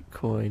buy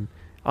Bitcoin.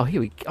 Oh,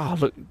 here we go. Oh,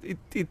 look.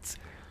 It's...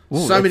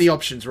 Ooh, so many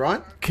options,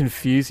 right?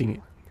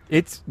 Confusing.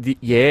 It's...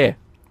 Here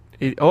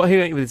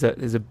there's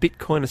a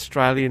Bitcoin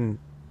Australian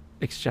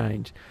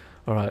exchange.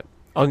 All right.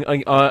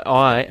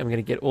 I am going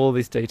to get all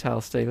this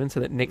detail, Stephen,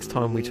 so that next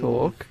time we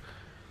talk,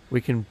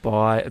 we can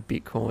buy a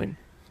Bitcoin.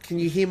 Can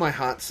you hear my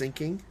heart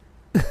sinking?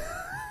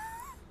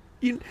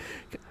 Hang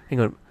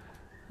on.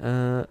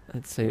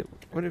 Let's see.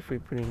 What if we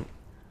put in...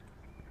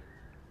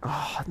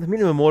 Oh, the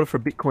minimum order for a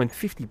Bitcoin,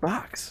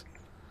 $50.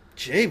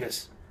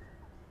 Jeebus.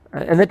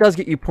 And that does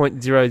get you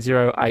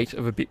 0.008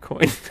 of a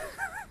Bitcoin.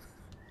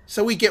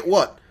 So we get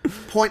what?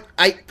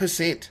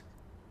 0.8%.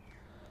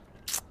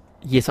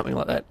 Yeah, something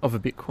like that, of a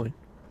Bitcoin.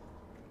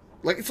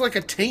 Like, it's like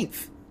a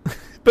tenth.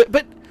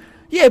 But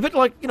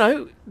like,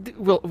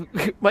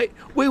 mate,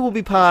 we will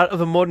be part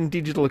of a modern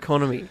digital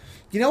economy.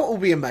 You know what will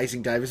be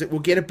amazing, Dave, is that we'll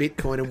get a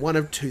Bitcoin and one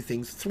of three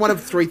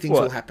things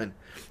will happen.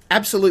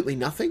 Absolutely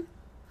nothing.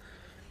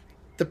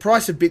 The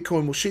price of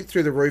Bitcoin will shoot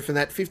through the roof and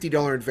that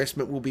 $50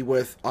 investment will be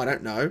worth, I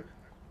don't know...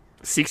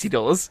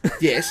 $60.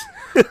 Yes.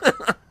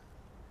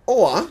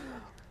 Or...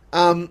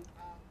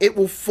 it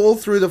will fall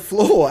through the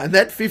floor and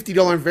that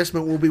 $50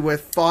 investment will be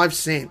worth 5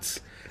 cents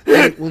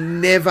and it will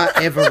never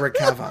ever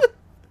recover.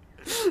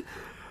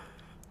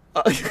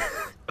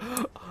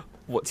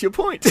 What's your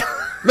point?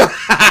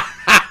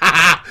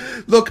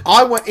 Look,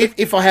 I want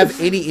if I have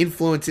any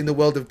influence in the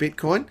world of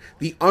Bitcoin,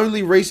 the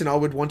only reason I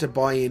would want to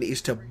buy in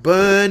is to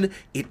burn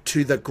it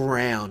to the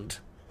ground.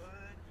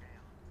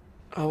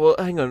 Oh well,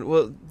 hang on.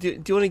 Well,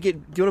 do you want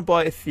to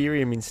buy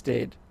Ethereum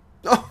instead?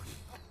 Oh,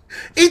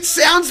 it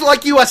sounds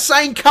like you are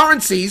saying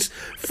currencies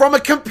from a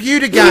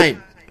computer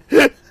game.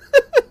 It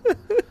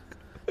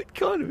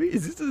kind of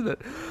is, isn't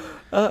it?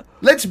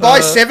 Let's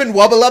buy 7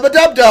 Wubba Lubba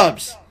Dub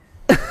Dubs.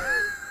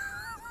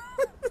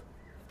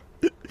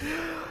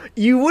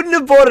 You wouldn't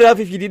have bought it up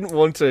if you didn't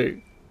want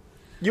to.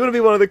 You want to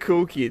be one of the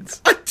cool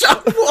kids. I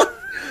don't want.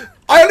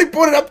 I only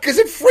brought it up because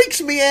it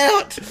freaks me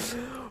out.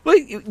 Well,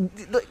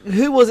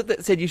 who was it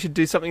that said you should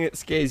do something that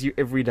scares you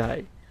every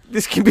day?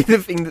 This can be the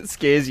thing that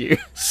scares you.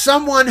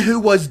 Someone who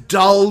was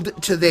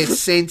dulled to their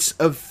sense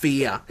of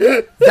fear.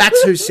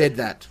 That's who said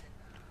that.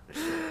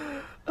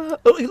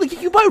 Look, you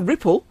can buy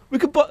Ripple. We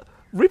could buy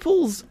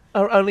Ripples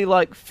are only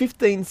like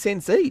 15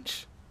 cents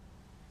each.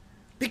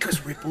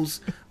 Because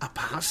ripples are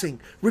passing.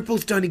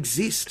 Ripples don't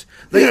exist.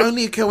 They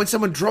only occur when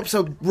someone drops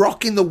a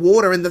rock in the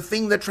water and the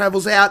thing that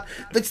travels out,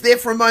 that's there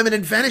for a moment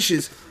and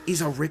vanishes, is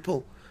a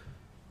ripple.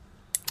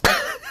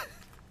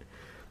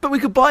 But we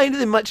could buy into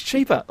them much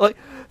cheaper. Like,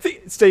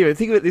 Stephen,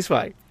 think of it this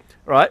way,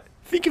 right?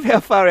 Think of how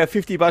far our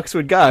 $50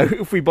 would go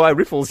if we buy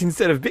Ripples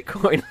instead of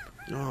Bitcoin.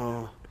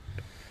 Oh.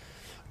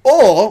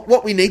 Or,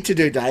 what we need to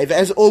do, Dave,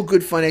 as all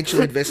good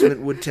financial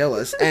investment would tell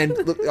us, and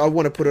look, I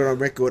want to put it on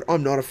record,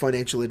 I'm not a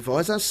financial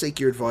advisor, seek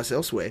your advice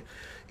elsewhere,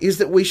 is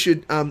that we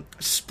should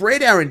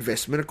spread our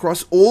investment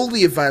across all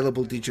the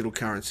available digital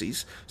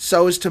currencies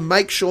so as to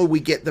make sure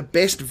we get the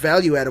best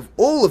value out of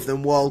all of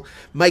them while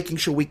making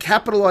sure we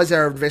capitalise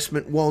our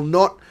investment while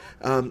not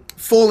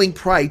falling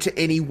prey to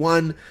any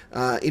one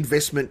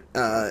investment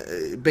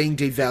being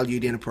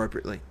devalued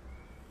inappropriately.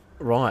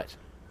 Right.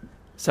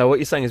 So what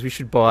you're saying is we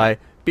should buy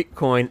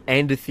Bitcoin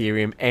and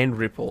Ethereum and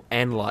Ripple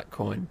and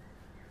Litecoin.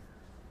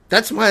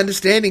 That's my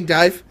understanding,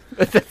 Dave.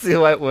 That's the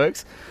way it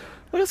works.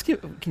 What else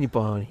can you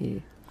buy on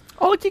here?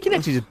 Oh, look, you can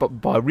actually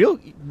just buy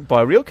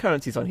real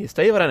currencies on here,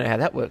 Steve. I don't know how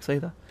that works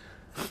either.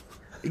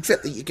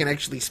 Except that you can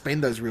actually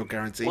spend those real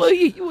currencies. Well,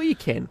 you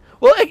can.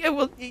 Well, you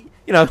know,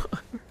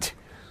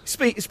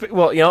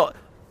 well, you know,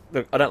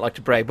 look, I don't like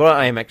to brag, but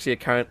I am actually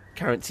a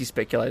currency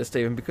speculator,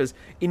 Stephen, because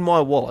in my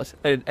wallet,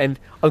 and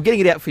I'm getting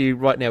it out for you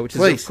right now, which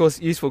is, of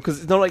course, useful, because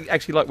it's not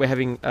actually like we're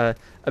having a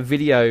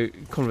video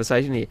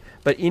conversation here,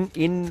 but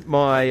in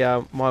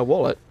my my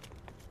wallet,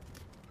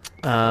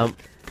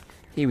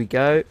 here we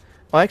go,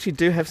 I actually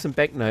do have some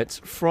banknotes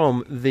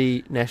from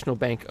the National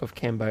Bank of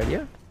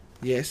Cambodia.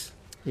 Yes.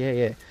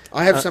 Yeah.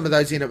 I have some of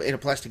those in a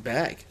plastic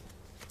bag.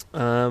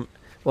 Well,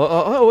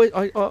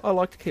 I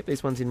like to keep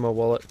these ones in my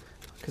wallet,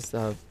 because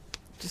I'm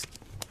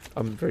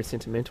very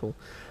sentimental,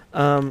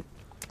 and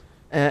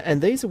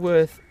these are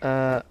worth.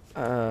 You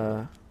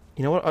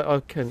know what?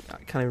 I can't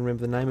even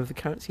remember the name of the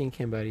currency in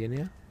Cambodia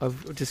now.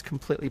 I've just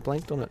completely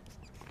blanked on it.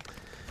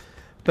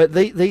 But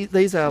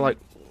these are like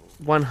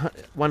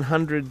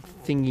 100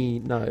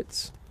 thingy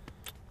notes.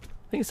 I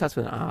think it starts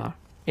with an R.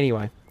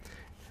 Anyway,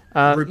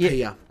 Rupiah.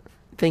 Yeah,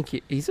 thank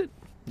you. Is it?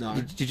 No.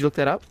 Did you look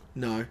that up?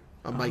 No,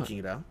 I'm making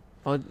it up.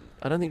 I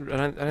don't think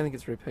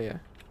it's rupiah.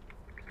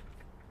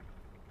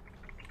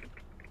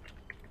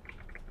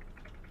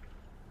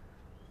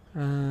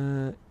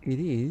 It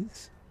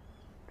is.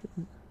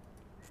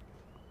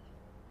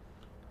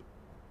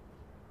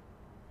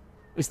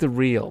 It's the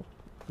real.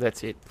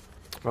 That's it.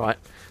 Right.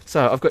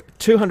 So I've got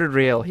 200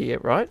 real here,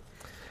 right?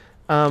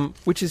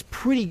 Which is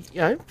pretty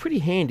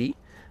handy,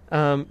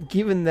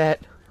 given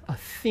that I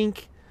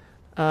think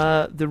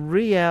the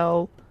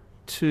real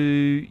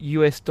to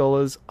US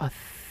dollars, I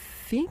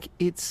think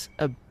it's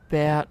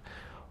about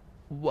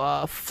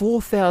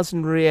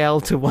 4,000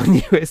 real to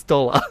 $1 US.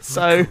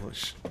 So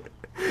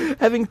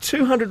having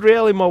 200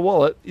 real in my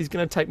wallet is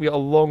going to take me a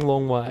long,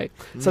 long way.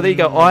 So there you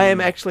go. I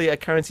am actually a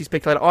currency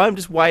speculator. I am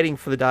just waiting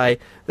for the day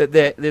that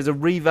there's a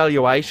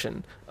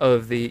revaluation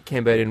of the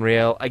Cambodian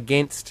real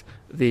against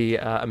the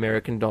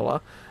American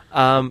dollar,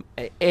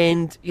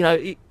 and you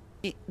know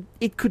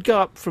it could go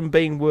up from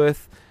being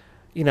worth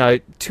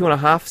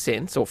 2.5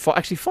 cents or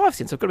actually 5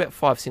 cents. I've got about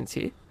 5 cents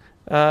here.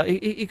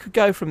 It could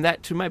go from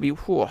that to maybe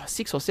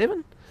 6 or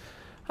 7.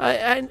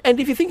 And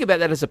if you think about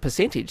that as a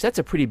percentage, that's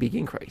a pretty big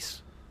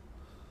increase.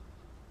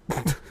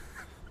 I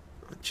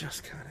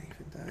just can't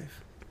even,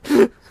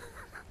 Dave.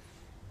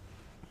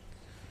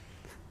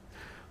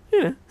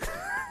 Yeah.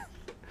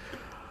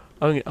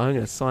 I'm going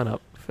to sign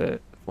up for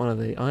one of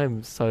the.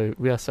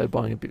 We are so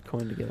buying a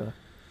Bitcoin together.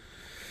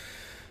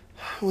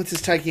 Well, it's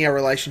just taking our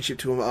relationship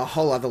to a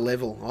whole other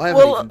level. I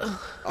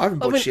haven't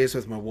bought shares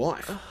with my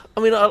wife. I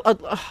mean,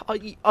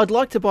 I'd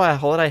like to buy a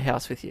holiday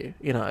house with you,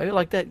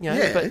 like that,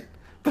 Yeah.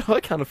 But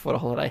I can't afford a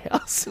holiday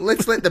house.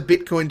 Let's let the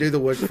Bitcoin do the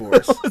work for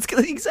us.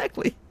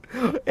 Exactly.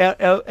 Our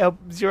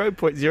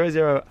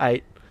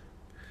 0.008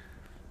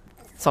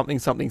 something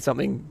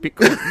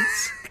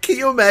Bitcoins. Can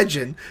you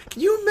imagine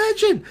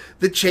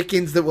the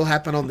check-ins that will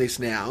happen on this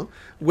now?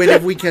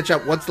 Whenever we catch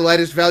up, what's the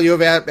latest value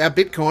of our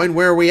Bitcoin?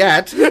 Where are we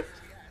at? Our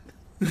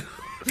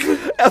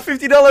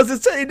 $50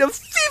 is turned into $50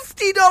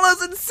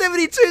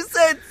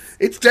 $50.72.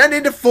 It's turned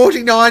into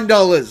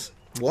 $49.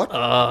 What?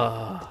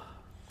 All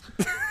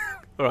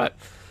right.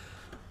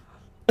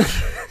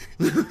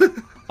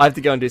 I have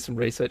to go and do some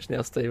research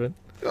now, Stephen.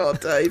 Oh,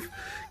 Dave.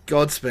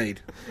 Godspeed.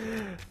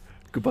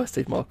 Goodbye,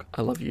 Steve Mock.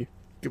 I love you.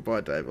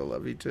 Goodbye, Dave. I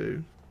love you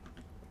too.